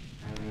 இல்லைங்க,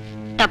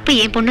 தப்பு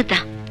என்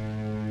பொண்ணுதான்.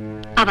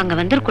 அவங்க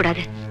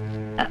வந்துடக்கூடாது.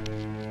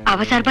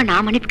 அவ சார்பா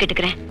நான் மன்னிப்பு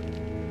கேட்டுக்கிறேன்.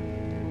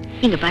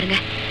 இங்க பாருங்க,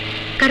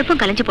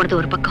 கருப்பம் கலைஞ்சு போனது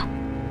ஒரு பக்கம்,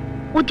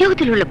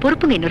 உத்தியோகத்தில் உள்ள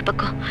பொறுப்புங்க இன்னொரு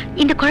பக்கம்.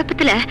 இந்த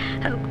குழப்பத்துல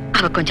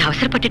அவ கொஞ்சம்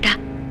அவசரப்பட்டுட்டா.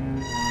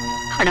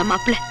 ஆனா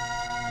மாப்பிள்ள,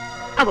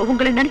 அவ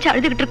உங்களை நினைச்சு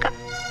அழுதுகிட்டு இருக்கா.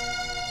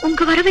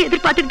 உங்க வரவை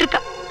எதிர்பார்த்துக்கிட்டு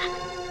இருக்கா.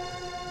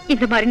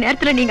 இந்த மாதிரி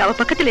நேரத்துல நீங்க அவ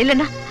பக்கத்துல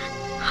இல்லைன்னா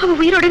அவ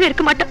உயிரோடவே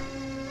இருக்க மாட்டா.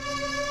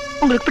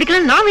 உங்களுக்கு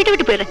பிடிக்கல, நான் வீட்டை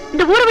விட்டு போயிடுறேன்,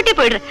 இந்த ஊரை விட்டே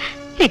போயிடுறேன்.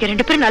 நீங்க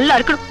ரெண்டு பேரும் நல்லா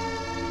இருக்கணும்.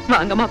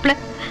 வாங்க மாப்பிள்ள.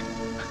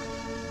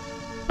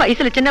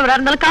 வயசுல சின்னவரா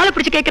இருந்தாலும் காலை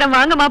பிடிச்சு கேட்கிறேன்,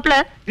 வாங்க மாப்பிள்ள.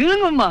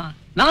 இருங்கம்மா,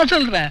 நான்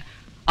சொல்றேன்.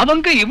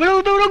 அவங்க இவ்வளவு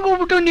தூரம்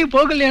கூப்பிட்டு நீ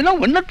போகலைன்னா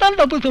உன்னைத்தான்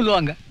தப்பு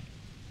சொல்லுவாங்க.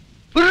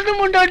 புருஷன்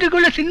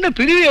முண்டாட்டிக்குள்ள சின்ன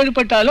பிரிவு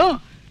ஏற்பட்டாலும்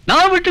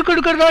நான் விட்டு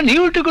கொடுக்கறதா நீ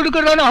விட்டு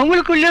கொடுக்கறதான்னு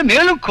அவங்களுக்குள்ளே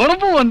மேலும்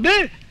குழப்பம் வந்து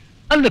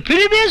அந்த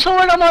பிரிவே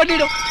சோழ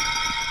மாட்டிடும்.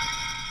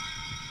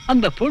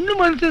 அந்த பொண்ணு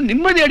மனசு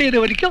நிம்மதி அடைகிற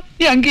வரைக்கும்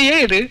நீ அங்கேயே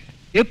இரு.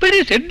 எப்படி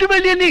செட்டு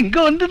வெளியே நீ இங்க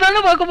வந்து தானே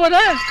பார்க்க போற?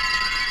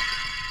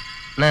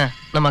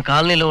 நம்ம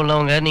காலனில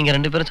உள்ளவங்க நீங்க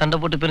ரெண்டு பேரும் சண்டை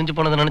போட்டு பிரிஞ்சு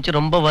போனதை நினைச்சு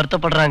ரொம்ப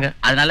வருத்தப்படுறாங்க.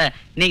 அதனால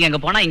நீங்க அங்க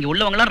போனா இங்க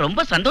உள்ளவங்க எல்லாம்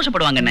ரொம்ப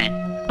சந்தோஷப்படுவாங்க.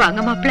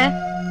 வாங்க மாப்பிள்ள,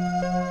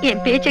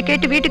 என் பேச்ச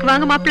கேட்டு வீட்டுக்கு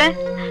வாங்க மாப்பிள்ள.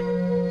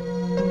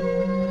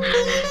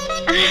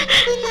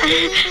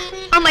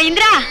 ஆமா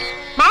இந்திரா,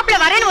 மாப்பிள்ள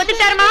வரேன்னு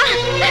ஒத்துட்டாருமா?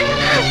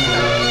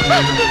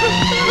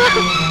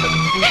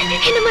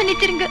 என்ன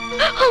மன்னிச்சிருங்க,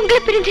 உங்களை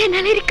பிரிஞ்சு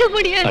என்னால இருக்க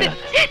முடியாது.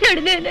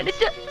 நடந்து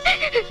நினைச்சா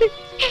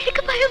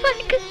எனக்கு பயமா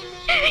இருக்கு.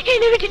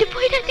 என்னை விட்டுட்டு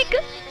போயிடாதீங்க.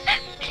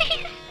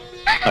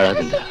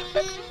 அழாதுங்க,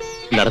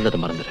 நடந்ததை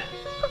மறந்துரு.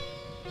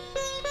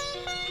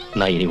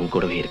 நான் இனி உன்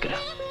கூடவே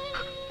இருக்கிறேன்.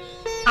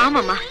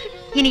 ஆமாமா,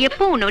 இனி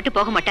எப்பவும் உன்னை விட்டு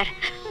போக மாட்டார்.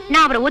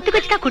 நான் அவரை ஒத்துக்க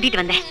வச்சுதான்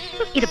கூட்டிட்டு வந்தேன்.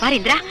 இது பாரு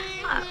இந்திரா,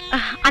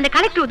 அந்த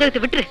கலெக்டர்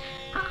உதவத்தை விட்டுரு.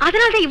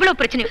 அதனாலதான் இவ்வளவு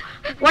பிரச்சனை.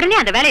 உடனே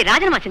அந்த வேலையை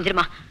ராஜினாமா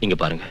செஞ்சிருமா. இங்க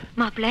பாருங்க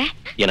மாப்பிள்ள,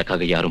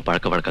 எனக்காக யாரும்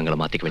பழக்க வழக்கங்களை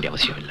மாத்திக்க வேண்டிய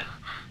அவசியம் இல்ல.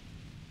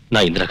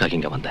 நான் இந்திராக்காக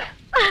இங்க வந்தேன்.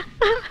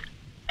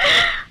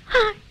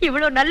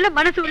 இவ்வளவு நல்ல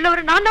மனசு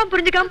உள்ளவரை நான் தான்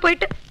புரிஞ்சுக்காம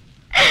போயிட்டு.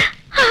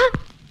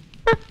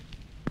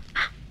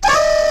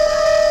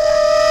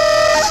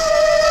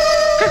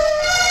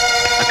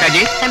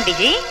 அக்காஜி,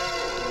 தம்பிஜி,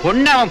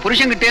 பொண்ணு அவன்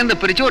புருஷன்கிட்ட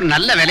இருந்து பிரிச்சு ஒரு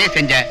நல்ல வேலையை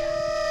செஞ்ச.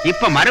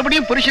 இப்ப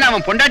மறுபடியும் புருஷன்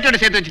அவன் பொண்டாட்டியோட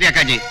சேர்த்து வச்சிருக்கா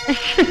அக்காஜி.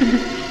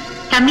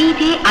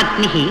 தமீதே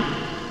அக்னிஹி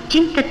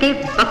சிந்ததே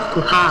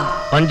பக்குஹா.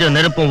 கொஞ்சம்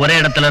நெருப்பும் ஒரே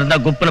இடத்துல இருந்தா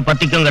குப்புன்னு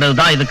பத்திக்குங்கிறது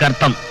தான் இதுக்கு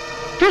அர்த்தம்.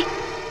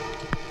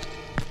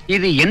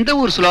 இது எந்த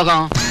ஊர்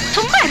ஸ்லோகம்?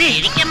 சும்மா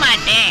இருக்க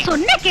மாட்டேன்.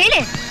 சொன்ன கேளு.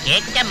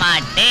 கேட்க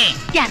மாட்டேன்.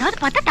 யாராவது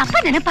பார்த்தா தப்பா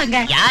நினைப்பாங்க.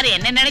 யாரு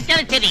என்ன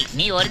நினைச்சாலும் சரி,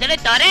 நீ ஒரு தடவை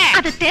தர.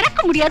 அதை திறக்க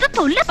முடியாது,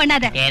 தொல்லை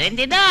பண்ணாத.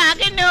 தெரிஞ்சுதான்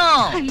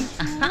ஆகணும்.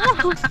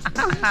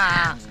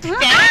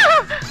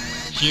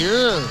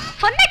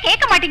 சொன்ன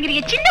கேட்க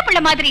மாட்டேங்கிறீங்க, சின்ன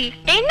பிள்ளை மாதிரி.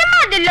 என்னமா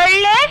அது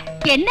லொள்ளு?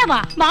 என்னவா?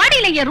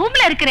 மாடியில என்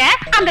ரூம்ல இருக்கிற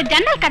அந்த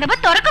ஜன்னல் கதவை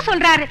திறக்க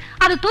சொல்றாரு.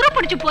 அது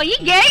துருப்பிடிச்சு போய்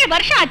 7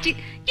 வருஷம் ஆச்சு.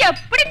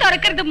 எப்படி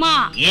திறக்கிறதுமா?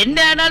 என்ன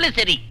ஆனாலும்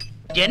சரி,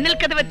 ஜன்னல்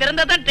கதவை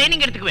திறந்தாதான்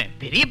ட்ரைனிங் எடுத்துக்குவேன்.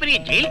 பெரிய பெரிய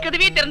ஜெயில்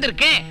கதவே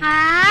திறந்திருக்கேன்.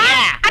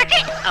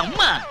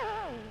 அம்மா,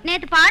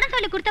 நேத்து பாடம்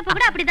சொல்லி கொடுத்தப்ப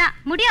கூட அப்படிதான்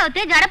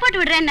முடியாவது ஜட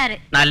போட்டு விடுறேன்னாரு.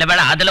 நல்ல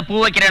வேளை அதுல பூ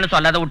வைக்கிறேன்னு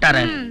சொல்லாத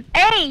விட்டாரு.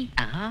 ஏய்,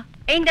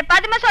 இந்த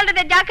பதுமை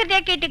சொல்றத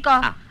ஜாக்கிரதையா கேட்டுக்கோ.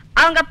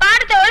 அவங்க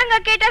பாடத்தை ஒழுங்கா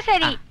கேட்டா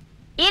சரி.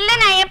 இல்ல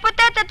நான் என்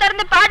புத்தகத்தை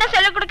திறந்து பாடம்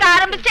சொல்ல கொடுக்க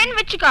ஆரம்பிச்சேன்னு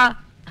வச்சுக்கோ,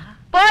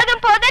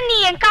 போதும் போதும் நீ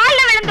என் கால்ல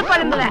விழுந்து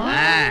புலம்புவ.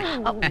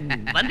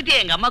 வந்துட்டே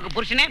எங்க அம்மாக்கு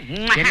புருஷனே.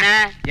 என்ன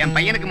என்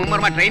பையனுக்கு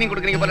மும்மரமா ட்ரைனிங்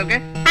கொடுக்குறீங்க போல இருக்கு.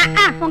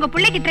 உங்க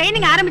பிள்ளைக்கு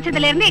ட்ரைனிங்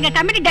ஆரம்பிச்சதுல இருந்து எங்க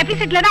கமிட்டி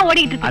டெபிசிட்ல தான்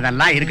ஓடிட்டு இருக்கு.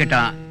 அதெல்லாம்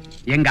இருக்கட்டும்.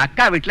 எங்க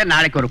அக்கா வீட்டுல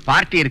நாளைக்கு ஒரு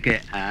பார்ட்டி இருக்கு.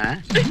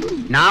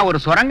 நான் ஒரு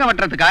சுரங்க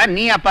வெட்டுறதுக்காக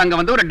நீ அப்ப அங்க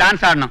வந்து ஒரு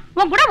டான்ஸ் ஆடணும்.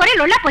 உன் கூட ஒரே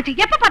லொல்லா போச்சு.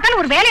 எப்ப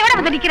பார்த்தாலும் ஒரு வேலையோட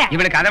வந்து நிக்கிறேன்.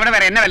 இவளுக்கு அதை விட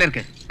வேற என்ன வேலை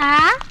இருக்கு?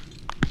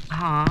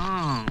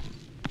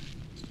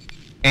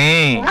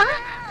 ஏய்,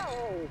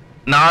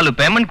 4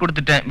 பேமெண்ட்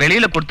கொடுத்துட்டேன்.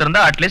 வெளியில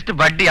கொடுத்திருந்தா அட்லீஸ்ட்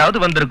வட்டியாவது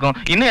வந்திருக்கும்.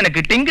 இன்னும்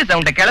எனக்கு டிங்கு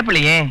சவுண்ட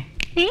கிளப்பலையே.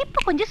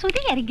 இப்ப கொஞ்சம்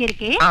சுதி இறங்கி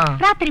இருக்கு.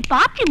 ராத்திரி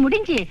பார்ட்டி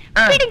முடிஞ்சு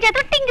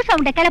பிடிஞ்சதும் டிங்கு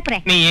சவுண்ட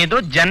கிளப்புறேன். நீ ஏதோ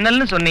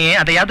ஜன்னல்னு சொன்னியே,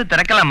 அதையாவது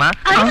திறக்கலாமா?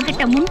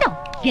 கிட்ட முண்டம்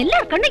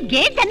எல்லாருக்கும்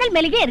கேட் ஜன்னல்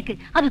மேலேயே இருக்கு.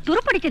 அது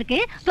துருப்பிடிச்சிருக்கு.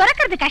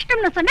 திறக்கிறது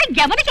கஷ்டம்னு சொன்னா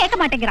எவனும் கேட்க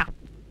மாட்டேங்கிறான்.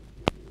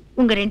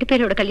 உங்க 2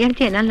 பேரோட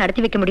கல்யாணத்தை என்னால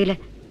நடத்தி வைக்க முடியல.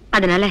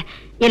 அதனால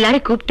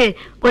எல்லாரும் கூப்பிட்டு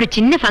ஒரு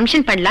சின்ன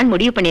ஃபங்க்ஷன் பண்ணலாம்னு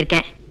முடிவு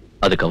பண்ணிருக்கேன்.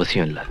 அதுக்கு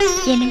அவசியம் இல்ல.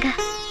 என்னங்க,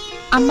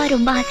 அம்மா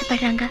ரொம்ப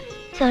ஆசைப்படுறாங்க,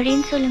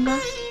 சரின்னு சொல்லுங்க.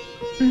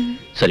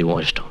 சரி,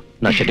 உன் இஷ்டம்.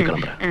 நான் செட்டு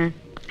கிளம்புறேன்.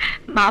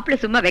 மாப்பிள்ள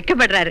சும்மா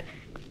வெக்கப்படுறாரு.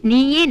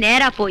 நீயே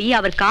நேரா போய்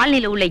அவர்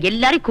காலனில உள்ள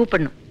எல்லாரும்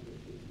கூப்பிடணும்.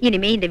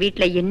 இனிமே இந்த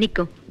வீட்டுல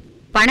என்னைக்கும்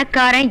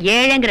பணக்காரன்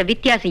ஏழைங்கிற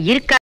வித்தியாசம்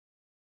இருக்கா?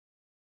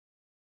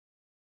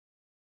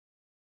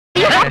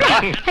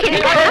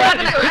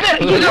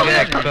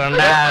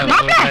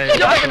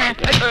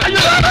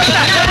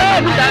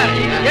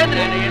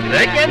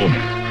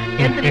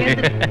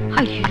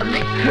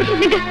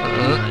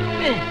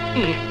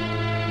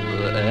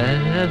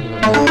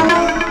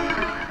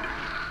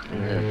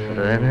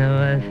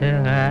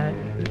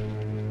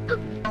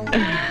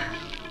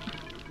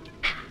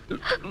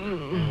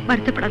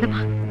 வருத்தப்படாதமா,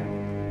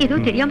 ஏதோ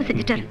தெரியாம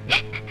செஞ்சுட்டாரு.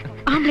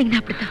 ஆம்பளைங்க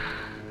அப்படித்தான்.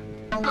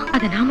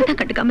 அத நாம தான்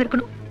கட்டுக்காம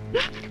இருக்கணும்.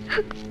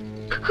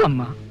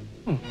 அம்மா,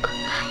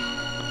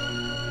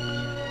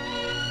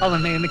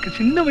 அவனை எனக்கு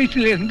சின்ன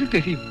வயசுல இருந்து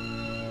தெரியும்.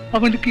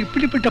 அவனுக்கு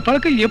இப்படிப்பட்ட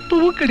பழக்கம்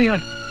எப்பவும்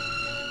கிடையாது.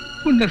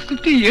 உன்னை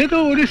சுத்தி ஏதோ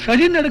ஒரு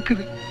சரி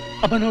நடக்குது.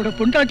 அவனோட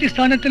பொண்டாட்டி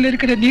ஸ்தானத்துல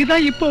இருக்கிற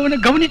நீதான் இப்ப அவனை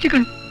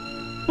கவனிச்சுக்கணும்.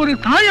 ஒரு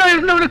தாயா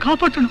இருந்து அவனை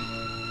காப்பாற்றணும்.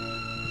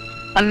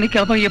 அன்னைக்கு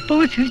அவன்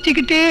எப்பவும்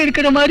சிரிச்சுக்கிட்டே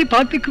இருக்கிற மாதிரி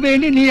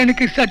பாத்துக்குவேன்னு நீ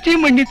எனக்கு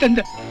சத்தியம் பண்ணி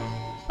தந்த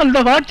அந்த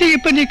வார்த்தையை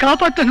இப்ப நீ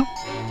காப்பாற்றணும்.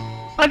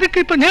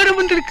 அதுக்கு இப்ப நேரம்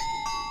வந்திருக்கு.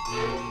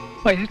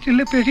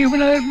 வயசுல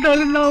பெரியவனா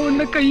இருந்தாலும் நான்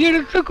உன்னை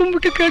கையெழுத்த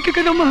கும்பிட்டு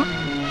கேட்டுக்கணுமா?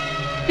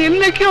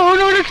 என்னைக்கு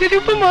அவனோட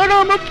சிரிப்பு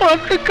மாறாம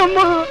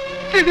பாத்துக்கம்மா,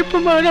 சிரிப்பு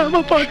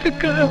மாறாம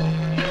பாத்துக்க.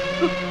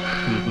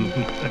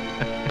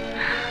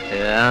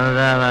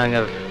 நாங்க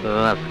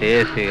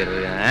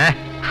பேசிக்கிறேன்.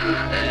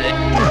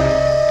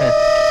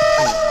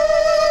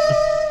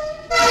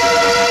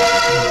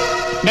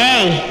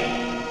 டேய்,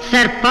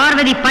 சார்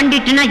பார்வதி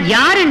பண்டிட்னா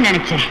யாருன்னு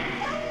நினைச்ச?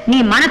 நீ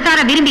மனசார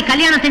விரும்பி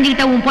கல்யாணம்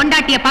செஞ்சுக்கிட்ட உன்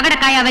பொண்டாட்டிய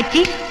பகடக்காயா வச்சு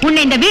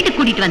உன்னை இந்த வீட்டுக்கு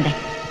கூட்டிட்டு வந்த.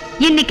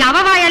 இன்னைக்கு அவ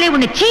வாயாலே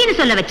உன்னை சீன்னு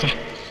சொல்ல வச்ச.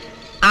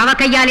 அவ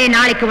கையாலே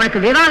நாளைக்கு உனக்கு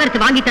விவாகரத்து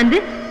வாங்கி தந்து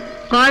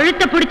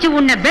கழுத்தை பிடிச்சு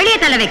உன்னை வெளியே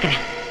தள்ள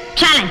வைக்கிறேன்.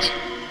 சேலஞ்ச்.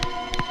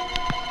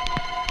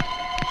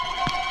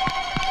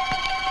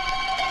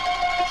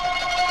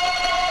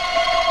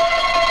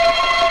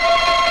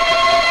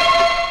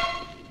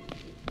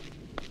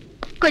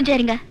 கொஞ்சம்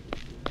இருங்க.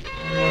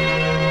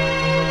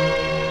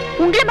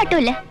 உங்களை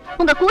மட்டும் இல்ல,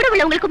 உங்க கூட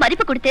உள்ளவங்களுக்கு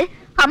மதிப்பு கொடுத்து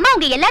அம்மா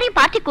உங்க எல்லாரையும்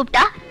பார்ட்டி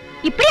கூப்பிட்டா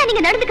இப்படியா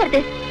நீங்க நடந்துக்கிறது?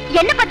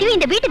 என்ன பத்தியும்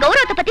இந்த வீட்டு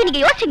கௌரவத்தை பத்தி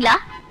நீங்க யோசிச்சீங்களா?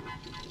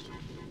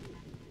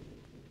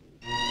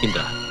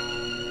 இந்திரா,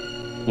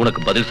 உனக்கு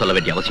பதில் சொல்ல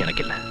வேண்டிய அவசியம்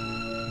எனக்கு இல்ல.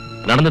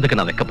 நடந்ததுக்கு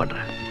நான்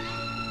வெக்கப்படுறேன்.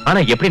 ஆனா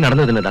எப்படி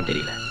நடந்ததுன்னு தான்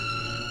தெரியல.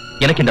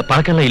 எனக்கு இந்த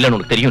பழக்கம் எல்லாம் இல்லன்னு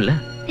உனக்கு தெரியும்ல?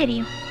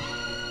 தெரியும்,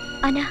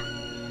 ஆனா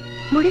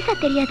முழுசா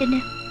தெரியாதுன்னு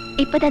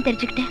இப்பதான்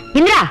தெரிஞ்சுக்கிட்டேன்.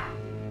 இந்திரா,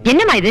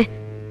 என்னம்மா இது?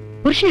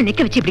 புருஷனை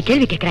நிக்க வச்சு இப்படி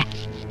கேள்வி கேட்கிற?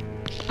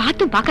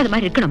 பார்த்தும் பார்க்காத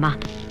மாதிரி இருக்கணுமா?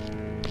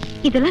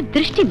 இதெல்லாம்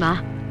திருஷ்டிமா,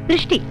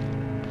 திருஷ்டி.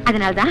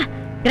 அதனால்தான்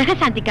கிரக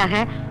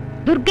சாந்திக்காக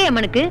துர்க்கை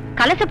அம்மனுக்கு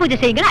கலச பூஜை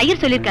செய்யுங்க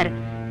ஐயர் சொல்லிருக்காரு.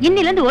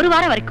 இன்னில இருந்து ஒரு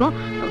வாரம் வரைக்கும்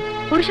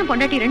புருஷன்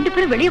பொண்டாட்டி 2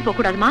 பேரும் வெளியே போக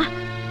கூடாதுமா.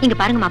 இங்க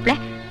பாருங்க மாப்பிள்ள,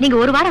 நீங்க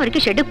ஒரு வாரம்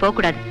வரைக்கும் ஷெட்டுக்கு போக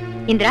கூடாது.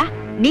 இந்திரா,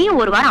 நீயும்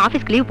ஒரு வாரம்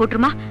ஆபீஸ்க்கு லீவ்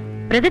போட்டுருமா.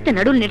 பிரதத்தை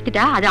நடுவில்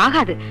நிறுத்திட்டா அது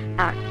ஆகாது.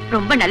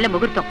 ரொம்ப நல்ல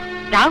முகூர்த்தம்,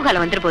 ராகு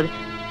காலம் வந்துரு போகுது.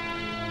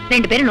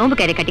 2 பேரும் நோம்பு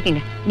கயிறை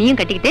கட்டிக்கங்க. நீயும்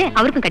கட்டிக்கிட்டு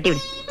அவருக்கும்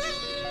கட்டிவிடு.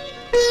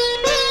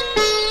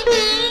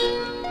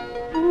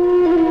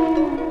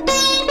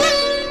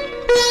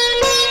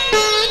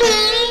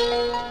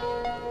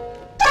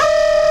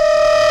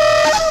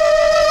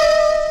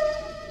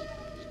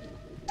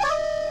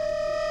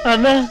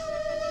 அண்ணா,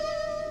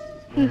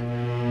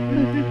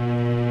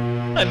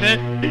 அண்ணா,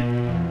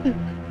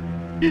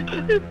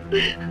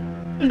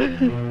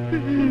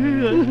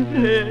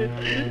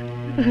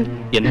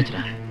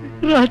 என்னாச்சுடா?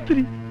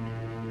 ராத்திரி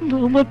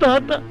நம்ம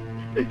தாத்தா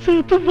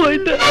செத்து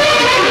போயிட்ட.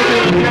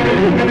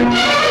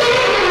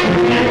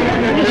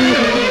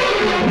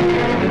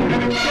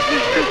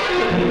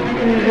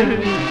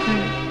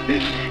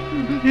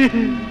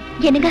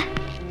 என்னங்க,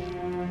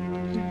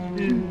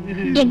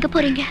 எங்க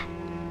போறீங்க?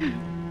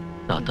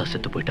 தாத்தா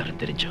செத்து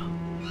போயிட்டாருன்னு தெரிஞ்சோ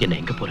என்ன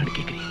எங்க போறேன்னு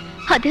கேக்குறீங்க?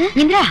 அது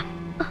இந்திரா,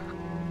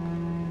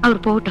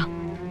 அவர் போகட்டும்.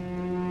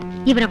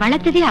 இவரை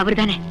வளர்த்ததே அவர்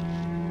தானே,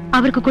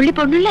 அவருக்கு கொள்ளி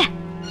போடணும்ல.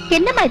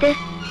 என்னம்மா இது?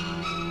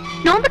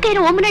 நோம்பு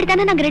கயிறு ஓ முன்னாடி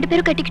தானே நாங்க 2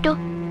 பேரும்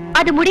கட்டிக்கிட்டோம்.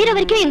 அது முடியற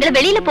வரைக்கும் எங்களை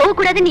வெளியில போக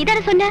கூடாதுன்னு நீ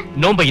தானே சொன்ன.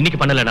 நோம்ப இன்னைக்கு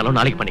பண்ணலனாலும்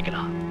நாளைக்கு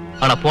பண்ணிக்கலாம்.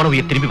 ஆனா போன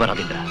உயிர் திரும்பி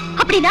வராதுன்றா.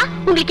 அப்படின்னா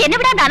உங்களுக்கு என்ன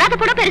விட அந்த அநாத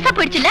படம் பெருசா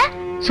போயிடுச்சுல?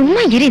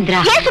 சும்மா இரு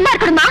இந்திரா. ஏன் சும்மா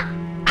இருக்கணுமா?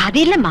 அது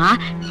இல்லம்மா,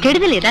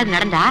 கெடுதல் ஏதாவது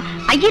நடந்தா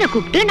ஐயரை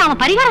கூப்பிட்டு நாம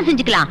பரிகாரம்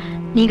செஞ்சுக்கலாம்.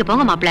 நீங்க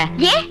போங்க மாப்பிள்ள.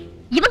 ஏன்?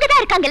 இவங்கதான்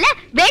இருக்காங்கல்ல,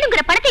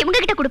 வேணுங்கிற பணத்தை இவங்க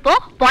கிட்ட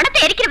கொடுப்போம், பணத்தை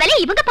எரிக்கிற வேலையை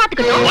இவங்க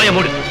பாத்துக்கணும். வாய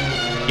மூடு.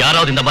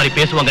 யாராவது இந்த மாதிரி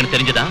பேசுவாங்கன்னு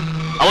தெரிஞ்சதா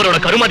அவரோட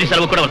கருமாதி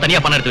செலவு கூட அவர் தனியா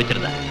பணம் எடுத்து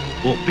வச்சிருந்தா.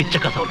 ஓ பிச்சை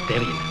காசு அவருக்கு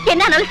தேவையில்லை.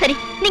 என்னாலும் சரி,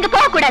 நீங்க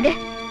போக கூடாது.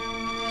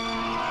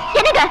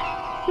 என்னங்க,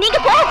 நீங்க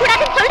போக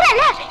கூடாதுன்னு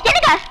சொல்றேன்ல.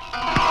 என்னங்க,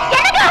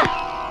 என்னங்க?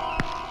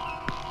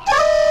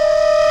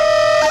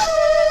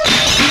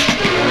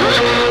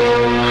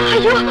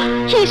 ஐயோ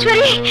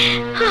ஈஸ்வரி,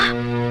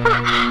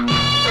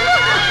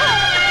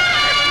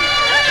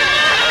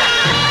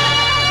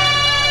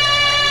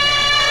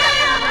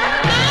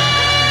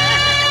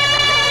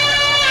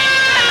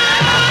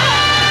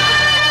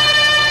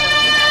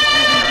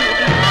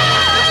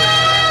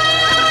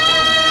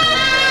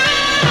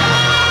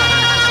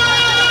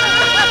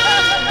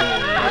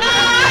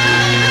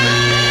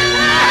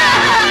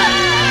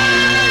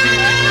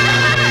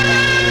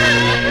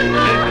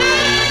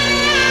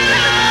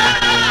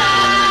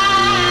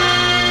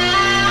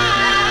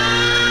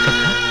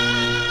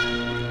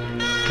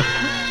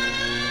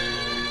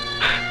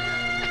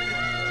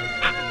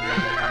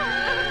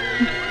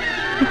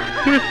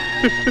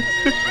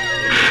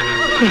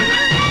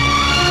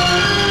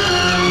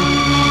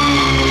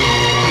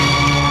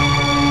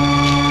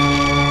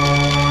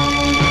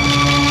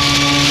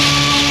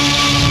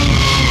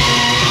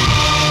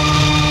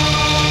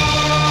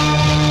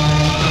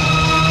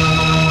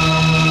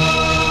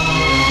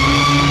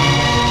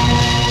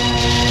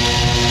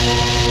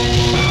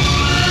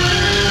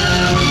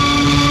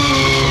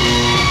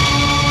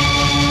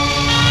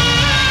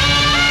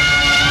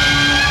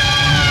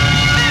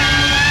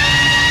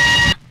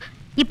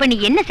 இப்ப நீ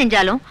என்ன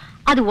செஞ்சாலும்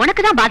அது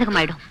உனக்கு தான்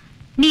பாதகமாயிடும்.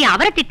 நீ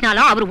அவரை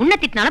திட்டினாலும் அவர் உன்னை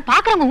திட்டினாலும்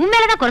பாக்குறவங்க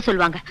உண்மையிலதான் குறை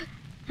சொல்லுவாங்க.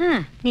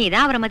 நீ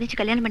தான் அவரை மதிச்சு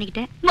கல்யாணம்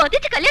பண்ணிக்கிட்ட.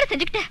 மதிச்சு கல்யாணம்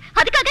செஞ்சுக்கிட்ட,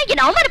 அதுக்காக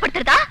என்ன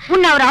அவமானப்படுத்துறதா?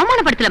 உன்னை அவர்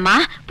அவமானப்படுத்தலமா,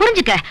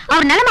 புரிஞ்சுக்க.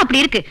 அவர் நிலைமை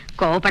அப்படி இருக்கு.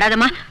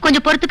 கோவப்படாதமா,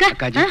 கொஞ்சம்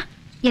பொறுத்துக்க.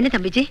 என்ன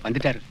தம்பிஜி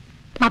வந்துட்டாரு?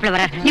 மாப்பிள்ள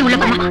வர, நீ உள்ள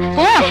போமா.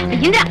 ஓ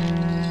இந்திரா,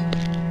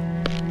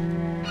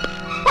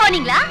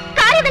 போனீங்களா?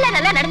 காரியமெல்லாம்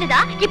நல்லா நடந்ததா?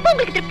 இப்ப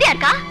உங்களுக்கு திருப்தியா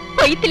இருக்கா?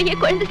 வயிற்றுலயே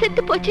குழந்தை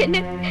செத்து போச்சுன்னு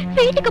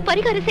வீட்டுக்கு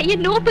பரிகாரம் செய்ய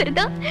நோம்பு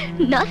இருந்தா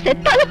நான்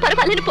செத்தாலும்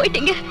பரவாயில்லன்னு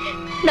போயிட்டீங்க.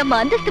 நம்ம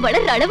அந்தஸ்து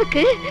வளர்ற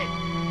அளவுக்கு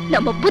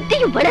நம்ம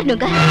புத்தியும்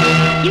வளரணுங்க.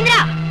 இந்திரா,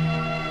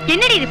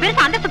 என்னடி இது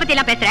பெருசா அந்தஸ்து பத்தி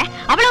எல்லாம் பேசுற?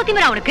 அவ்வளவு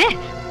திமிரா அவனுக்கு?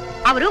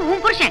 அவரு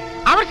உன் புருஷன்,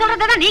 அவர்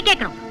சொல்றதான் நீ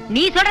கேட்கணும்.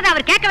 நீ சொல்றத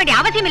அவர் கேட்க வேண்டிய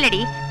அவசியம்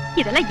இல்லடி.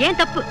 இதெல்லாம் ஏன்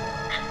தப்பு?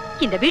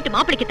 இந்த வீட்டு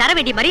மாப்பிளைக்கு தர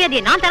வேண்டிய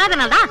மரியாதையை நான்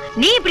தராதனால்தான்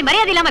நீ இப்படி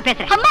மரியாதை இல்லாம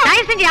பேசுற.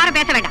 தயவு செஞ்சு யாரும்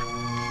பேச வேண்டாம்.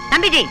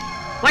 தம்பிஜி,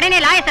 உடனே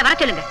லாயத்தை வர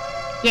சொல்லுங்க.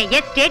 என்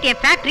எஸ்டேட், என்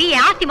ஃபேக்டரி,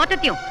 என் ஆஸ்தி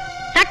மொத்தத்தையும்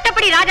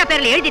சட்டப்படி ராஜா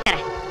பேர்ல எழுதி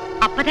தரேன்.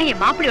 அப்பதான் என்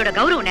மாப்பிளையோட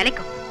கௌரவம்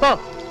நிலைக்கும்.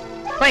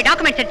 போய்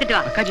டாக்குமெண்ட்ஸ் எடுத்துட்டு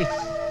வா. அக்காஜி,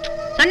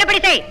 சொன்னபடி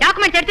செய்.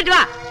 டாக்குமெண்ட்ஸ் எடுத்துட்டு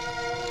வா.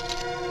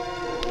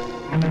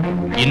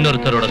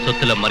 இன்னொருத்தரோட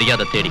சொத்துல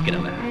மரியாதை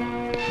தேடிக்கிறவன்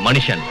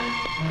மனுஷன்.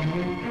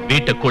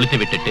 வீட்டை கொளுத்து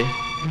விட்டுட்டு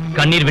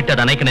கண்ணீர் விட்டு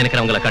அதை அணைக்க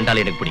நினைக்கிறவங்களை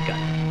கண்டாலே எனக்கு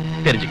பிடிக்காது.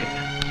 தெரிஞ்சுக்க.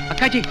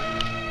 அக்காஜி,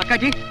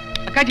 அக்காஜி,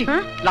 அக்காஜி,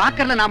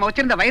 லாக்கர்ல நாம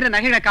வச்சிருந்த வைர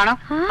நகைகளை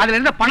காணோம். அதுல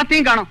இருந்த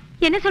பணத்தையும் காணோம்.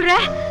 என்ன சொல்ற?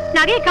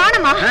 நகையை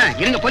காணுமா?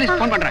 இருங்க, போலீஸ்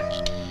போன் பண்றேன்.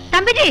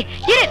 தம்பிஜி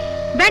இரு.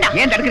 வேண்டாம்.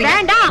 ஏன் தடுக்கிறீங்க?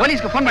 வேண்டாம்.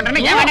 போலீஸ்க்கு போன்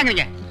பண்றேன். ஏன்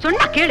வேண்டாங்கறீங்க?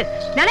 சொன்னா கேளு.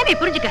 நிலைமை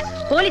புரிஞ்சுக்க.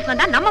 போலீஸ்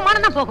வந்தா நம்ம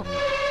மானம் தான் போகும்.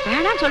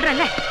 வேண்டாம்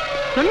சொல்றேன்ல.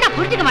 சொன்னா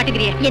புரிஞ்சுக்க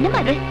மாட்டேங்கிறியே. என்னமா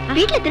இது?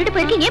 வீட்டுல திருட்டு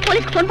போயிருக்கீங்க, ஏன்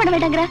போலீஸ்க்கு போன் பண்ண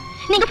வேண்டாங்கிற?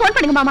 நீங்க போன்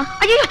பண்ணுங்க மாமா.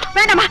 ஐயோ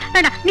வேண்டாமா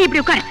வேண்டாம், நீ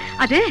இப்படி உட்காரு.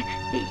 அது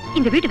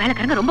இந்த வீட்டு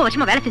வேலைக்காரங்க ரொம்ப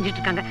வருஷமா வேலை செஞ்சுட்டு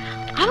இருக்காங்க.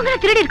 அவங்க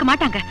திருடி இருக்க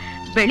மாட்டாங்க.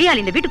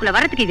 வெளியால் இந்த வீட்டுக்குள்ள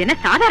வரதுக்கு இது என்ன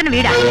சாதாரண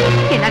வீடா?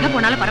 என் நகை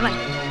போனாலும்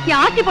பரவாயில்ல, என்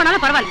ஆஸ்தி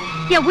போனாலும் பரவாயில்ல,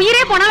 என்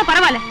உயிரே போனாலும்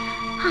பரவாயில்ல.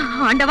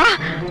 ஆண்டவா,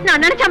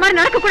 நான் நினைச்ச மாதிரி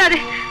நடக்க கூடாது.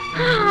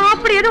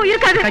 அப்படி எதுவும்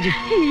இருக்காது.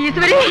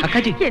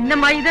 ஈஸ்வரி,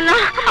 என்னம்மா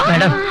இதெல்லாம்?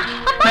 மேடம்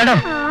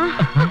மேடம்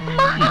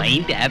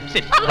மைண்ட்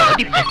ஆப்சென்ட்,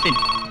 பாடி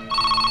present.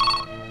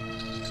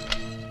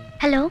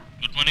 Hello,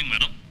 good morning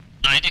madam.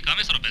 நான் ஐஜி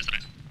காமேஸ்வரன்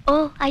பேசுறேன். ஓ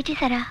ஐஜி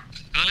சாரா.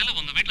 காலையில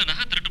உங்க வீட்ல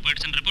நகை திருட்டு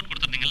போயிடுச்சுன்னு ரிப்போர்ட்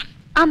கொடுத்திருந்தீங்கல?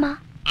 ஆமா.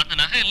 அந்த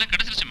நகை எல்லாம்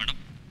கிடைச்சிருச்சு மேடம்.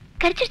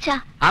 கிடைச்சிருச்சா?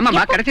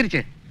 ஆமாமா,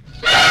 கிடைச்சிருச்சு.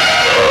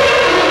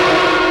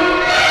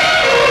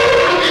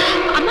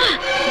 அம்மா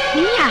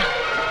நீயா?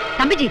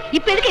 தம்பிஜி,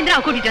 இப்ப எதுக்கு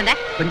இந்திராவை கூட்டிட்டு வந்த?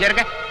 கொஞ்சம்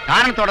இருக்க,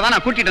 காரணத்தோட தான்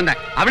நான் கூட்டிட்டு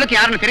வந்தேன். அவளுக்கு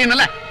யாருன்னு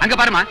தெரியணும்ல. அங்க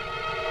பாருமா.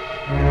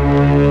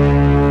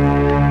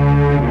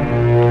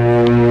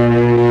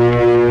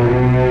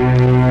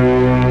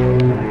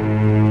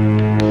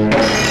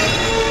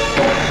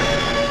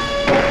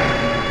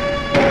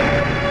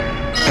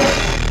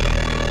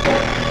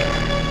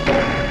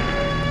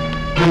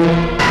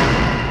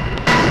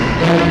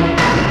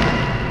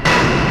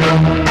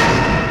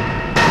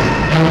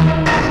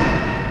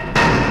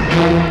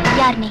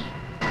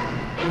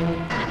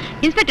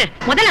 இன்ஸ்பெக்டர்,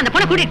 முதல்ல அந்த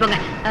பொண்ணை கூட்டிட்டு போங்க.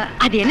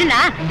 அது என்னன்னா,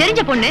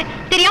 தெரிஞ்ச பொண்ணு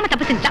தெரியாம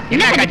தப்பு செஞ்சா.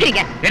 என்ன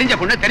நினைக்கிறீங்க? தெரிஞ்ச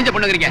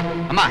பொண்ணுங்கிறீங்க.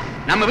 அம்மா,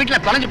 நம்ம வீட்டுல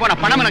தொலைஞ்சு போன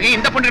பணம் நகை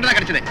இந்த பொண்ணு தான்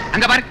கிடைச்சது.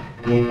 அங்க பாரு.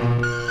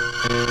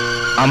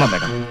 ஆமா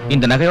மேடம்,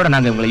 இந்த நகையோட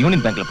நாங்க உங்களை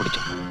யூனியன் பேங்க்ல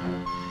பிடிச்சோம்.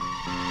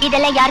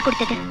 இதெல்லாம் யார்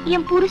கொடுத்தது?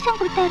 என் புருஷன்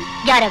கொடுத்தாரு.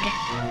 யார் அவரு?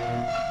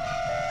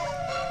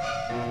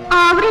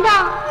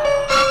 அவருதான்.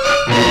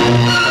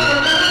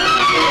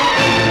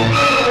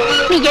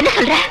 நீ என்ன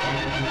சொல்ற?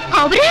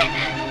 அவரு?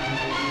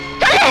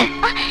 சொல்லு.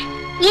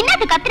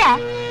 என்னது கத்துற?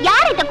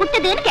 யார் இத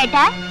குட்டதுன்னு கேட்ட?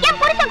 என்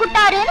புருஷன்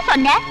குட்டாருன்னு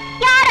சொன்ன.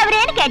 யார்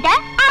அவரேன்னு கேட்ட?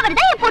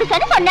 அவர்தான் என்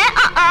புருஷன்னு சொன்ன.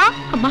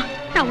 அம்மா,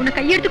 நான் உன்னை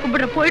கையெடுத்து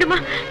கும்பிடுற, போயிடுமா?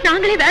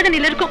 நாங்களே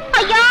வேதனையில இருக்கோம்.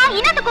 ஐயா,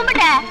 என்னது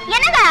கும்பிடுற?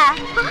 என்னங்க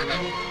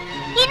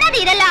என்னது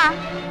இதெல்லாம்?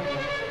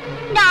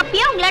 நான்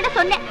அப்பயே உங்களாட்ட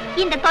சொன்னேன்,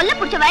 இந்த தொல்லை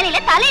புடிச்ச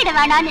வேலையில தலையிட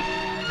வேணான்னு.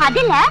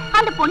 அதுல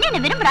அந்த பொண்ணு என்ன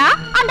விரும்புறா.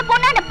 அந்த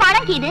பொண்ணு அந்த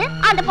பணம் கீது.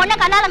 அந்த பொண்ணை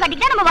கண்ணாலம்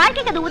கட்டிக்கிட்டா நம்ம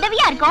வாழ்க்கைக்கு அது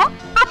உதவியா இருக்கும்.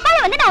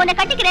 அப்பால வந்து நான் உன்னை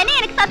கட்டிக்கிறேன்னு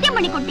எனக்கு சத்தியம்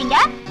பண்ணி கொடுத்தீங்க.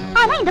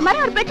 ஆனா இந்த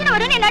மாதிரி ஒரு பிரச்சனை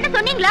வரும்னு என்னாட்ட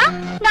சொன்னீங்களா?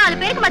 4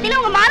 பேருக்கு மத்தியில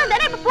உங்க மானம்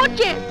தானே இப்ப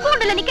போச்சு.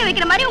 கூண்டுல நிக்க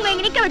வைக்கிற மாதிரி உங்க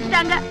இங்க நிக்க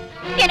வச்சுட்டாங்க.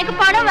 எனக்கு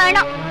பணம்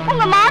வேணாம்,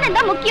 உங்க மானம்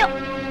தான் முக்கியம்.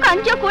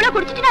 கஞ்சம் கூட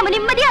குடிச்சிட்டு நம்ம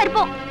நிம்மதியா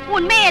இருப்போம்.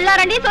 உண்மையை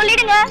எல்லாரண்டையும்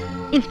சொல்லிடுங்க.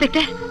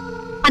 இன்ஸ்பெக்டர்,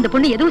 அந்த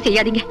பொண்ணு எதுவும்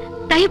செய்யாதீங்க.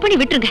 தயவு பண்ணி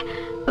விட்டுருங்க.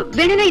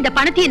 வேணும்னா இந்த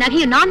பணத்தையும்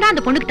நகையும் நான் தான்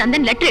அந்த பொண்ணுக்கு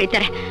தந்தேன் லெட்டர்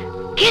எழுத்துறேன்.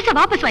 கேஸ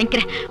வாபஸ்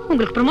வாங்கிக்கிறேன்.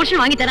 உங்களுக்கு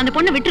ப்ரமோஷன் வாங்கி தரேன். அந்த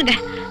பொண்ணை விட்டுருங்க.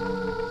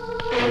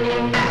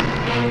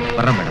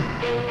 வர்றேன் மேடம்.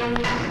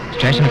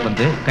 ஸ்டேஷனுக்கு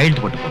வந்து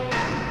கையெழுத்து போட்டு போ.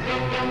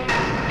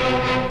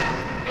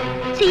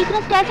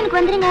 சீக்கிரம் ஸ்டேஷனுக்கு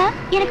வந்துருங்க,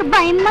 எனக்கு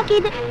பயமா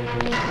கீது.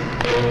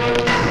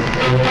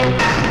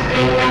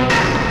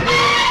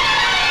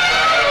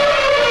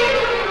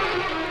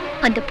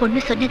 அந்த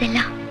பொண்ணு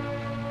சொன்னதெல்லாம்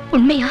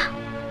உண்மையா?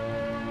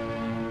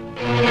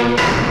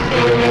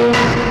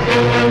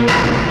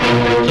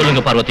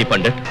 சொல்லுங்க பார்வதி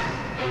பண்டிட்,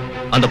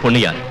 அந்த பொண்ணு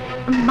யாரு?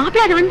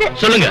 மாப்பிள்ள, அது வந்து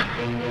சொல்லுங்க.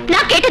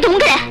 நான் கேட்டது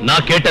உங்களை.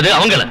 நான் கேட்டது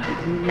அவங்கள.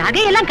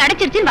 நகையெல்லாம்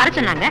கிடைச்சிருச்சுன்னு வர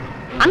சொன்னாங்க.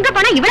 அங்க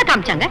பணம் இவ்வளவு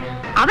காமிச்சாங்க.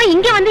 அவ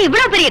இங்க வந்து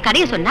இவ்வளவு பெரிய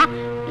கதையை சொன்னா.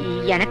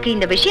 எனக்கு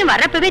இந்த விஷயம்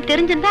வரப்பவே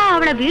தெரிஞ்சிருந்தா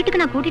அவளை வீட்டுக்கு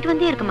நான் கூட்டிட்டு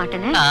வந்தே இருக்க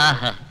மாட்டேன்னு.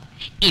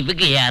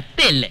 இவங்க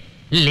அத்தை இல்ல,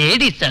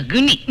 லேடி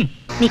சகுனி.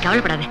 நீ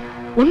கவலைப்படாத,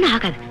 ஒண்ணும்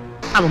ஆகாது.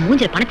 அவ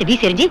மூஞ்சில பணத்தை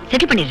வீசி எறிஞ்சு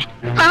செட்டில் பண்ணிடுறேன்.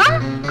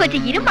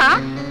 கொஞ்சம் இருமா,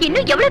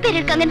 இன்னும் எவ்வளவு பேர்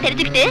இருக்காங்கன்னு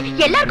தெரிஞ்சுக்கிட்டு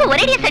எல்லாருக்கும்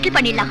ஒரேடியா செட்டில்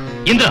பண்ணிடலாம்.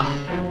 இந்திரா,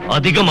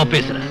 அதிகமா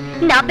பேசுற.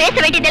 நான் பேச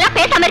வேண்டியதெல்லாம்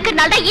பேசாம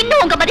இருக்கிறதுனால தான்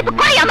இன்னும் உங்க மதிப்பு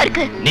குறையாம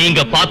இருக்கு.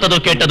 நீங்க பார்த்ததோ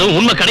கேட்டதோ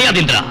உண்மை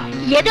கிடையாது இந்திரா.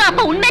 எது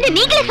அப்ப உண்மைன்னு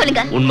நீங்களே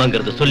சொல்லுங்க.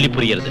 உண்மைங்கிறது சொல்லி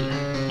புரியறது இல்ல,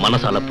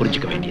 மனசால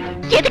புரிஞ்சுக்க வேண்டியது.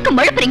 எதுக்கு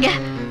மழுப்புறீங்க?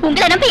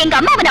 உங்களை நம்பி எங்க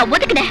அம்மாவை நான்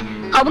ஒதுக்குனேன்.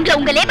 அவங்கள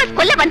உங்க லேபர்ஸ்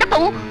கொல்ல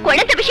வந்தப்பவும்,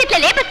 குழந்தை விஷயத்துல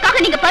லேபர்ஸ்க்காக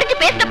நீங்க பறிச்சு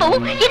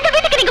பேசினப்பவும், இந்த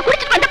வீட்டுக்கு நீங்க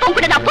குடிச்சிட்டு வந்தப்பவும்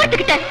கூட நான்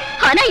பொறுத்துக்கிட்டேன்.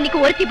 ஆனா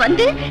இன்னைக்கு ஒருத்தி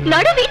வந்து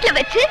நடு வீட்டுல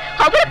வச்சு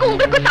அவளுக்கும்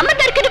உங்களுக்கும்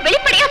சம்பந்தம் இருக்குன்னு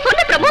வெளிப்படையா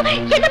சொன்னப்புறமும்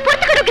என்ன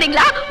பொறுத்து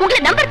கொடுக்குறீங்களா?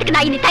 உங்களை நம்புறதுக்கு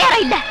நான் இனி தயாரா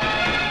இல்ல.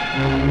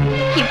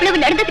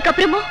 இவ்வளவு நடந்ததுக்கு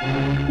அப்புறமும்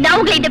நான்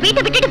உங்களை இந்த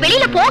வீட்டை விட்டுட்டு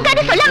வெளியில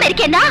போகான்னு சொல்லாம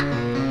இருக்கேன்னா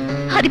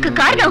அதுக்கு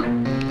காரணம்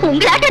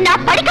உங்களாட்ட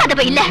நான்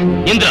படிக்காதவ இல்ல.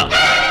 இந்திரா,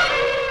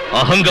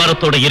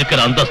 அகங்காரத்தோட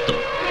இருக்கிற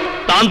அந்தஸ்தும்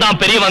தான்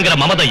பெரியவங்கிற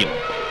மமதையும்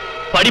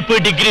படிப்பு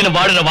டிகிரின்னு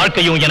வாழுற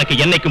வாழ்க்கையும் எனக்கு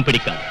என்னைக்கும்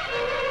பிடிக்காது.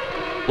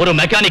 ஒரு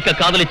மெக்கானிக்க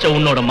காதலிச்ச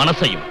உன்னோட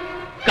மனசையும்,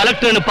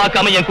 கலெக்டர்னு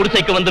பார்க்காம என்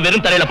குடிசைக்கு வந்து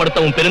வெறும் தரையில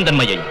படுத்தவும்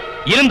பெருந்தன்மையையும்,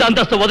 இருந்த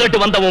அந்தஸ்து உதட்டு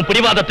வந்தவும்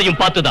பிடிவாதத்தையும்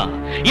பார்த்துதான்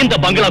இந்த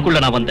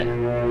பங்களாக்குள்ள நான் வந்தேன்.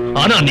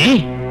 ஆனா நீ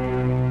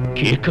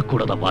கேட்க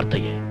கூடாத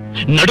வார்த்தையை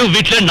நடு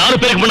வீட்டுல 4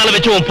 பேருக்கு முன்னால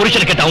வச்சு உன்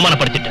புருஷனை கேட்டு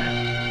அவமானப்படுத்திட்ட.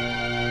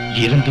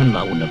 இருந்தும்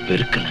நான் உன்னை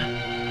வெறுக்கல.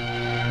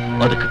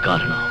 அதுக்கு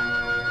காரணம்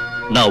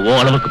நான் ஓ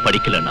அளவுக்கு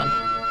படிக்கலனாலும்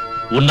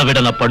உன்னை விட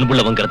நான்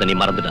பண்புள்ளவங்கிறத நீ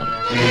மறந்துடாத.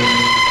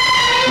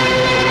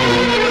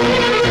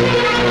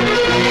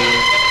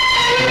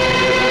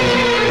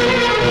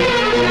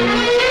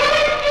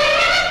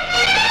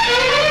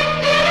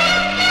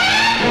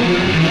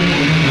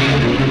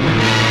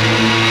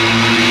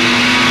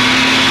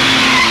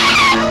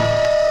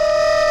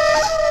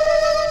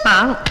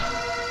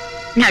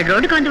 நான்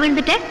ரோடுக்கு வந்து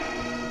விழுந்துட்டேன்.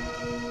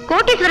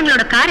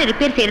 கோட்டீஸ்வரங்களோட காரை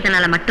ரிப்பேர்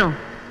செய்யறதுனால மட்டும்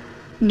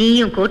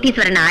நீயும்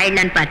கோட்டீஸ்வரன்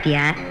ஆயிடலான்னு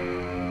பாத்தியா?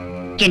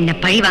 என்ன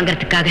பழி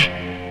வாங்கறதுக்காக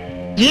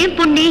ஏன்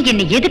பொண்ணே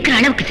என்னை எதுக்குற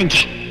அளவுக்கு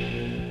செஞ்சேன்.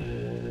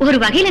 ஒரு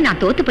வகையில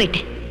நான் தோத்து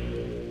போயிட்டேன்.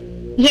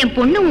 என்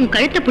பொண்ணு உன்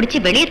கழுத்தை பிடிச்சி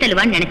வெளியே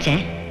தள்ளுவான்னு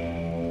நினைச்சேன்.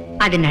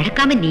 அது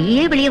நடக்காம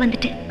நீயே வெளியே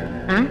வந்துட்ட.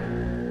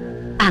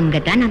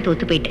 அங்கதான் நான்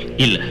தோத்து போயிட்டேன்.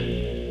 இல்ல,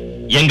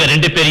 எங்க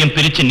 2 பேரையும்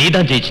பிரிச்சு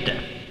நீதான் ஜெயிச்சிட்ட.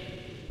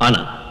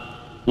 ஆனா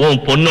உன்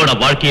பொண்ணோட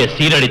வாழ்க்கைய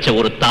சீரழிச்ச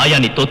ஒரு தாயா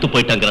நீ தோத்து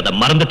போயிட்டங்கிறத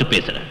மறந்துட்டு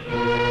பேசுற.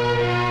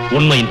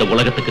 உண்மை இந்த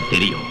உலகத்துக்கு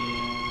தெரியும்.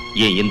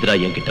 ஏன் இந்திரா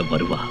என்கிட்ட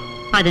வருவா?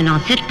 அது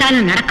நான்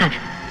செத்தாலும் நடக்காது.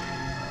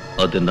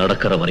 அது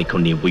நடக்கிற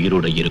வரைக்கும் நீ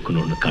உயிரோட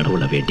இருக்கணும்னு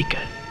கடவுளை வேண்டிக்க.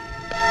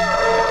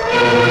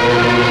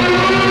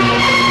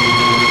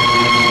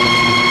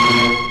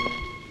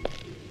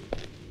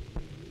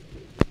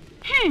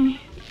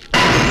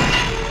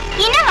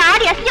 இன்னும்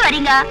ஆடி அசைஞ்சு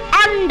வரீங்க.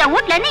 அந்த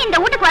வீட்ல இருந்து இந்த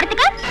வீட்டுக்கு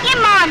வரதுக்கு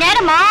எம்மா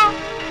நேரமா?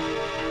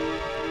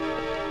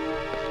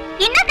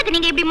 இன்னத்துக்கு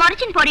நீங்க இப்படி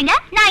முறைச்சுன்னு போறீங்க?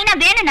 நான் என்ன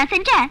வேணும் நான்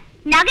செஞ்சேன்?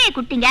 நகையை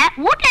குடுத்தீங்க,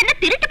 வீட்ல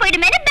இருந்து திருட்டு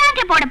போயிடுமே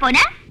பேங்க்ல போட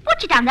போனேன்,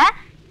 பூச்சிட்டாங்க.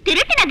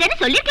 திருட்டு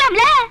நகைன்னு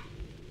சொல்லிருக்கலாம்ல.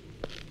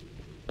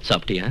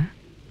 சாப்பிட்டியா?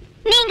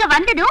 நீங்க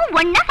வந்ததும்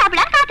ஒன்னா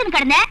சாப்பிடலாம் காத்துன்னு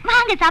கிடந்தேன்.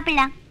 வாங்க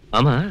சாப்பிடலாம்.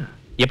 ஆமா,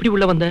 எப்படி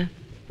உள்ள வந்த?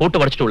 போட்டு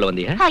உடைச்சிட்டு உள்ள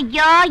வந்தியா?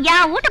 ஐயோ,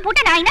 என் வீட்டை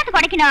போட்டு நான் என்னத்துக்கு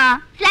உடைக்கணும்?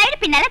 ஸ்லைடு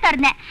பின்னால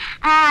திறந்தேன்.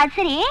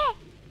 சரி,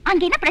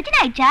 அங்க என்ன பிரச்சனை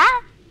ஆயிடுச்சா?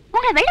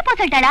 உங்களை வெளில போக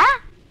சொல்லிட்டாளா?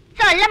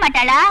 சொல்ல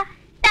மாட்டாளா?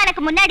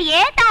 தனக்கு முன்னாடியே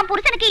தான்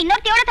புருஷனுக்கு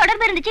இன்னொருத்தையோட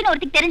தொடர்பு இருந்துச்சுன்னு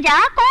ஒருத்திக்கு தெரிஞ்சா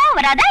கோவம்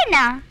வராதா என்ன?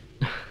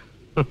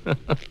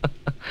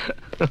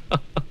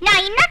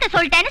 நான் இன்னத்த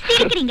சொல்லிட்டேன்னு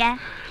சிரிக்கிறீங்க.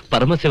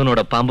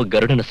 பரமசிவனோட பாம்பு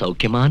கருடனை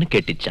சௌக்கியமானு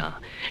கேட்டுச்சான்.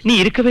 நீ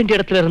இருக்க வேண்டிய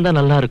இடத்துல இருந்தா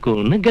நல்லா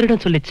இருக்கும்னு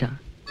கருடன் சொல்லிச்சான்.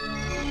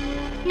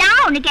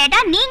 நான் ஒண்ணு கேட்டா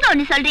நீங்க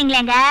ஒண்ணு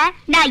சொல்றீங்களேங்க.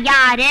 நான்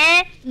யாரு,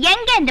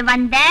 எங்க இருந்து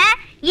வந்தேன்,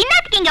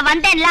 இன்னத்துக்கு இங்க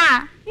வந்தேன்ல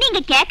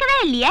நீங்க கேட்கவே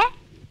இல்லையே.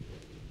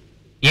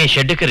 என்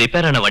ஷெட்டுக்கு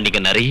ரிப்பேர் ஆன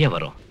வண்டிங்க நிறைய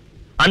வரும்.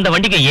 அந்த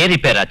வண்டிங்க ஏன்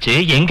ரிப்பேர் ஆச்சு,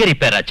 எங்க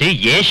ரிப்பேர் ஆச்சு,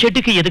 ஏன்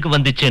ஷெட்டுக்கு எதுக்கு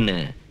வந்துச்சுன்னு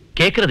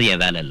கேக்குறது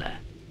என் வேலை இல்ல.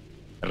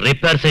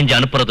 ரிப்பேர் செஞ்சு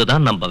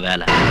அனுப்புறதுதான் நம்ம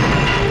வேலை.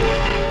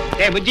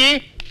 புஜ்ஜி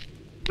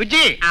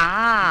புஜ்ஜி,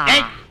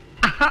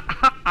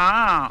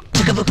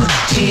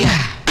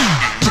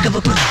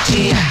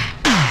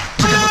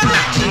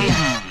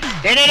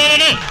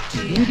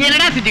 இங்க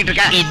என்னடா சுத்திட்டு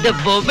இருக்க? இந்த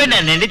பொம்மை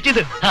நான்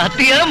நினைச்சது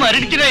அத்தியா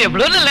மறுடிச்சுனா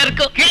எவ்வளவு நல்லா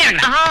இருக்கும்.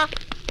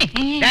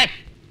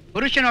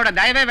 புருஷனோட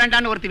தயவே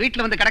வேண்டான்னு ஒருத்தி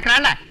வீட்டுல வந்து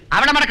கிடக்குறாள்,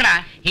 அவளை மறக்கடா.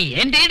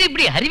 ஏன் டேடி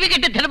இப்படி அறிவு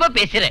கெட்ட தனமா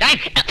பேசுற?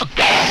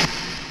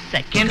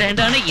 செகண்ட்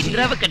ஹேண்டான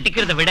இந்திராவை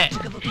கட்டிக்கிறத விட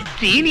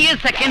சீனியர்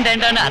செகண்ட்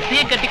ஹேண்டான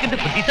அத்தையை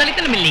கட்டிக்கிறது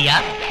புத்திசாலித்தனம் இல்லையா?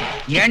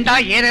 ஏண்டா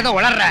ஏதேதோ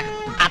வளர்ற?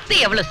 அத்தை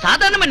எவ்வளவு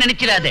சாதாரணமா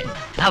நினைச்சிடாத.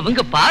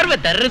 அவங்க பார்வை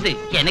தர்றது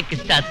எனக்கு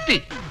சத்து,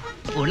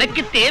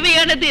 உனக்கு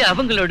தேவையானது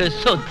அவங்களோட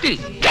சொத்து.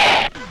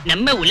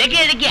 நம்ம உலக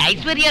அழகி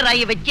ஐஸ்வர்யா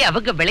ராயை வச்சு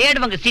அவங்க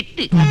விளையாடுவாங்க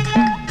சித்து.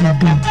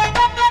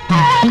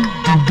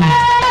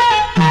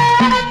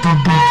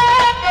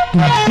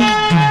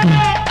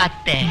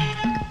 அத்தை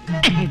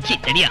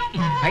சித்தடியா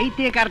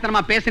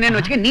பைத்தியக்காரத்தனமா பேசுனேன்னு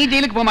வச்சுக்க, நீ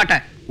ஜெயிலுக்கு போக மாட்ட.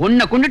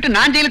 உன்னை கொண்டுட்டு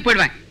நான் ஜெயிலுக்கு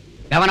போயிடுவேன்.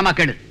 கவனமா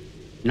கேடு.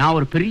 நான்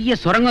ஒரு பெரிய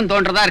சுரங்கம்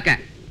தோன்றதா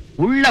இருக்கேன்.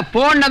 உள்ள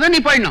போனதும் நீ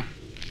போயிடணும்.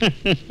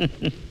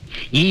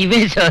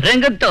 இவன்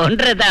சுரங்கம்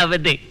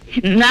தோன்றதாவது,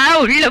 நான்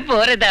உள்ள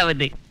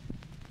போறதாவது.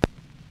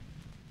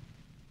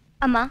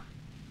 அம்மா,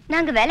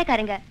 நாங்க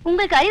வேலைக்காரங்க.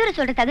 உங்களுக்கு அறிவுரை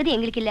சொல்ற தகுதி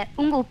எங்களுக்கு இல்ல.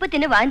 உங்க உப்பு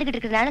தின்னு வாழ்ந்துகிட்டு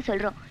இருக்கிறதுனால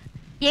சொல்றோம்.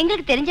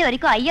 எங்களுக்கு தெரிஞ்ச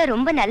வரைக்கும் ஐயா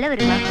ரொம்ப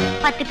நல்லவருமா.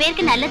 10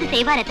 பேருக்கு நல்லது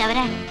செய்வாரே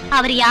தவிர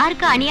அவர்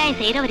யாருக்கும் அநியாயம்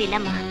செய்யறவர்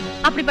இல்லம்மா.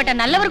 அப்படிப்பட்ட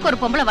நல்லவருக்கு ஒரு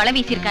பொம்பளை வலை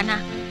வீசியிருக்கானா,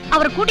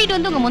 அவரை கூட்டிட்டு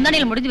வந்து உங்க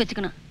முந்தானையில முடிஞ்சு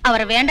வச்சுக்கணும்.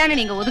 அவரை வேண்டான்னு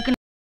நீங்க ஒதுக்கணும்.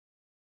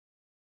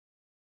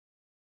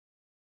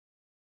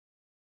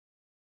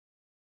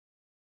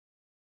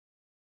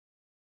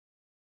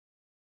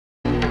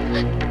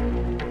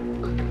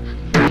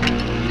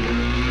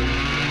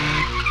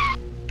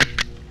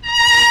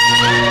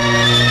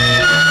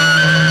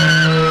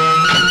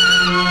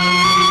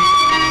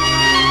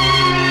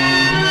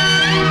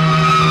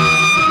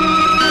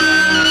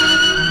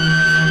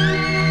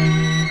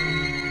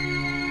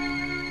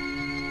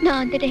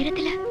 நான் அந்த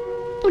நேரத்துல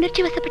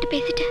உணர்ச்சி வசப்பட்டு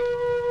பேசிட்டேன்.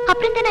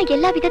 அப்புறம் தான் நான்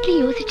எல்லா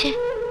விதத்திலையும் யோசிச்சேன்.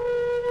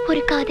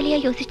 ஒரு காதலியா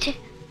யோசிச்சேன்,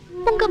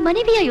 உங்க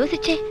மனைவியா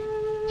யோசிச்சேன்,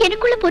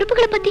 எனக்குள்ள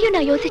பொறுப்புகளை பத்தியும்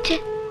நான்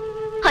யோசிச்சேன்.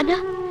 ஆனா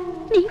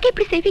நீங்க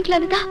இப்படி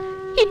செய்வீங்களான்னு தான்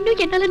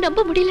இன்னும் என்னால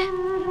நம்ப முடியல.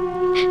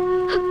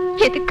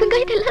 எதுக்குங்க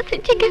இதெல்லாம்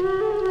செஞ்சீங்க?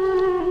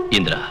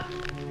 இந்திரா,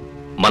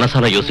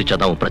 மனசால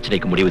யோசிச்சாதான் உன்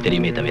பிரச்சனைக்கு முடிவு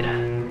தெரியுமே தவிர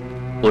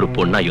ஒரு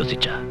பொண்ணா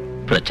யோசிச்சா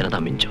பிரச்சனை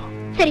தான் மிஞ்சும்.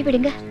 சரி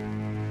விடுங்க.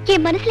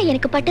 என் மனசுல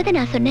எனக்கு பட்டதை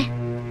நான் சொன்னேன்.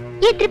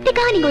 என்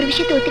திருப்திக்காக நீங்க ஒரு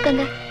விஷயத்தை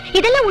ஒத்துக்கங்க.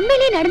 இதெல்லாம்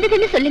உண்மையிலேயே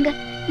நடந்ததுன்னு சொல்லுங்க.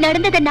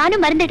 நடந்ததை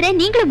நானும் மறந்துடுறேன்,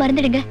 நீங்களும்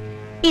மறந்துடுங்க.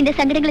 இந்த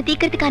சங்கடங்களை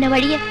தீர்க்கறதுக்கான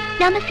வழியை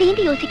நாம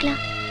சேர்ந்து யோசிக்கலாம்.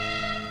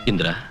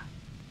 இந்திரா,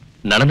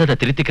 நடந்ததை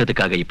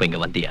திருத்திக்கிறதுக்காக இப்ப இங்க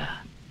வந்தியா,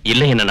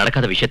 இல்ல என்ன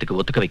நடக்காத விஷயத்துக்கு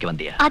ஒத்துக்க வைக்க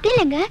வந்தியா? அது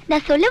இல்லங்க,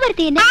 நான் சொல்ல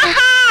வரது என்ன,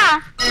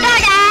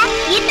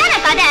 என்ன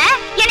கதை?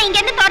 என்ன இங்க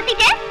இருந்து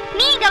துரத்திட்டு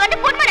நீ இங்க வந்து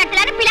குடும்ப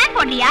நடத்தலான்னு பிளான்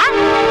போடுறியா?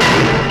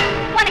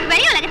 உனக்கு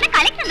வெளி உலகத்துல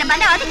கலெக்டர் இந்த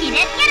பந்தம்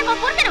ஒதுக்கிது. எனக்கு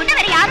புருஷனை விட்டு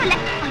வேற யாரும் இல்ல.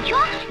 ஐயோ,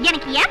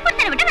 எனக்கு ஏன்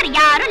புருஷனை விட்டு வேற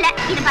யாரும் இல்ல.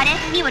 இது பாரு,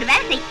 நீ ஒரு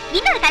வேலை செய்,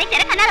 இன்னொரு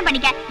கலெக்டரை கல்யாணம்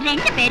பண்ணிக்க.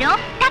 ரெண்டு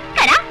பேரும்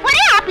டக்கரா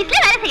ஒரே ஆபீஸ்ல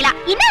வேலை செய்யலாம்.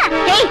 என்ன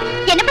ஏய்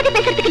என்ன பத்தி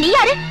பேசுறதுக்கு நீ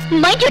யாரு?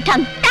 Mind you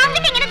tongue.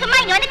 டங்குட்டீங்கன்னு சும்மா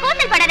இங்க வந்து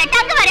கூச்சல் படாத.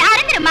 டங்கு வர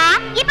அறந்துருமா?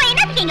 இப்போ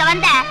என்னத்துக்கு இங்க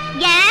வந்த?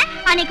 ஏன்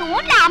அன்னைக்கு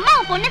வீட்ல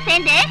அம்மாவும் பொண்ணு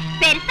சேர்ந்து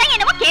பெருசா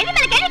என்னவோ கேள்வி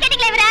மேல கேள்வி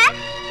கேட்டீங்களே இவர.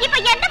 இப்போ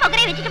என்ன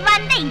பொக்கரை வச்சுட்டு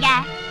வந்தீங்க?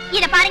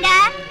 இத பாருங்க,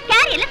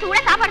 கேரியர்ல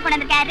சூடா சாப்பாடு கொண்டு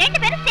வந்திருக்கேன்.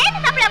 ரெண்டு பேரும்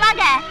சேர்ந்து சாப்பிட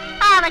வாங்க.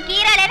 அவ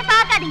கீராளேன்னு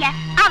பாக்காதீங்க.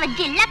 அவ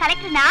ஜில்லா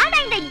கலெக்டர்னா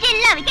நான் இந்த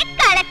ஜில்லாவுக்கு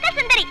கலக்க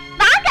சுந்தரி.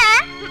 வாங்க.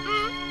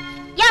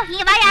 யோ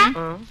இங்க வாயா.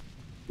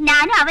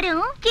 நானும்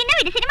அவரும் சின்ன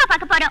வீடு சினிமா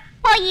பார்க்க போறோம்.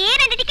 போய்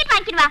 2 டிக்கெட்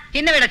வாங்கிடுவா.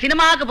 சின்ன வீட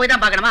சினிமாவுக்கு போய்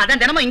தான் பார்க்கணுமா?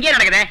 அதான் தினமும் இங்கே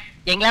நடக்குதே.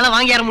 எங்களால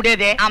வாங்கி ஏற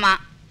முடியாது. ஆமா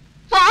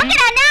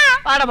போங்கடானா.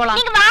 பாட போலாம்.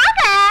 நீங்க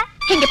வாங்க.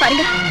 இங்க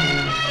பாருங்க,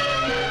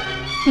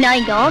 நான்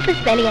இங்க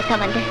ஆபீஸ் வேலையா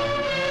தான் வந்தேன்.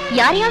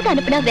 யாரையாவது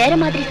அனுப்புனா வேற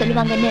மாதிரி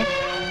சொல்லுவாங்கன்னு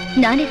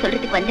நானே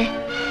சொல்றதுக்கு வந்தேன்.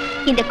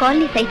 இந்த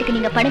காலனி சைட்டுக்கு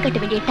நீங்க பணம் கட்ட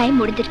வேண்டிய டைம்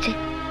முடிஞ்சிருச்சு.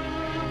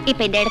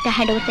 இப்ப இந்த இடத்தை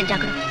ஹேண்ட் ஓவர்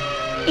செஞ்சாகணும்.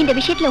 இந்த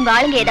விஷயத்துல உங்க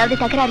ஆளுங்க ஏதாவது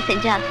தகராறு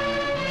செஞ்சா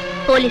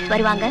போலீஸ்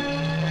வருவாங்க,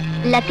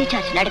 லத்தி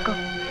சார்ஜ் நடக்கும்.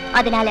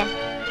 அதனால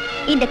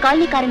இந்த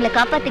காலனிக்காரங்களை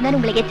காப்பாத்துங்கன்னு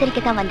உங்களை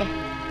எச்சரிக்கை தான் வந்தேன்.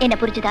 என்ன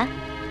புரிஞ்சுதா?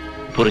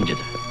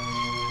 புரிஞ்சது.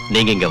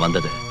 நீங்க இங்க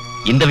வந்தது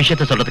இந்த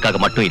விஷயத்தை சொல்றதுக்காக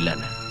மட்டும்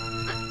இல்லன்னு.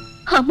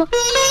 ஆமா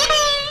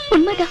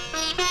உண்மைதான்.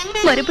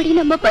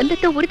 மறுபடியும் நம்ம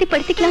பந்தத்தை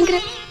உறுதிப்படுத்திக்கலாங்கிற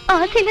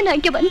ஆசையில நான்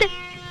இங்க வந்தேன்.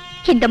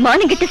 இந்த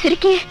மானங்கிட்ட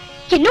சிரிக்கிய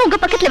இன்னும் உங்க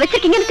பக்கத்துல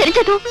வச்சிருக்கீங்கன்னு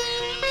தெரிஞ்சதும்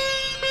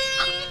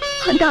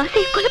அந்த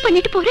ஆசையை கொலை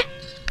பண்ணிட்டு போறேன்.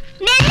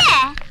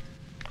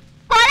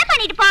 கொலை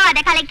பண்ணிட்டு போவாத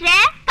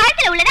கலெக்டர்.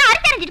 கழுத்துல உள்ளதை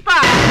அறுத்தறிஞ்சிட்டு போ.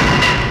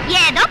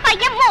 ஏதோ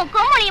பையன்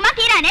மூக்கும் மூலியமா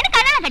கீரானேன்னு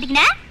கண்ணால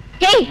கட்டிக்கின.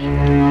 ஏய்,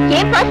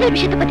 என் பர்சனல்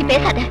விஷயத்தை பத்தி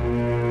பேசாத.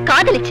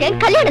 காதலிச்சேன்,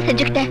 கல்யாணம்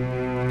செஞ்சுக்கிட்டேன்.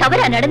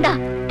 தவறா நடந்தா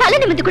தலை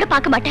நிமிந்து கூட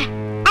பார்க்க மாட்டேன்.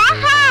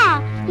 ஆஹா,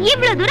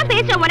 இவ்வளவு தூரம்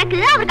பேசுற உனக்கு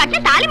அவர்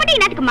கட்டின தாலி மட்டும்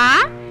என்னத்துக்குமா?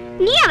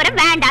 நீ அவரை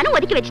வேண்டான்னு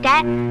ஒதுக்கி வச்சிட்ட.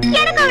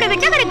 எனக்கு அவரை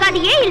விட்ட வேற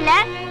கதியே இல்ல.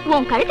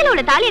 உன் கழுத்துல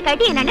உள்ள தாலியை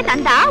கட்டி என்னன்னு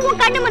தந்தா உன்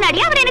கண்ணு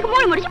முன்னாடியே அவர் எனக்கு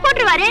 3 முடிச்சு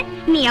போட்டுருவாரு.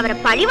 நீ அவரை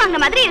பழி வாங்க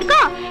மாதிரி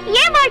இருக்கும்.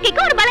 என்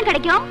வாழ்க்கைக்கு ஒரு பலம்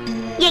கிடைக்கும்.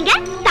 எங்க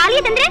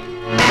தாலியை தந்துரு.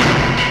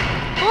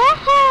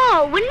 ஓஹோ,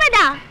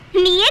 உண்மைதான்.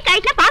 நீயே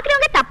கட்டினா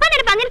பாக்குறவங்க தப்பா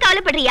நினைப்பாங்கன்னு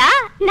கவலைப்படுறியா?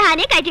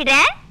 நானே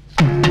கட்டிடுறேன்.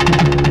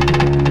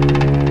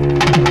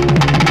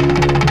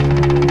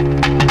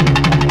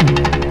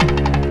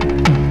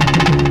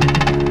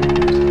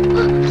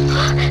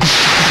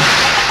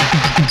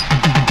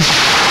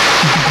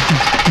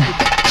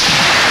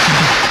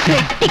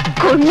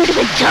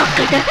 கொன்னுடுவேன்,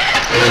 ஜாக்கிரதை.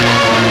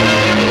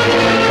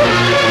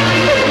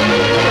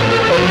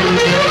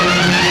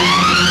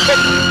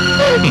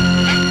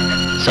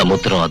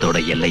 சமுத்திரம் அதோட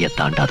எல்லையை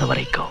தாண்டாத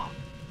வரைக்கும்,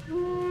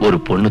 ஒரு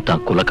பொண்ணு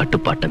தான் குல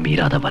கட்டுப்பாட்டை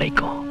மீறாத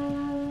வரைக்கும்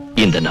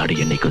இந்த நாடு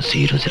என்னைக்கும்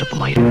சீரும்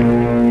சிறப்புமாயிருக்கும்.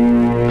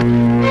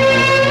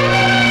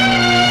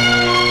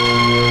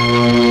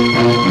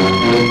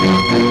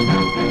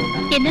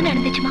 என்ன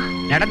நடந்துச்சுமா?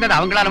 நடந்தது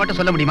அவங்களால மட்டும்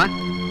சொல்ல முடியுமா?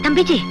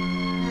 தம்பிஜி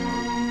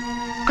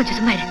கொஞ்சம்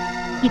சும்மா இரு.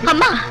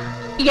 அம்மா,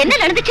 என்ன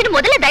நடந்துச்சுன்னு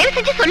முதல்ல தயவு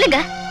செஞ்சு சொல்லுங்க.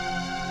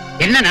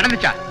 என்ன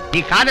நடந்துச்சா? நீ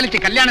காதலிச்சு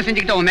கல்யாணம்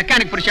செஞ்சுக்கிட்ட உன்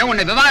மெக்கானிக் புருஷன்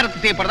உன்னை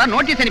விவாகரத்து செய்யப்படுறதா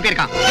நோட்டீஸ்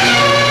அனுப்பியிருக்கான்.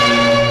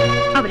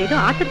 அவர் ஏதோ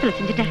ஆத்திரத்துல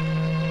செஞ்சுட்டார்.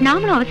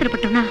 நாமளும்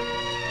அவசரப்பட்டோம்னா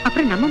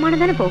அப்புறம் நம்ம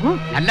மானம் தானே போகும்.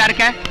 நல்லா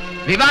இருக்க.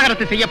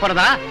 விவாகரத்து செய்ய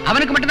போறதா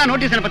அவனுக்கு மட்டும் தான்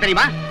நோட்டீஸ் அனுப்ப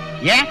தெரியுமா?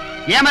 ஏன்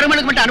என்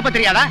மருமகளுக்கு மட்டும் அனுப்ப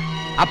தெரியாதா?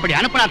 அப்படி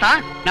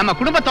அனுப்பினாதான் நம்ம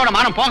குடும்பத்தோட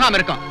மானம் போகாம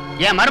இருக்கும்.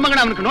 என்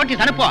மருமகன் அவனுக்கு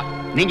நோட்டீஸ் அனுப்புவா.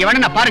 நீங்க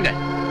வேணும்னா பாருங்க.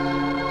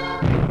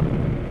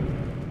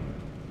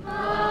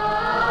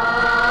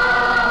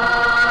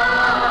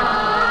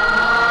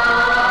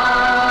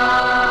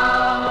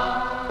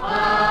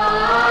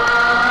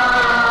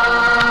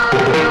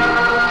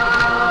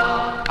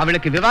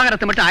 அவளுக்கு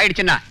விவாகரத்து மட்டும்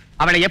ஆயிடுச்சுன்னா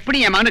அவளை எப்படி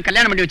என் மகனுக்கு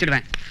கல்யாணம் பண்ணி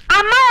வச்சிருவேன்.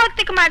 அம்மா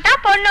ஒத்துக்க மாட்டா,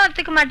 பொண்ணு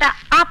ஒத்துக்க மாட்டா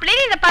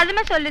அப்படின்னு இந்த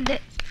பதுமை சொல்லுது.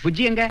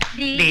 புஜ்ஜி எங்க?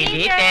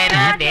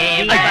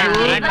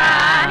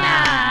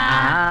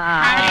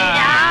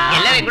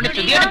 எல்லாரும் கூட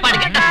சுதியோட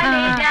பாடுங்க.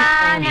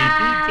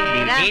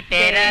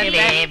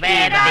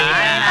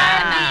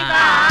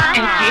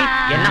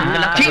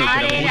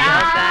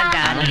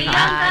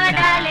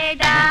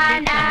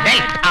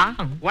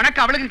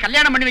 உனக்கு அவளுக்கு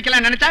கல்யாணம் பண்ணி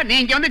வைக்கலாம் நினைச்சா நீ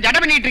இங்க வந்து ஜட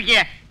பண்ணிட்டு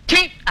இருக்கிய.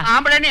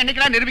 ஆம்பளைன்னு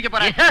என்னைக்கெல்லாம் நிரூபிக்க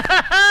போறேன்.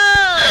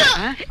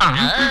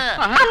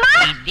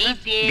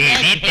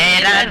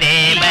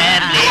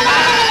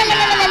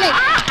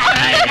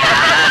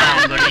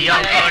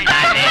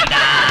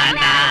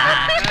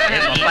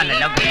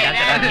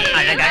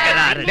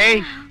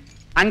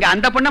 அங்க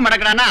அந்த பொண்ணு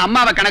மடக்கிறானா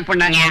அம்மாவை கணக்கு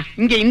பண்ணாங்க.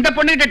 இங்க இந்த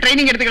பொண்ணு கிட்ட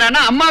ட்ரைனிங்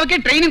எடுத்துக்கிறானா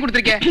அம்மாவுக்கே ட்ரைனிங்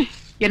கொடுத்திருக்கேன்.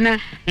 என்ன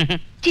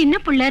சின்ன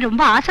புள்ள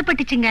ரொம்ப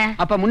ஆசைப்பட்டுச்சுங்க.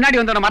 அப்ப முன்னாடி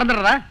வந்தவன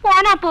மறந்துடுறதா?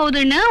 போனா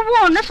போகுதுன்னு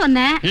ஒன்னு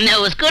சொன்னேன்.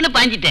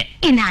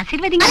 என்ன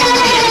ஆசீர்வதிங்க.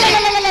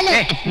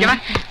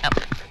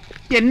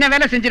 என்ன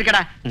வேலை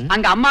செஞ்சிருக்கடா?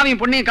 அங்க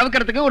அம்மாவையும் பொண்ணையும்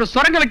கவுக்கிறதுக்கு ஒரு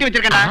சுரங்க வெட்டி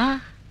வச்சிருக்கடா.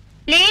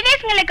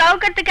 லேடிஸ்ங்களை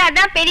கவுக்கிறதுக்கு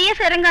அதான் பெரிய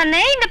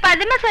சுரங்கம்னு இந்த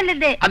பதுமை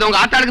சொல்லுது. அது உங்க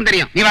ஆத்தாளுக்கும்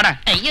தெரியும். நீ வாடா.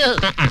 ஐயோ,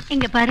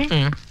 இங்க பாரு,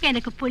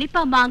 எனக்கு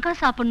புளிப்பா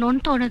மாங்காய்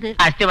சாப்பிடணும்னு தோணுது.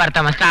 அஸ்தி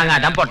வர்த்த மஸ்தாங்க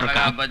அதான்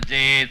போட்டுருக்கான்.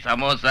 பஜ்ஜி,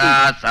 சமோசா,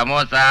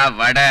 சமோசா,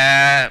 வடை,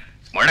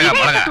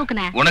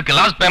 மிளகா. உனக்கு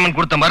லாஸ்ட் பேமெண்ட்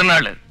கொடுத்த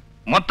மறுநாள்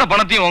மொத்த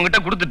பணத்தையும் உங்ககிட்ட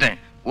கொடுத்துட்டேன்.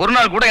 ஒரு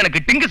நாள் கூட எனக்கு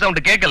டிங்கு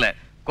சவுண்ட் கேட்கல.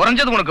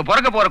 குறைஞ்சது உனக்கு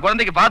பிறக்க போற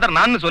குழந்தைக்கு ஃபாதர்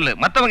நான் சொல்லு.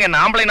 மத்தவங்க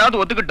என்ன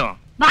ஆம்பளைனாவது ஒத்துக்கிட்டோம்.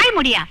 வாய்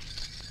முடியா.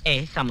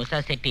 சமோசா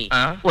செட்டி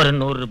ஒரு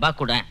 100 ரூபாய்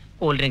கூட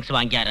கூல் ட்ரிங்க்ஸ்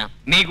வாங்கியாராம்.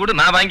 நீ கூட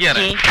நான்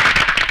வாங்கியாரேன்.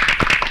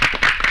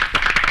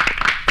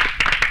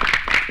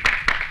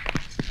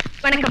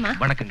 வணக்கம்மா.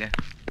 வணக்கங்க.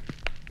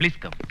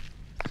 Please come.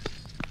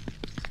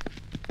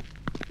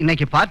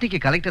 இன்னைக்கு பார்ட்டிக்கு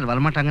கலெக்டர்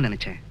வரமாட்டாங்கன்னு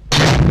நினைச்சேன்.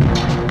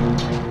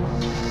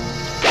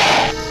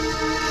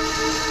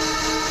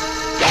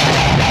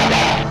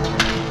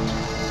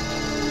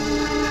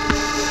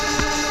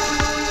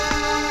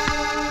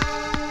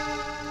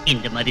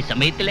 இந்த மாதிரி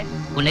சமயத்துல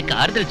உனக்கு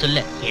ஆறுதல்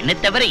சொல்ல என்ன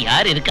தவிர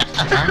யாரு இருக்கா?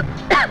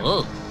 ஓ,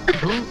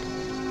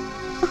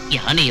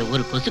 யானைய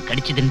ஒரு கொசு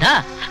கடிச்சதுண்டா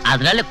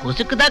அதனால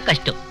கொசுக்குதான்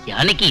கஷ்டம்,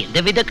 யானைக்கு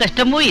எந்தவித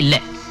கஷ்டமும் இல்ல.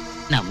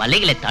 நான்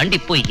மலைகளை தாண்டி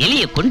போய்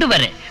எலிய கொண்டு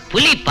வரேன்,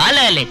 புலி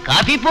பாலால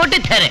காபி போட்டு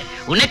தரேன்,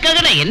 உனக்காக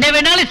நான் என்ன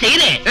வேணாலும்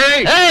செய்யறேன்.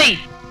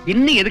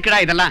 இன்னும் எதுக்குடா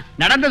இதெல்லாம்?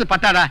 நடந்தது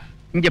பத்தாதா?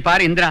 இங்க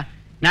பாரு இந்திரா,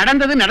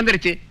 நடந்தது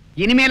நடந்துருச்சு.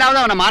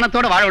 இனிமேலாவது அவனை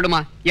மானத்தோட வாழ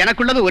விடுமா?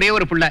 எனக்குள்ளது ஒரே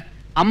ஒரு புள்ள,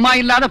 அம்மா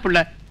இல்லாத புள்ள,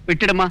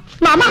 விட்டுடுமா.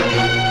 மாமா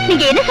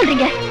நீங்க என்ன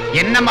சொல்றீங்க?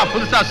 என்னம்மா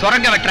புதுசா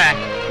சுரங்க வெட்டுற?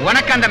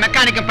 உனக்கு அந்த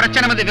மெக்கானிக்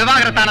பிரச்சனை வந்து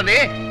விவாகரத்தானது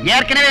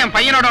ஏற்கனவே என்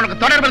பையனோட உனக்கு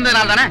தொடர்பு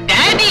இருந்ததுனால தானே?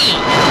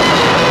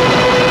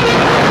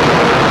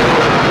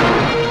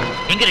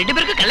 எங்க 2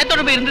 பேருக்கு கள்ள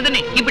தொடர்பு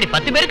இருந்ததுன்னு இப்படி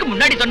 10 பேருக்கு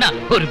முன்னாடி சொன்னா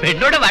ஒரு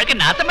பெண்ணோட வாழ்க்கை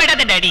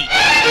நாசமாயிடாத டாடி.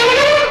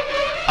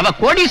 அவ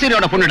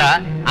கோடீஸ்வரியோட பொண்ணுடா.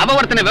 அவ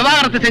ஒருத்தனை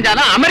விவாகரத்து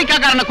செஞ்சாலும்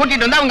அமெரிக்காக்காரனை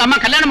கூட்டிட்டு வந்து அவங்க அம்மா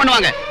கல்யாணம்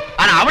பண்ணுவாங்க.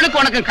 ஆனா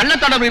அவளுக்கு உனக்கு கள்ள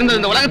தொடர்பு இருந்தது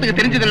இந்த உலகத்துக்கு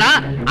தெரிஞ்சதுன்னா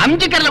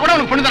அம்ஜிக்கர்ல கூட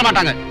உனக்கு பொண்ணு தர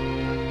மாட்டாங்க.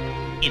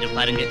 இது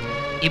பாருங்க,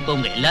 இப்ப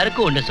உங்க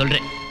எல்லாருக்கும் ஒண்ணு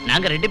சொல்றேன்,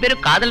 நாங்க 2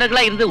 பேரும்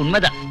காதலர்களா இருந்தது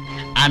உண்மைதான்.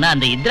 ஆனா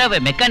அந்த இந்திராவை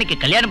மெக்கானிக்க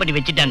கல்யாணம் பண்ணி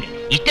வச்சுட்டாங்க.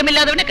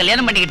 இஷ்டமில்லாதவனை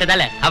கல்யாணம்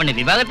பண்ணிக்கிட்டதால அவனை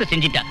விவாகரத்து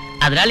செஞ்சுட்டா.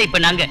 அதனால இப்ப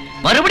நாங்க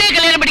மறுபடியும்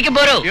கல்யாணம் பண்ணிக்க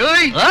போறோம்.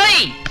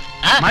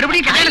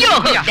 மறுபடியும்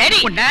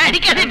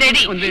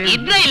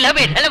இந்திரா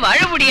இல்லாம என்னால வாழ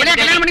முடியல.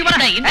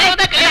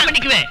 கல்யாணம்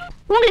பண்ணிக்குவேன்.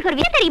 உங்களுக்கு ஒரு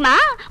விஷயம் தெரியுமா?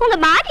 உங்க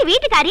மாதி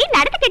வீட்டுக்காரி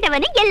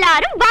நடந்துக்கிட்டவன்னு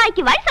எல்லாரும்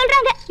வாய்க்கு வாய்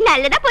சொல்றாங்க.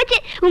 நல்லதா போச்சு.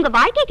 உங்க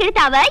வாழ்க்கை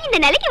கெடுத்தாவ இந்த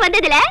நிலைக்கு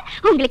வந்ததுல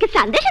உங்களுக்கு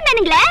சந்தோஷம்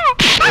தானுங்களே?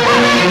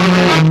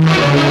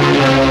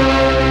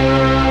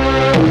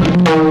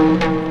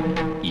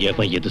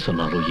 எவன் எது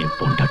சொன்னாலும் என்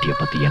பொண்டாட்டிய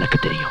பத்தி எனக்கு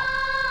தெரியும்.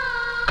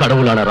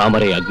 கடவுளான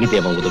ராமரை அக்னி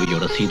தேவன்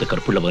உதவியோட சீத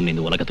கற்புள்ளவன்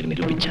இந்த உலகத்துக்கு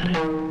நிரூபிச்சாரு.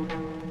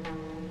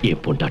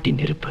 என் பொண்டாட்டி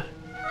நெருப்பு.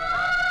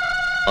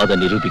 அதை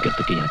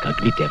நிரூபிக்கிறதுக்கு எனக்கு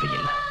அக்னி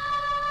தேவையில்லை,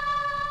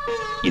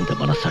 இந்த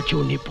மனசாட்சி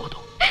ஒண்ணே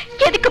போதும்.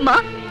 எதுக்குமா?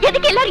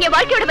 எதுக்கு எல்லாரும் என்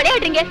வாழ்க்கையோட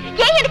விளையாடுறீங்க?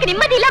 ஏன் எனக்கு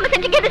நிம்மதி இல்லாம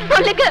செஞ்சீங்க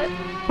சொல்லுங்க.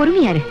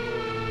 பொறுமையாரு.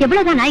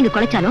 எவ்வளவுதான் நான் இங்க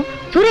குலைச்சாலும்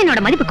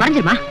சூரியனோட மதிப்பு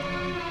குறைஞ்சிருமா?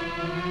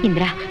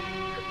 இந்திரா,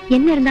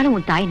 என்ன இருந்தாலும்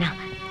உன் தாய்னா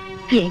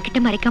என்கிட்ட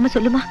மறைக்காம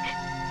சொல்லுமா.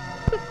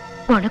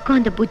 உனக்கும்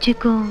அந்த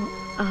பூச்சிக்கும்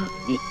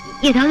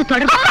ஏதாவது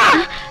தொடர்பு?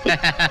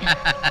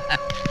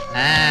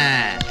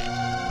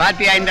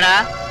 பாத்தியா இந்திரா,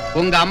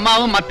 உங்க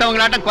அம்மாவும்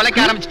மத்தவங்களாட்டம் கொலைக்க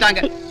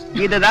ஆரம்பிச்சுட்டாங்க.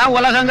 இதுதான்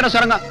உலகங்கிற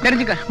சுரங்கம்,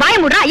 தெரிஞ்சுக்க. வாய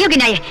மூடுறா அயோக்கிய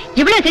நாயே.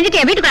 இவ்வளவு செஞ்சுட்டு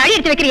என் வீட்டுக்கு அழி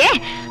எடுத்து வைக்கிறியே.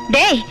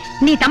 டேய்,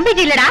 நீ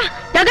தம்பிஜி இல்லடா,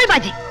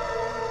 தகல்பாஜி.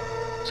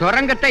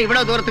 சுரங்கத்தை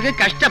இவ்வளவு தூரத்துக்கு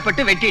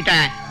கஷ்டப்பட்டு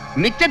வெட்டிட்டேன்,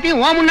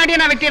 மிச்சத்தையும் ஓ முன்னாடியே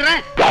நான்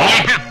வெட்டிடுறேன்.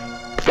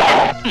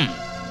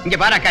 இங்க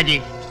பாரு அக்காஜி,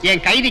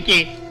 என் கைதிக்கு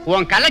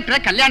உன் கலெக்டரை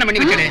கல்யாணம்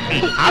பண்ணி வச்சிரு.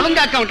 அவங்க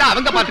அக்கவுண்ட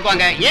அவங்க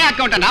பாத்துக்குவாங்க, என்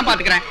அக்கவுண்ட நான்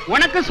பாத்துக்கிறேன்.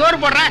 உனக்கு சோறு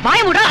போடுறேன். வாய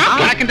மூடுறா.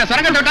 உனக்கு இந்த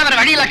சுரங்கத்தை விட்டா வேற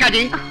வழி இல்ல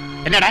அக்காஜி.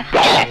 என்னடா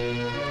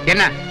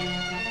என்ன?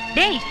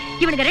 டேய்,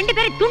 இவனுக்கு 2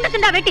 பேரும் துண்டு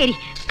துண்டா வெட்டேரி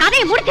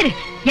கதையை முடிச்சிரு.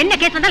 என்ன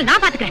கேஸ் வந்தாலும்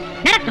நான் பாத்துக்கிறேன்.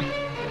 நடக்கும்.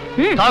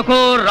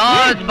 ठाकुर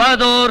राज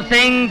बहादुर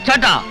सिंह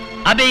छठा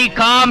अभी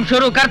काम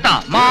शुरू करता.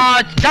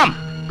 मार्च दम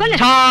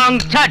छांग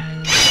छट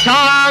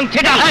छांग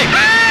छिटा.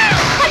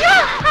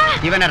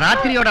 இவனை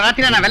ராத்திரியோட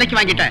ராத்திரியா நான் விலைக்கு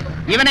வாங்கிட்டேன்.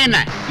 இவனே என்ன,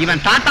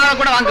 இவன் தாத்தாவை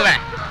கூட வாங்குவேன்.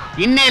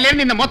 இன்னையில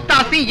இருந்து இந்த மொத்த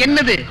ஆஸ்தி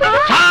என்னது.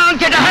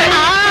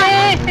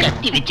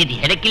 கத்தி வச்சது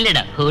எனக்கு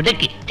இல்லடா,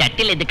 உனக்கு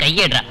சட்டில இந்த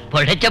கையேடுறா.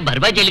 பொழைச்ச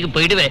பர்மா ஜெயிலுக்கு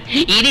போயிடுவேன்.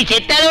 இனி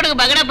செத்தாலோட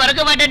மகனை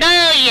பறக்க மாட்டேடா.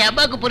 என்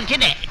அம்மாக்கு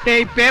புரிச்சதே.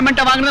 டேய்,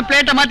 பேமெண்ட வாங்குறது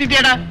பிளேட்ட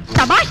மாத்திட்டியடா.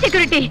 சபாஷ்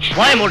செக்யூரிட்டி.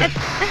 வாய மூடு.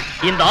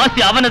 இந்த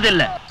ஆஸ்தி அவனது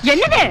இல்ல.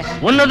 என்னது?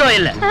 ஒன்னதோ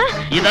இல்ல,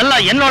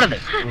 இதெல்லாம் என்னோடது.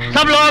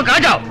 சப் லோக் ஆ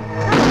ஜாओ.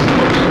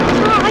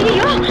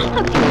 ஐயோ,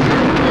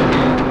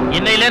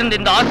 இன்னையில இருந்து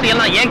இந்த ஆஸ்தி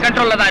எல்லாம் என்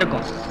கண்ட்ரோல்ல தான்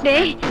இருக்கும்.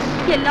 டேய்,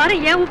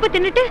 எல்லாரும் ஏன் உப்பு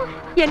தின்னுட்டு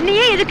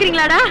என்னையே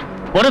எதுக்குறீங்களாடா?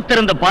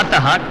 பொறுத்திருந்து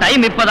பார்த்தா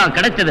டைம் இப்பதான்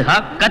கிடைச்சதுஹா.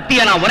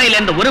 கத்திய நான் உரையில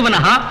இருந்து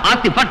உருவனஹா,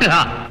 ஆஸ்தி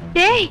பட்டுஹா.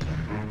 டேய்,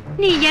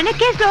 நீ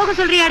எனக்கே ஸ்லோகம்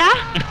சொல்றியாடா?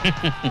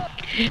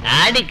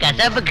 ஆடு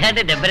கசாப்பு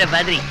காட்டு நம்புற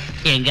மாதிரி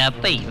எங்க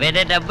அப்பா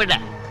இவனை நம்புடா.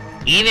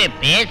 இவன்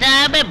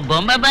பேசாம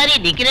பொம்மை மாதிரி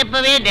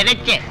நிக்கிறப்பவே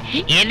நினைச்சேன்,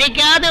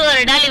 என்னைக்காவது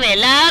ஒரு நாள் இவன்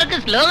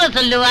எல்லாருக்கும் ஸ்லோகம்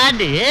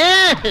சொல்லுவான்னு.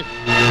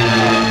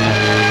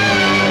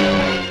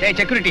 டேய்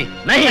செக்யூரிட்டி,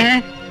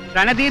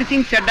 ரணதீர்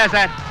சிங் செட்டா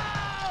சார்,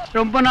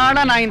 ரொம்ப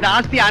நாளா நான் இந்த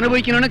ஆஸ்தி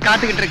அனுபவிக்கணும்னு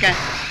காத்துக்கிட்டு இருக்கேன்.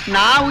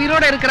 நான்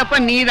உயிரோட இருக்கிறப்ப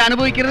நீ இதை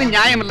அனுபவிக்கிறது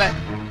நியாயம் இல்ல.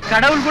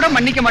 கடவுள் கூட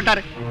மன்னிக்க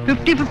மாட்டாரு.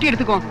 50-50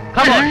 எடுத்துக்கோ.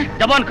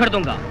 ஜபான்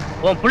கடுதுங்க.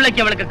 உன்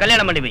பிள்ளைக்கு அவளுக்கு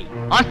கல்யாணம் பண்ணி வை.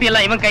 ஆஸ்தி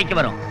எல்லாம் இவன் கைக்கு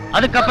வரும்.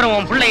 அதுக்கப்புறம்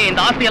உன் பிள்ளைய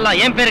இந்த ஆஸ்தி எல்லாம்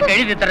என் பேருக்கு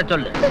எழுதி தர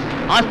சொல்லு.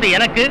 ஆஸ்தி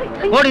எனக்கு,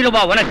 கோடி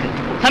ரூபாய் உனக்கு.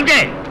 சம்ஜே?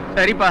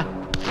 சரிப்பா.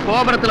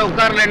 கோபுரத்துல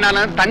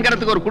உட்காரலனாலும்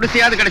தங்கறதுக்கு ஒரு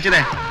குடிசையாவது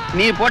கிடைச்சதே.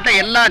 நீ போட்ட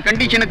எல்லா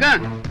கண்டிஷனுக்கும்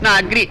நான்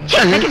அக்ரி.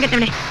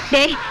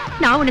 டேய்,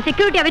 நான் உன்னை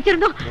செக்யூரிட்டியா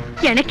வச்சிருந்தோம்,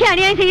 எனக்கே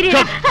அநியாயம்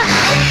செய்யறியா?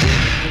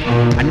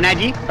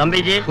 அண்ணாஜி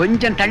தம்பிஜி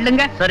கொஞ்சம்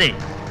தள்ளுங்க. சரி.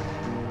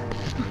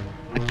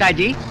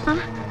 அக்காஜி,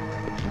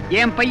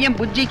 என் பையன்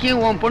புஜ்ஜிக்கு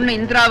உன் பொண்ணு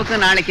இந்திராவுக்கு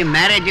நாளைக்கு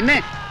மேரேஜ்னு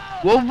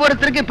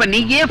ஒவ்வொருத்தருக்கும் இப்ப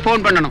நீயே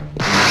போன் பண்ணணும்.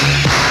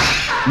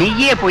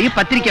 நீயே போய்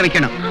பத்திரிக்கை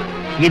வைக்கணும்.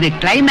 இது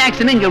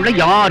கிளைமேக்ஸ்னு இங்க உள்ள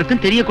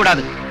யாருக்கும்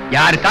தெரியக்கூடாது.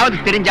 யாருக்காவது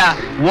தெரிஞ்சா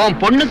உன்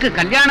பொண்ணுக்கு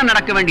கல்யாணம்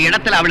நடக்க வேண்டிய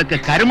இடத்துல அவளுக்கு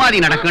கருமாதி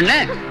நடக்கும்னு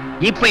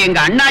இப்ப எங்க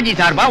அண்ணாஜி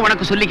சார்பா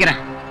உனக்கு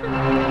சொல்லிக்கிறேன்.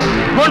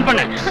 போன்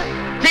பண்ண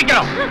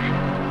சீக்கிரம்.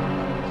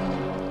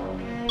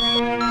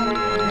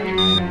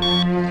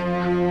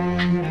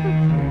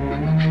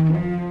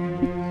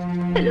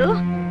 ஹலோ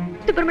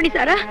சுப்பிரமணி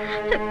சாரா,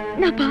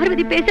 நான்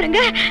பார்வதி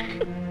பேசுறேங்க.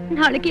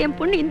 நாளைக்கு என்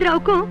பொண்ணு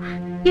இந்திராவுக்கும்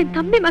என்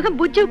தம்பி மகன்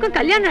புஜ்ஜுவுக்கும்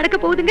கல்யாணம் நடக்க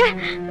போகுதுங்க.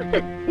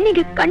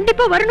 நீங்க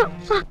கண்டிப்பா வரணும்.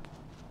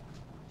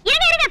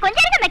 இருங்க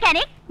கொஞ்சம் இருங்க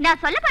மெக்கானிக்.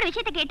 நான் சொல்ல போற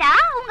விஷயத்தை கேட்டா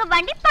உங்க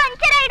வண்டி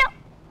பஞ்சர் ஆயிடும்.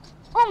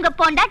 உங்க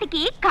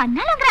பொண்டாட்டிக்கு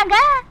கண்ணலங்கறாங்க.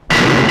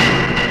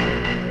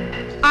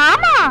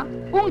 ஆமா,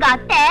 உங்க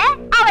அத்தை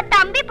அவ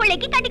தம்பி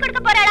பிள்ளைக்கு கட்டி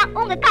கொடுக்க போறாளாம்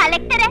உங்க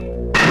கலெக்டரை.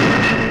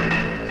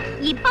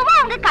 இப்பவும்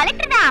அவங்க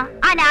கலெக்டர் தான்,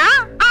 ஆனா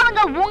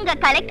அவங்க உங்க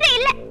கலெக்டர்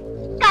இல்ல.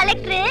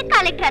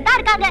 கலெக்டரா தான்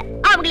இருக்காங்க.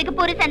 அவங்களுக்கு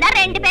புருஷன் தான்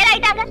 2 பேர்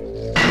ஆயிட்டாங்க.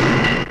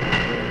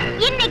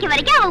 இன்னைக்கு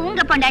வரைக்கும் அவ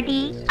உங்க பொண்டாட்டி,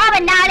 அவ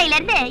நாளையில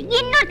இருந்து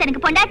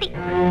இன்னொருத்தனுக்கு பொண்டாட்டி.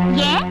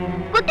 ஏன்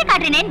குத்தி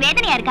காட்டுறேன்னு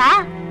வேதனையா இருக்கா?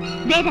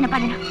 வேதனை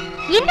பண்ணணும்,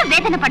 இன்னும்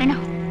வேதனை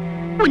பண்ணணும்.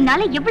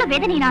 உன்னால எவ்வளவு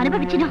வேதனை நான்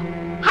அனுபவிச்சனும்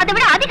அதை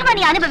விட அதிகமா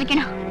நீ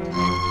அனுபவிக்கணும்.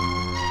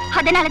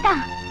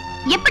 அதனாலதான்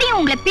எப்படியும்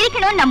உங்களை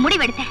பிரிக்கணும்னு நான்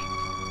முடிவெடுத்தேன்.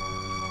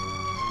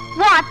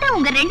 உன் அத்தை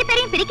உங்க 2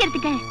 பேரையும்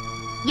பிரிக்கிறதுக்கு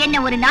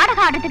என்ன ஒரு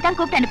நாடகம் ஆடுறதுக்கு தான்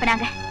கூப்பிட்டு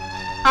அனுப்புனாங்க.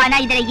 ஆனா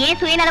இதுல ஏன்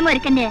சுயநலமும்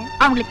இருக்குன்னு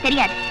அவங்களுக்கு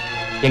தெரியாது.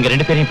 எங்க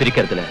 2 பேரையும்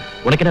பிரிக்கிறதுல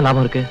உனக்கு என்ன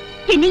லாபம் இருக்கு?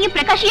 என்னையும்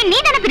பிரகாஷையும் நீ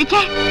தானே பிரிச்ச.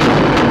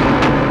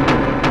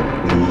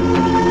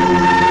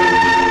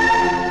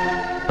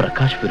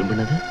 பிரகாஷ்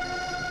விரும்பினது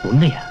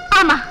உண்மையா?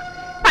 ஆமா,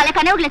 பல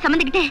கனவுகளை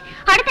சம்மந்துக்கிட்டு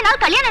அடுத்த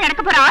நாள் கல்யாணம்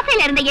நடக்க போற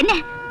ஆசையில இருந்த என்ன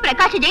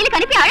பிரகாஷ் ஜெயிலுக்கு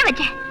அனுப்பி அழ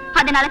வச்சேன்.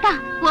 அதனாலதான்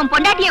உன்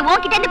பொண்டாட்டிய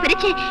உன்கிட்ட இருந்து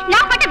பிரிச்சு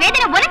நான் பட்ட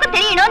வேதனை உனக்கு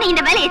தெரியணும்னு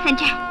இந்த வேலையை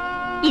செஞ்சேன்.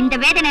 இந்த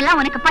வேதனை எல்லாம்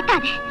உனக்கு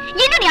பத்தாது,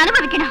 இன்னும் நீ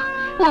அனுபவிக்கணும்.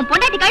 உன்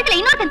பொண்டாட்டி கழுத்துல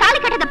இன்னொருத்தன் தாலி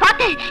கட்டதை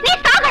பார்த்து நீ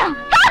சாகணும்.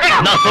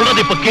 நான்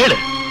சொல்றது இப்ப கேளு.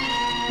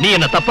 நீ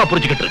என்ன தப்பா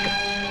புரிஞ்சுக்கிட்டு இருக்க.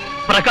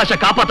 பிரகாஷ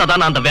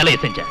காப்பாத்தாதான் அந்த வேலையை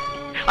செஞ்சேன்.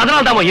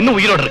 அதனால தான் அவன் இன்னும்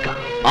உயிரோடு இருக்கான்.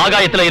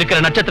 ஆகாயத்துல இருக்கிற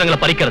நட்சத்திரங்களை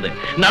பறிக்கிறது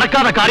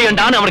நடக்காத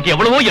காரியம்டான்னு அவனுக்கு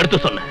எவ்வளவோ எடுத்து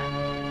சொன்ன.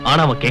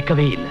 ஆனா அவன்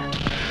கேட்கவே இல்லை.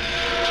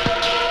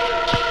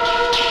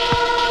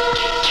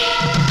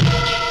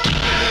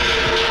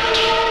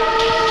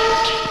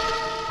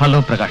 ஹலோ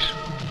பிரகாஷ்,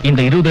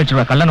 இந்த 20 லட்சம்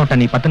ரூபாய் கள்ள நோட்டை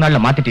நீ 10 நாள்ல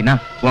மாத்திட்டீன்னா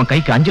உன்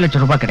கைக்கு 5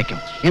 லட்சம் ரூபாய்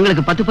கிடைக்கும்.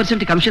 எங்களுக்கு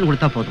 10% கமிஷன்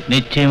கொடுத்தா போதும்.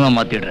 நிச்சயமா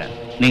மாத்திடுறேன்.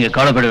 நீங்க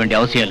கவலைப்பட வேண்டிய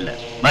அவசியம் இல்ல.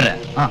 வரேன்.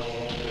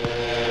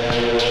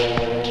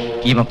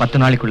 இவன் 10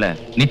 நாளைக்குள்ள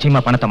நிச்சயமா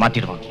பணத்தை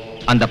மாத்திடுவான்.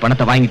 அந்த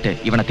பணத்தை வாங்கிட்டு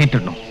இவனை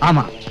தீர்த்திடணும்.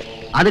 ஆமா,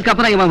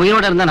 அதுக்கப்புறம் இவன்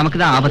உயிரோட இருந்தா நமக்கு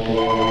தான் ஆபத்து.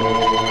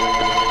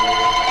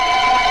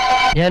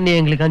 ஏன் நீ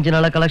எங்களுக்கு 5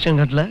 நாளா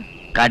கலெக்ஷன் கட்டல?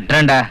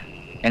 கட்டுறேன்டா.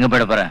 எங்க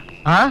போயிட போற?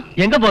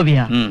 எங்க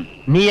போவியா?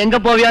 நீ எங்க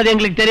போவியா அது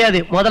எங்களுக்கு தெரியாது.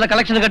 முதல்ல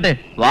கலெக்ஷன் கட்டு.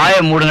 வாயை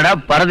மூடுங்கடா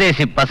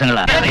பரதேசி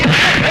பசங்களா.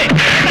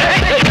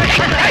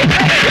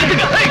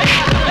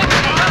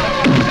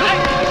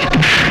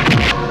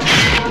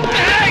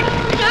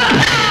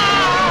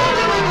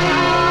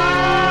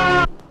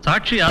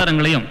 சாட்சி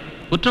ஆதாரங்களையும்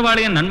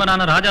குற்றவாளியின்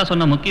நண்பனான ராஜா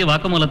சொன்ன முக்கிய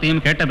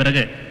வாக்குமூலத்தையும் கேட்ட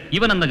பிறகு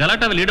இவன் அந்த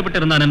கலாட்டாவில்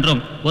ஈடுபட்டிருந்தான்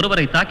என்றும்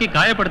ஒருவரை தாக்கி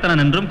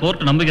காயப்படுத்தினான் என்றும்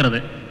கோர்ட் நம்புகிறது.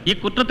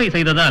 இக்குற்றத்தை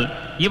செய்ததால்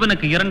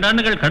இவனுக்கு 2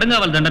 ஆண்டுகள்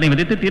கடுங்காவல் தண்டனை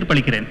விதித்து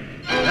தீர்ப்பளிக்கிறேன்.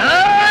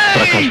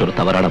 பிரகாஷ் ஒரு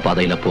தவறான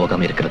பாதையில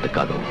போகாம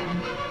இருக்கிறதுக்காகவும்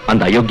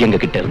அந்த அயோக்கியங்க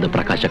கிட்ட இருந்து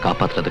பிரகாஷை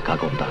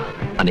காப்பாத்துறதுக்காகவும் தான்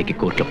அன்னைக்கு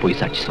கோர்ட்ல போய்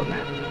சாட்சி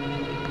சொன்னேன்.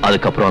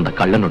 அதுக்கப்புறம் அந்த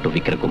கள்ள நோட்டு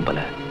விக்கிற கும்பல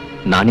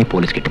நானே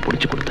போலீஸ் கிட்ட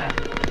புடிச்சு கொடுத்தேன்.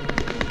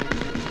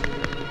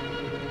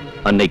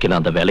 அன்னைக்கு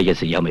நான் அந்த வேலையை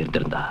செய்யாம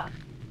இருந்திருந்தா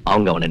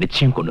அவங்க அவனை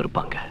நிச்சயம் கொண்டு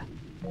இருப்பாங்க.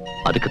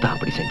 அதுக்கு தான்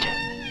அப்படி செஞ்சேன்.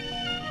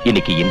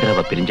 இன்னைக்கு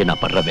இந்திராவை பிரிஞ்சு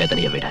நான் படுற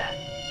வேதனையை விட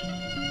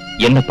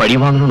என்ன பழி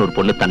வாங்கணும்னு ஒரு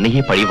பொண்ணு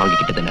தன்னையே பழி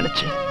வாங்கிக்கிட்டதை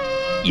நினைச்சு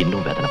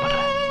இன்னும்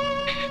வேதனைப்படுறேன்.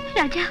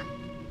 ராஜா,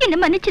 என்ன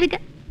மன்னிச்சிருக்க.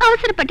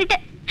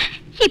 அவசரப்பட்டுட்டேன்.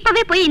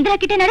 இப்பவே போய் இந்திரா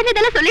கிட்ட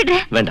நடந்ததெல்லாம்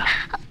சொல்லிடுறேன். வேண்டாம்.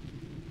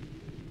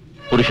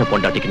 புருஷ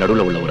பொண்டாட்டிக்கு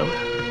நடுவுல உள்ள உறவு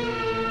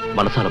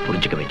மனசால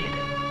புரிஞ்சுக்க வேண்டியது,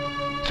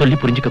 சொல்லி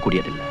புரிஞ்சுக்க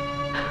கூடியது இல்ல.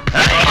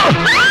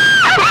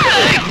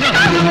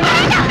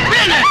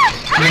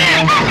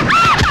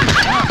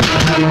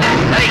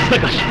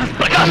 பிரகாஷ்,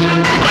 பிரகாஷ்,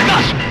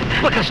 பிரகாஷ்,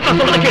 பிரகாஷ், நான்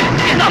சொல்றத கேளு.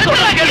 நான்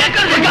சொல்றத கேளு.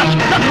 பிரகாஷ்,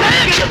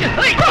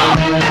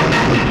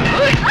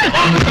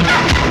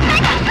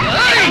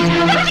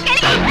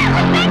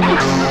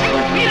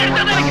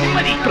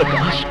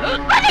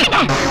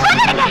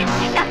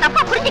 நான்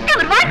தப்பா புரிஞ்சுக்கிட்டு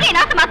அவர் வாழ்க்கையை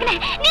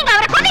நாசமாக்குனேன். நீங்க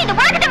அவரை கொண்டு இந்த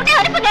உலகத்தை விட்டு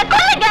அனுப்புங்க.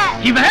 கொல்லுங்க.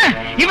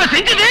 இவன்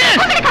செஞ்சது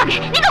உங்களுக்காக,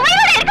 நீங்க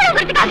உயிரோட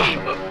இருக்கணுங்கிறதுக்காக.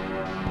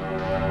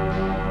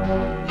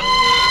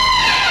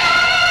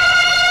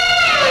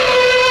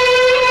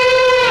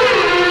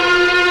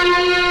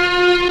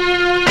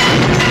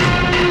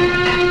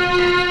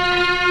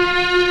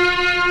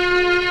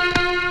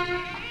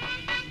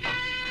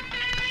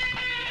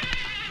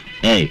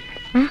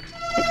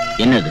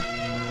 என்னது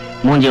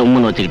மூஞ்சிய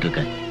உம்முன்னு வச்சுக்கிட்டு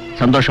இருக்க?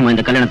 சந்தோஷமா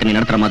இந்த கல்யாணத்தை நீ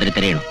நடத்துற மாதிரி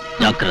தெரியணும்.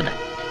 ஜாக்கிரதை.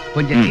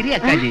 கொஞ்சம் சிறிய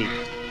அக்காஜி.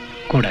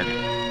 கூடாது.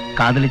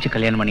 காதலிச்சு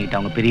கல்யாணம் பண்ணிக்கிட்டு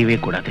அவங்க பிரியவே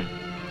கூடாது.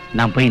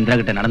 நான் போய் இந்திரா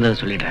கிட்ட நடந்ததை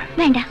சொல்லிடுறேன்.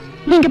 வேண்டாம்,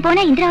 நீங்க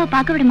போனா இந்திராவை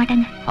பார்க்க விட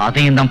மாட்டாங்க.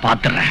 அதையும் தான்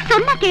பாத்துறேன்.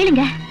 சொன்னா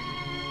கேளுங்க.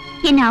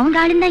 என்ன அவங்க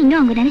ஆளுன்னு தான் இன்னும்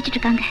அவங்க நினைச்சிட்டு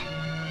இருக்காங்க.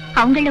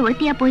 அவங்கள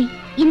ஒருத்தியா போய்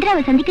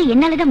இந்திராவை சந்திக்க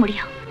என்னாலதான்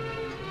முடியும்.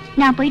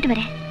 நான் போயிட்டு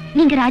வரேன்,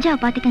 நீங்க ராஜாவை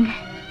பாத்துக்கங்க.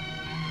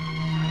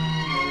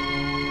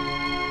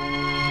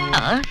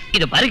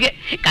 இது பாருங்க,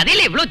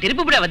 கதையில எவ்வளவு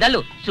திருப்பி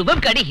வந்தாலும்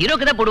சுபம் கார்டு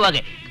ஹீரோக்கு தான் போடுவாங்க,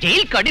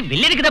 ஜெயில் கார்டு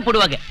வில்லனுக்கு தான்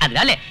போடுவாங்க.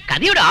 அதனால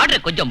கதையோட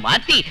ஆர்டர் கொஞ்சம்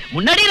மாத்தி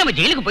முன்னாடியே நம்ம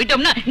ஜெயிலுக்கு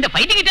போயிட்டோம்னா இந்த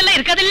ஃபைட்டிங் கிட்ட எல்லாம்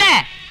இருக்காது இல்ல.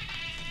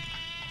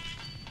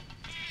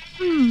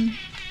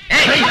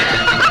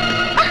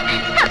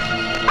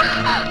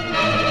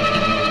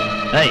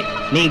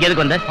 நீ இங்க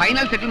எதுக்கு வந்த?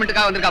 ஃபைனல்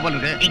செட்டில்மென்ட்காக வந்திருக்கா போல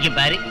இருக்கு. இங்க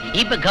பாரு,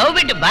 இப்ப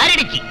government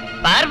பாரடிச்சு,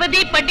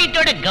 Parvati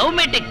பண்டிட்டோட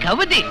government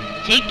கவுது,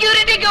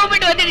 security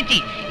government வந்துடுச்சு.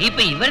 இப்ப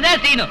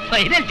இவர்தான் செய்யணும்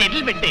ஃபைனல்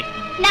செட்டில்மென்ட்.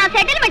 நான்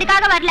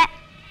செட்டில்மென்ட்காக வரல.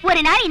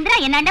 ஒரு நாள் இந்திரா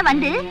என்னாண்ட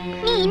வந்து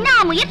நீ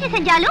இன்னும் முயற்சி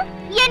செஞ்சாலும்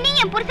என்னையும்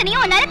என்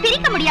புருஷனையும் உன்னால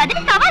பிரிக்க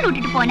முடியாதுன்னு சவால்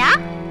விட்டுட்டு போனா,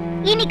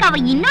 இன்னைக்கு அவ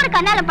இன்னொரு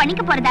கண்ணால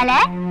பண்ணிக்க போறதால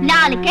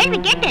 4 கேள்வி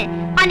கேட்டு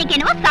அன்னைக்கு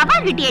என்னவோ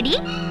சவால் விட்டியடி,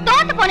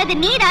 தோத்து போனது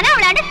நீதானே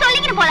அவளாண்ட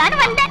சொல்லிக்கிட்டு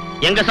போலான்னு வந்தேன்.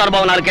 எங்க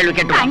சார்பாக 4 கேள்வி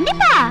கேட்டு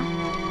கண்டிப்பா.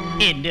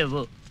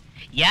 என்னவோ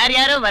யார்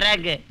யாரோ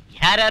வராங்க,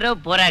 யாரோ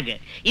போறாங்க.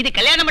 இது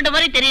கல்யாணம் பண்ண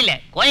மாதிரி தெரியல,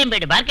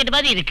 கோயம்பேடு மார்க்கெட்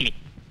மாதிரி இருக்கு.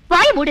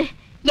 வாய் மூடு.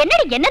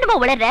 என்னடி என்னென்னமோ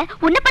உளற?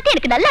 உன்னை பத்தி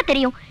எனக்கு நல்லா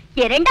தெரியும்.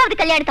 என் 2வது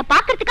கல்யாணத்தை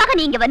பாக்குறதுக்காக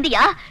நீங்க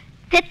வந்தியா?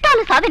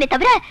 செத்தாலும் சாவேனே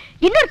தவிர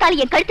இன்னொரு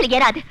தாலி என் கழுத்துல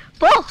ஏறாது.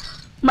 போ.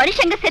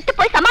 மனுஷங்க செத்து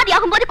போய் சமாதி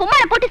ஆகும்போது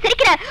கும்மாளம் போட்டு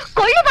சிரிக்கிற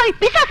கொள்ளுவாய்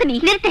பிசாசு நீ.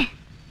 நிறுத்து.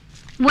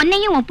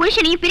 உன்னையும் உன்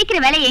புருஷனையும் பிரிக்கிற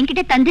வேலையை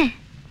என்கிட்ட தந்து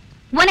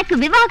உனக்கு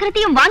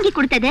விவாகரத்தையும் வாங்கி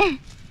கொடுத்தது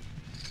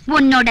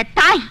உன்னோட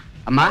தாய்.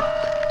 அம்மா,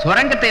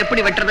 சுரங்கத்தை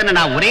எப்படி வெட்டுறதுன்னு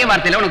நான் ஒரே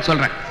வார்த்தையில உனக்கு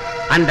சொல்றேன்.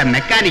 அந்த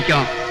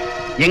மெக்கானிக்கும்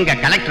எங்க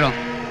கலெக்டரும்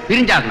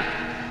பிரிஞ்சாகணும்.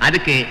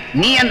 அதுக்கு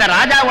நீ அந்த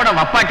ராஜாவோட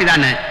வப்பாட்டி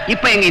தானே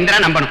இப்ப எங்க இந்திரா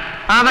நம்பணும்.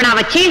 அவன்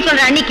அவ சீன்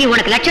சொல்ற அன்னைக்கு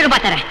உனக்கு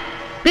 ₹1,00,000 தரேன்.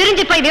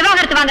 பிரிஞ்சு போய்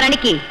விவாகரத்து வாங்குற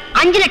அன்னைக்கு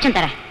 5 லட்சம்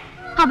தரேன்.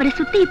 அவரை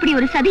சுத்தி இப்படி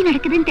ஒரு சதி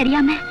நடக்குதுன்னு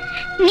தெரியாம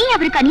நீ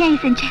அவருக்கு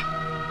அநியாயம் செஞ்ச.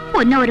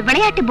 உன்னை ஒரு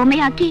விளையாட்டு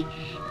பொம்மையாக்கி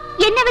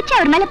என்ன வச்சு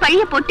அவர் மேல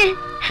பழிய போட்டு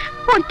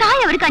உன்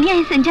தாய் அவருக்கு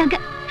அநியாயம் செஞ்சாங்க.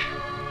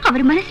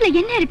 அவர் மனசுல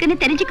என்ன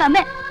இருக்குன்னு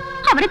தெரிஞ்சுக்காம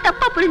அவரை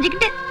தப்பா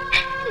புரிஞ்சுக்கிட்டு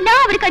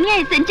நான் அவருக்கு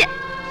அநியாயம் செஞ்சேன்.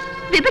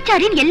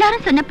 விபச்சாரின்னு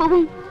எல்லாரும்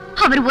சொன்னப்பவும்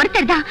அவர்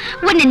ஒருத்தர் தான்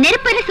உன்னை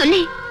நெருப்புன்னு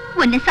சொல்லி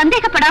உன்னை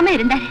சந்தேகப்படாம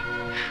இருந்தாரு.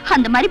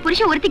 அந்த மாதிரி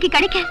புருஷன் ஒருத்திக்கு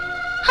கிடைக்க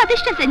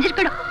அதிர்ஷ்டம்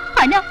செஞ்சிருக்கணும்.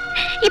 ஆனா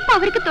இப்ப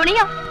அவருக்கு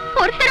துணையா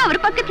ஒருத்தர்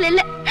அவர் பக்கத்துல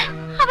இல்ல.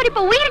 அவர்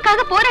இப்ப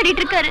உயிருக்காக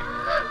போராடிட்டு இருக்காரு.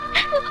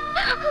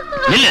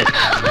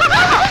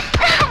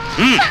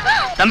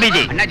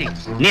 தம்பிஜி, அண்ணாஜி,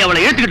 நீ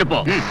அவளை இழுத்துக்கிட்டு போ.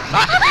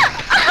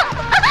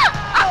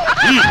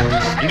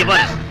 இங்க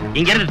பாரு,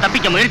 இங்க இருந்து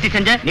தப்பிக்க முயற்சி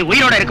செஞ்ச நீ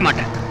உயிரோட இருக்க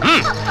மாட்டேன்.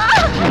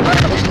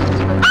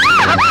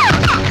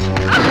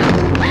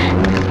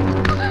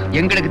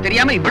 எங்களுக்கு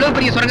தெரியாம இவ்வளவு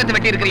பெரிய சுரங்கத்தை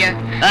வெட்டி இருக்கிறிய.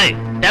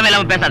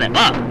 தேவையில்லாம பேசாத,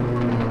 வா.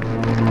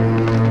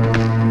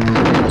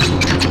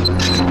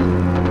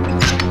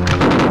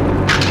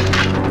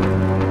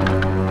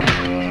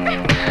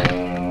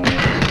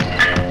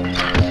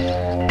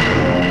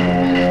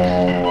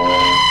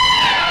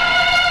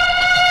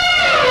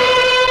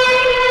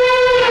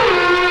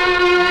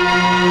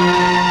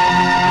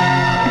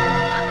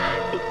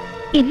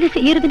 என்ன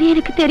செய்யறதுன்னு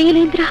எனக்கு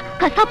தெரியல இந்திரா.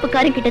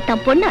 கசாப்புக்காரன் கிட்ட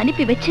தான் பொண்ணு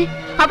அனுப்பி வச்சு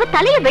அவ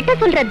தலைய வெட்ட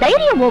சொல்ற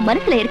தைரியம் உன்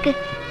மனசுல இருக்கு.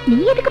 நீ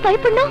எதுக்கு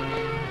பயப்படணும்?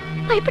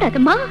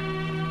 பயப்படாதம்மா.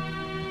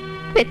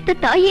 பெத்த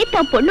தாயே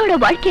தான் பொண்ணோட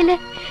வாழ்க்கையில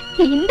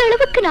இந்த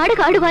அளவுக்கு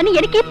நாடகம் ஆடுவான்னு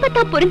எனக்கு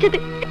இப்பதான் புரிஞ்சது.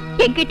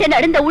 என்கிட்ட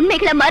நடந்த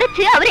உண்மைகளை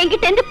மறைச்சு அவர்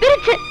என்கிட்ட இருந்து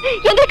பிரிச்சு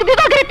எங்களுக்கு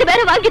விவாகரத்து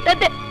வேற வாங்கி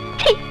தந்த.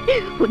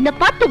 உன்னை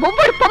பார்த்து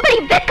ஒவ்வொரு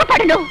பொம்பளையும்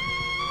வெட்கப்படணும்.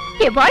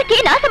 என்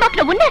வாழ்க்கையை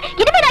நாசமாக்குற உன்னை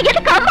இனிமே நான்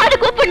எதுக்கு அம்மானு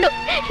கூப்பிடணும்?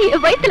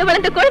 என் வயித்துல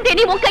வளர்ந்த குழந்தைய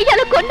நீ உன்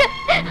கையால கொன்ன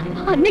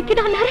அன்னைக்கு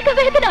நான் நரக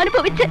வேதனை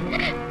அனுபவிச்சேன்.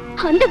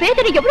 அந்த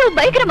வேதனை எவ்வளவு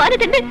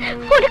பயங்கரமானதுன்னு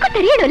உனக்கும்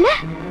தெரியணும்ல.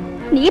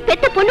 நீ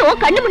பெத்த பொண்ணு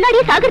உன் கண்ணு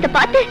முன்னாடியே சாகிறத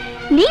பார்த்து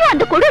நீ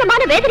அந்த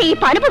கொடூரமான வேதனையை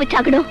இப்ப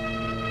அனுபவிச்சாகணும்.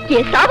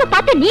 என் சாவை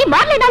பார்த்து நீ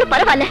மாறலைனாலும்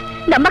பரவாயில்ல.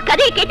 நம்ம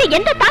கதையை கேட்டு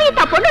எந்த தாயும்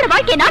தான் பொண்ணோட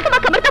வாழ்க்கையை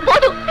நாசமாக்க மறுத்தா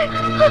போதும்.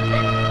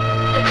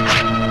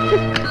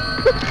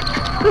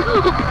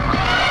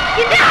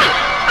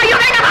 ஐயோ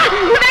வேணாமா,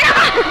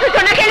 வேணாமா,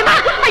 சொன்ன கேளுமா.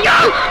 ஐயோ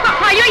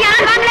ஐயோ,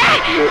 யாரும் வாங்கல.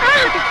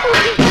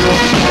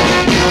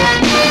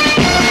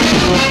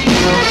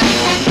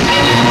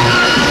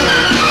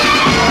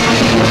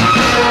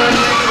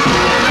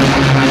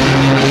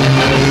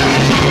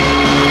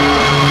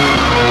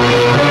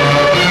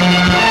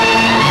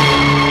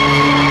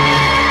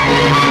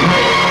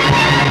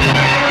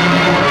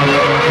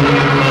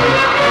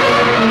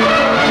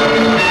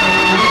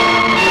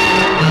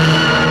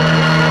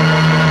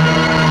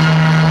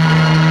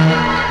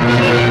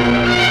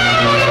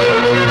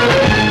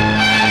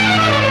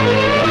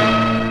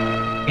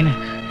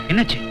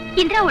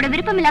 இந்திராவோட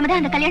விருப்பம் இல்லாம தான்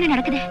அந்த கல்யாணம்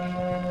நடக்குது.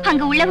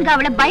 அங்க உள்ளவங்க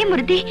அவளை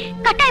பயமுறுத்தி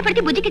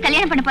கட்டாயப்படுத்தி புஜிக்கு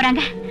கல்யாணம் பண்ண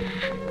போறாங்க.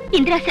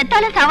 இந்திரா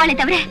செத்தாலும் சாவாலே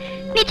தவிர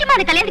நிச்சயமா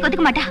அந்த கல்யாணத்துக்கு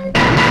ஒத்துக்க மாட்டா.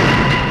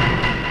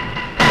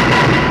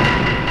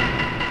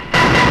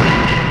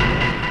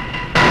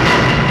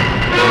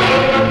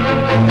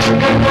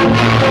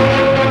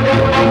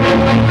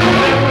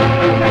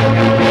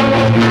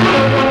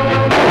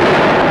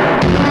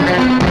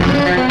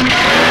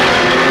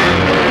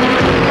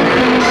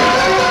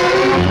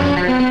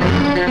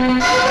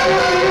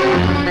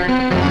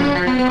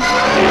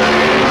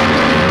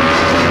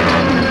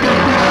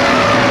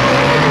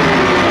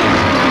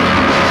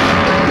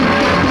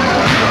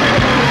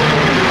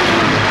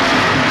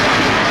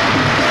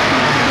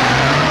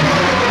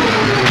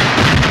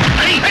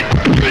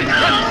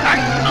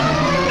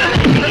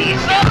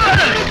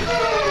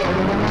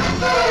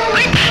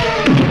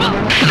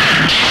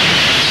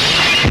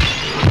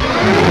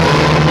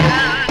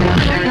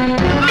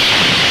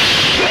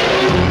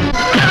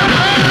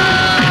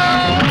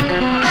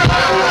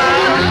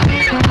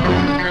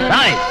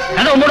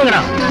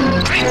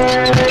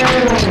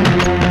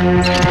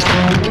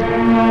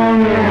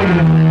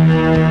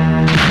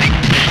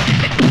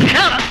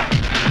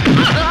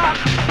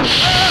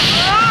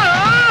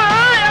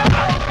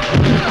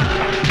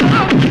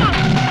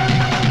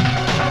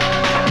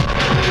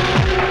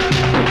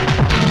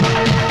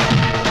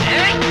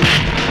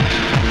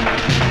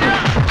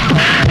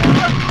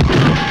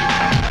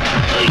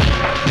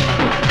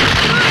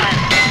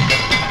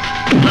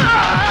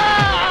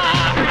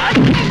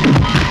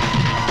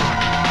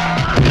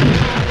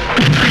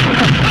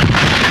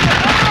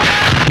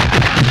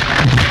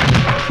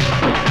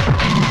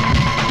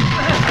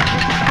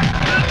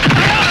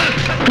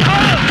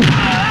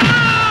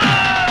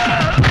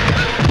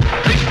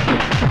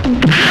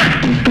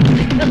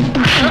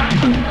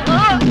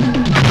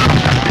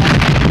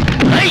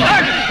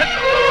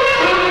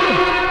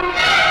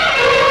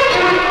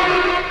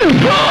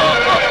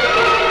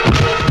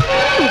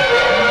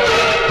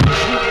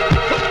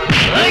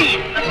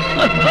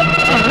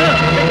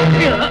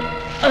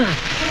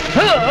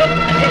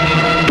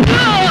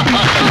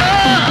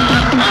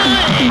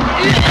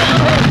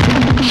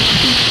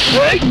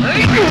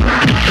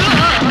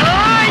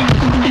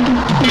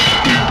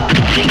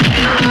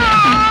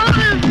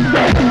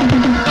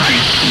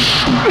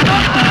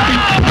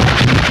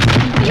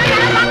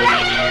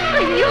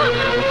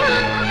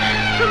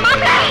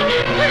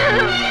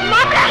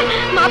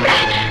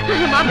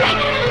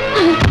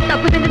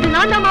 தப்பு செஞ்சது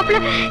நான் தான் மாப்பிள்ள.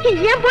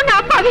 என் பொண்ணு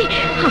அப்பாவி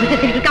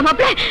அவசரத்தில் இருக்கா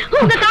மாப்பிள்ள.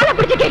 உங்க காலை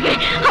பிடிச்சு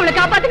கேட்கிறேன், அவளை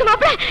காப்பாத்துங்க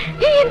மாப்பிள்ள.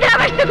 இந்த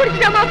அவசத்தை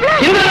குடிச்சிட்டா மாப்பிள்ள.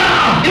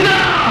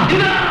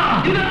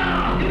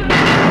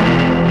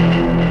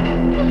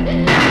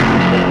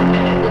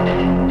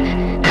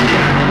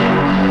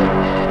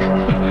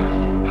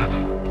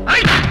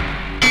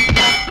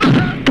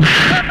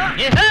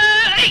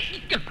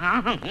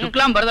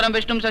 சுக்லாம் பரதரம்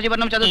விஷ்ணு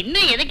சசிவர்ணம் சது.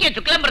 இன்னும் எதுக்கே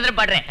சுக்லாம் பரதரம்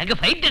பாடுறேன்? அங்க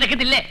ஃபைட்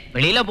நடக்குது இல்ல.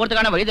 வெளியில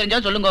போறதுக்கான வழி தெரிஞ்சா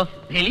சொல்லுங்க.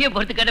 வெளிய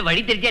போறதுக்கான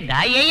வழி தெரிஞ்சா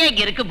நான் ஏன்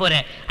இங்க இருக்க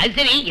போறேன்? அது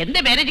சரி, எந்த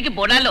மேரேஜுக்கு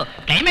போனாலும்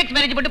கிளைமேக்ஸ்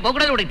மேரேஜ் மட்டும் போக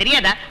கூடாது உனக்கு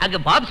தெரியாதா? அங்க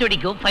பாப்ஸ்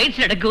வெடிக்கும்,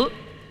 ஃபைட்ஸ் நடக்கும்.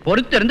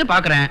 பொறுத்து இருந்து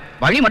பாக்குறேன்.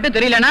 வழி மட்டும்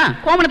தெரியலனா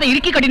கோமணத்தை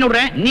இறுக்கி கட்டி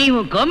விடுறேன். நீ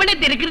உன்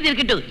கோமணத்தை இருக்கிறது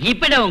இருக்கட்டும்,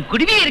 இப்ப நான் உன்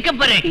குடிமையை இருக்க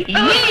போறேன்.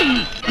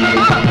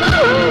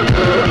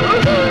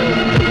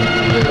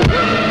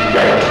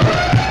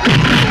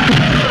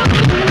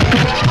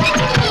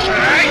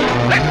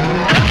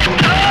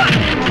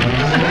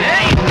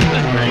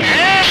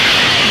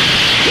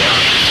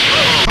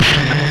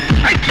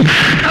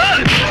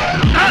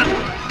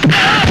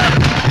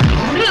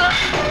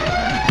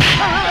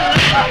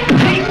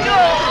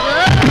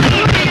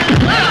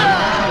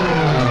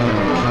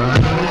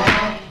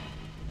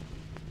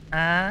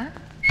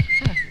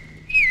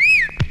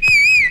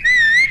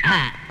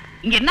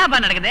 இங்க என்னப்பா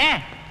நடக்குது?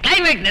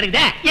 கிளைமேக்ஸ்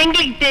நடக்குதா?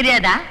 எங்களுக்கு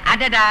தெரியாதா?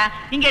 அடடா,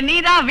 இங்க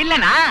நீதான்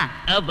வில்லனா?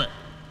 அப்ப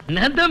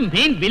நான் தான்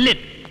மெயின்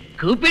வில்லன்.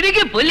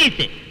 கூப்பிடுங்க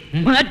போலீஸ்,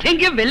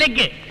 மாட்டேங்க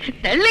விலக்கு,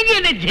 தள்ளுங்க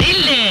என்ன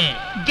ஜெயில.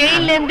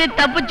 ஜெயில இருந்து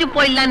தப்பிச்சு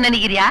போயிடலாம்னு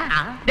நினைக்கிறியா?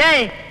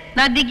 டேய்,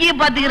 நான் திக்கிய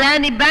பாத்துக்கிறேன்,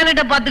 நீ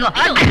பேனட்ட பாத்துக்கோ.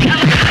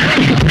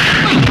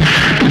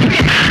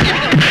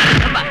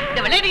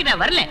 இந்த விளையாட்டுக்கு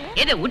நான் வரல,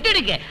 எதை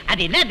விட்டுடுங்க.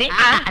 அது என்னது?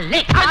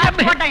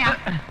 போட்டாயா?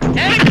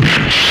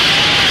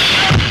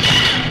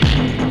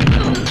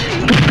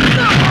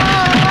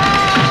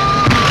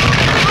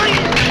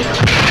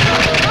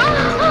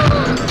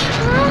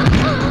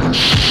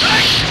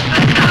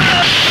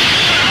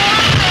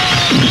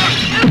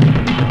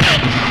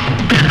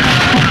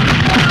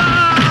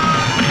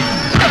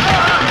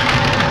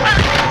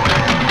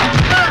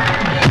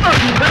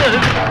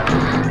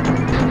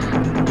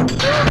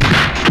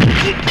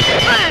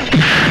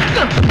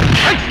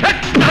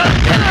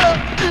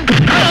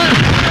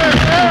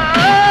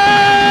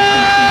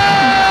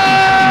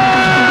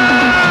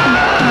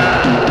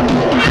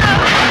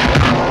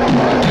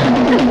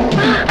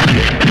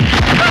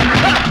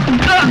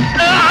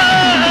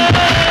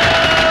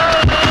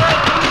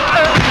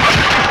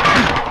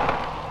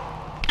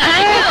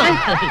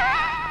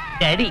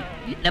 டாடி,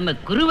 நம்ம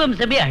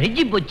குருவம்சமே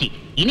அழிஞ்சு போச்சு.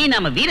 இனி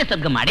நாம வீர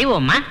சொர்க்கம்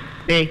அடைவோமா?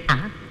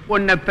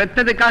 உன்னை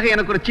பெத்ததுக்காக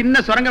எனக்கு ஒரு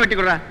சின்ன சுரங்க வெட்டி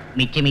கொடுறா.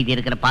 மிச்ச மீதி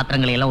இருக்கிற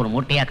பாத்திரங்களை எல்லாம் ஒரு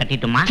மூட்டையா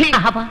கட்டிட்டுமா?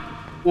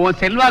 உன்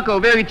செல்வாக்க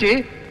உபயோகிச்சு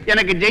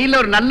எனக்கு ஜெயில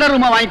ஒரு நல்ல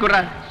ரூமா வாங்கி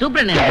கொடுறா.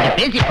 சூப்பர்,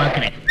 பேசி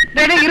பாக்குறேன்.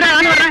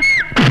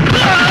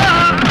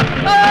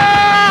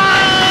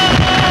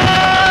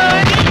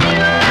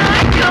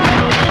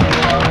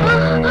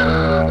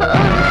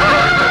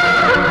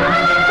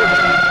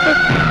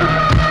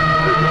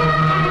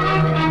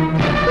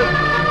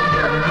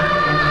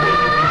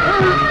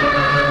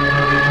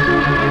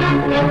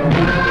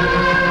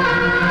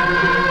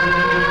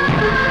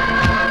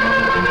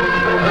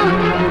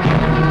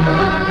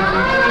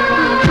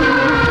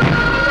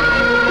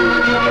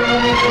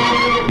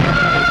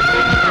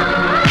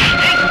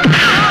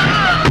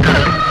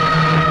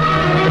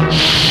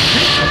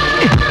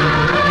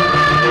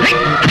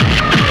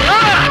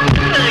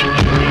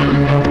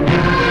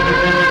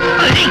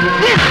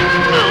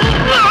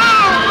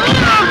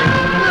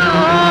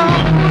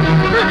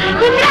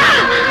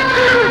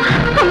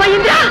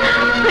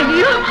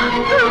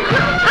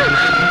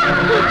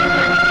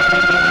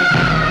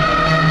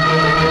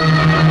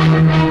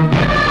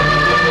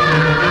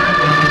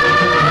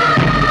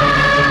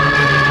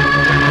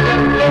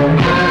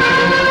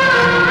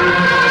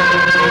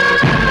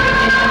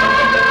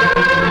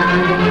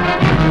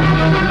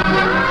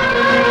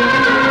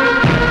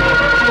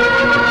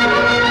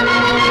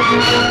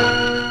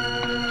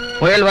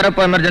 புயல்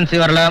வரப்போ எமர்ஜென்சி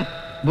வரலாம்,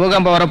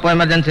 பூகம்பம் வரப்போ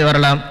எமர்ஜென்சி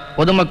வரலாம்,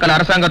 பொதுமக்கள்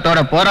அரசாங்கத்தோட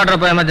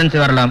போராடுறப்போ எமர்ஜென்சி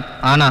வரலாம்.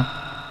 ஆனா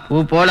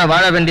பூ போல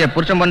வாழ வேண்டிய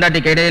புருஷன்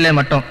பொண்டாட்டிக்கு இடையிலே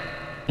மட்டும்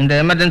இந்த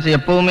எமர்ஜென்சி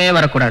எப்பவுமே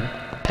வரக்கூடாது.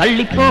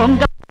 தள்ளி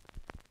போங்க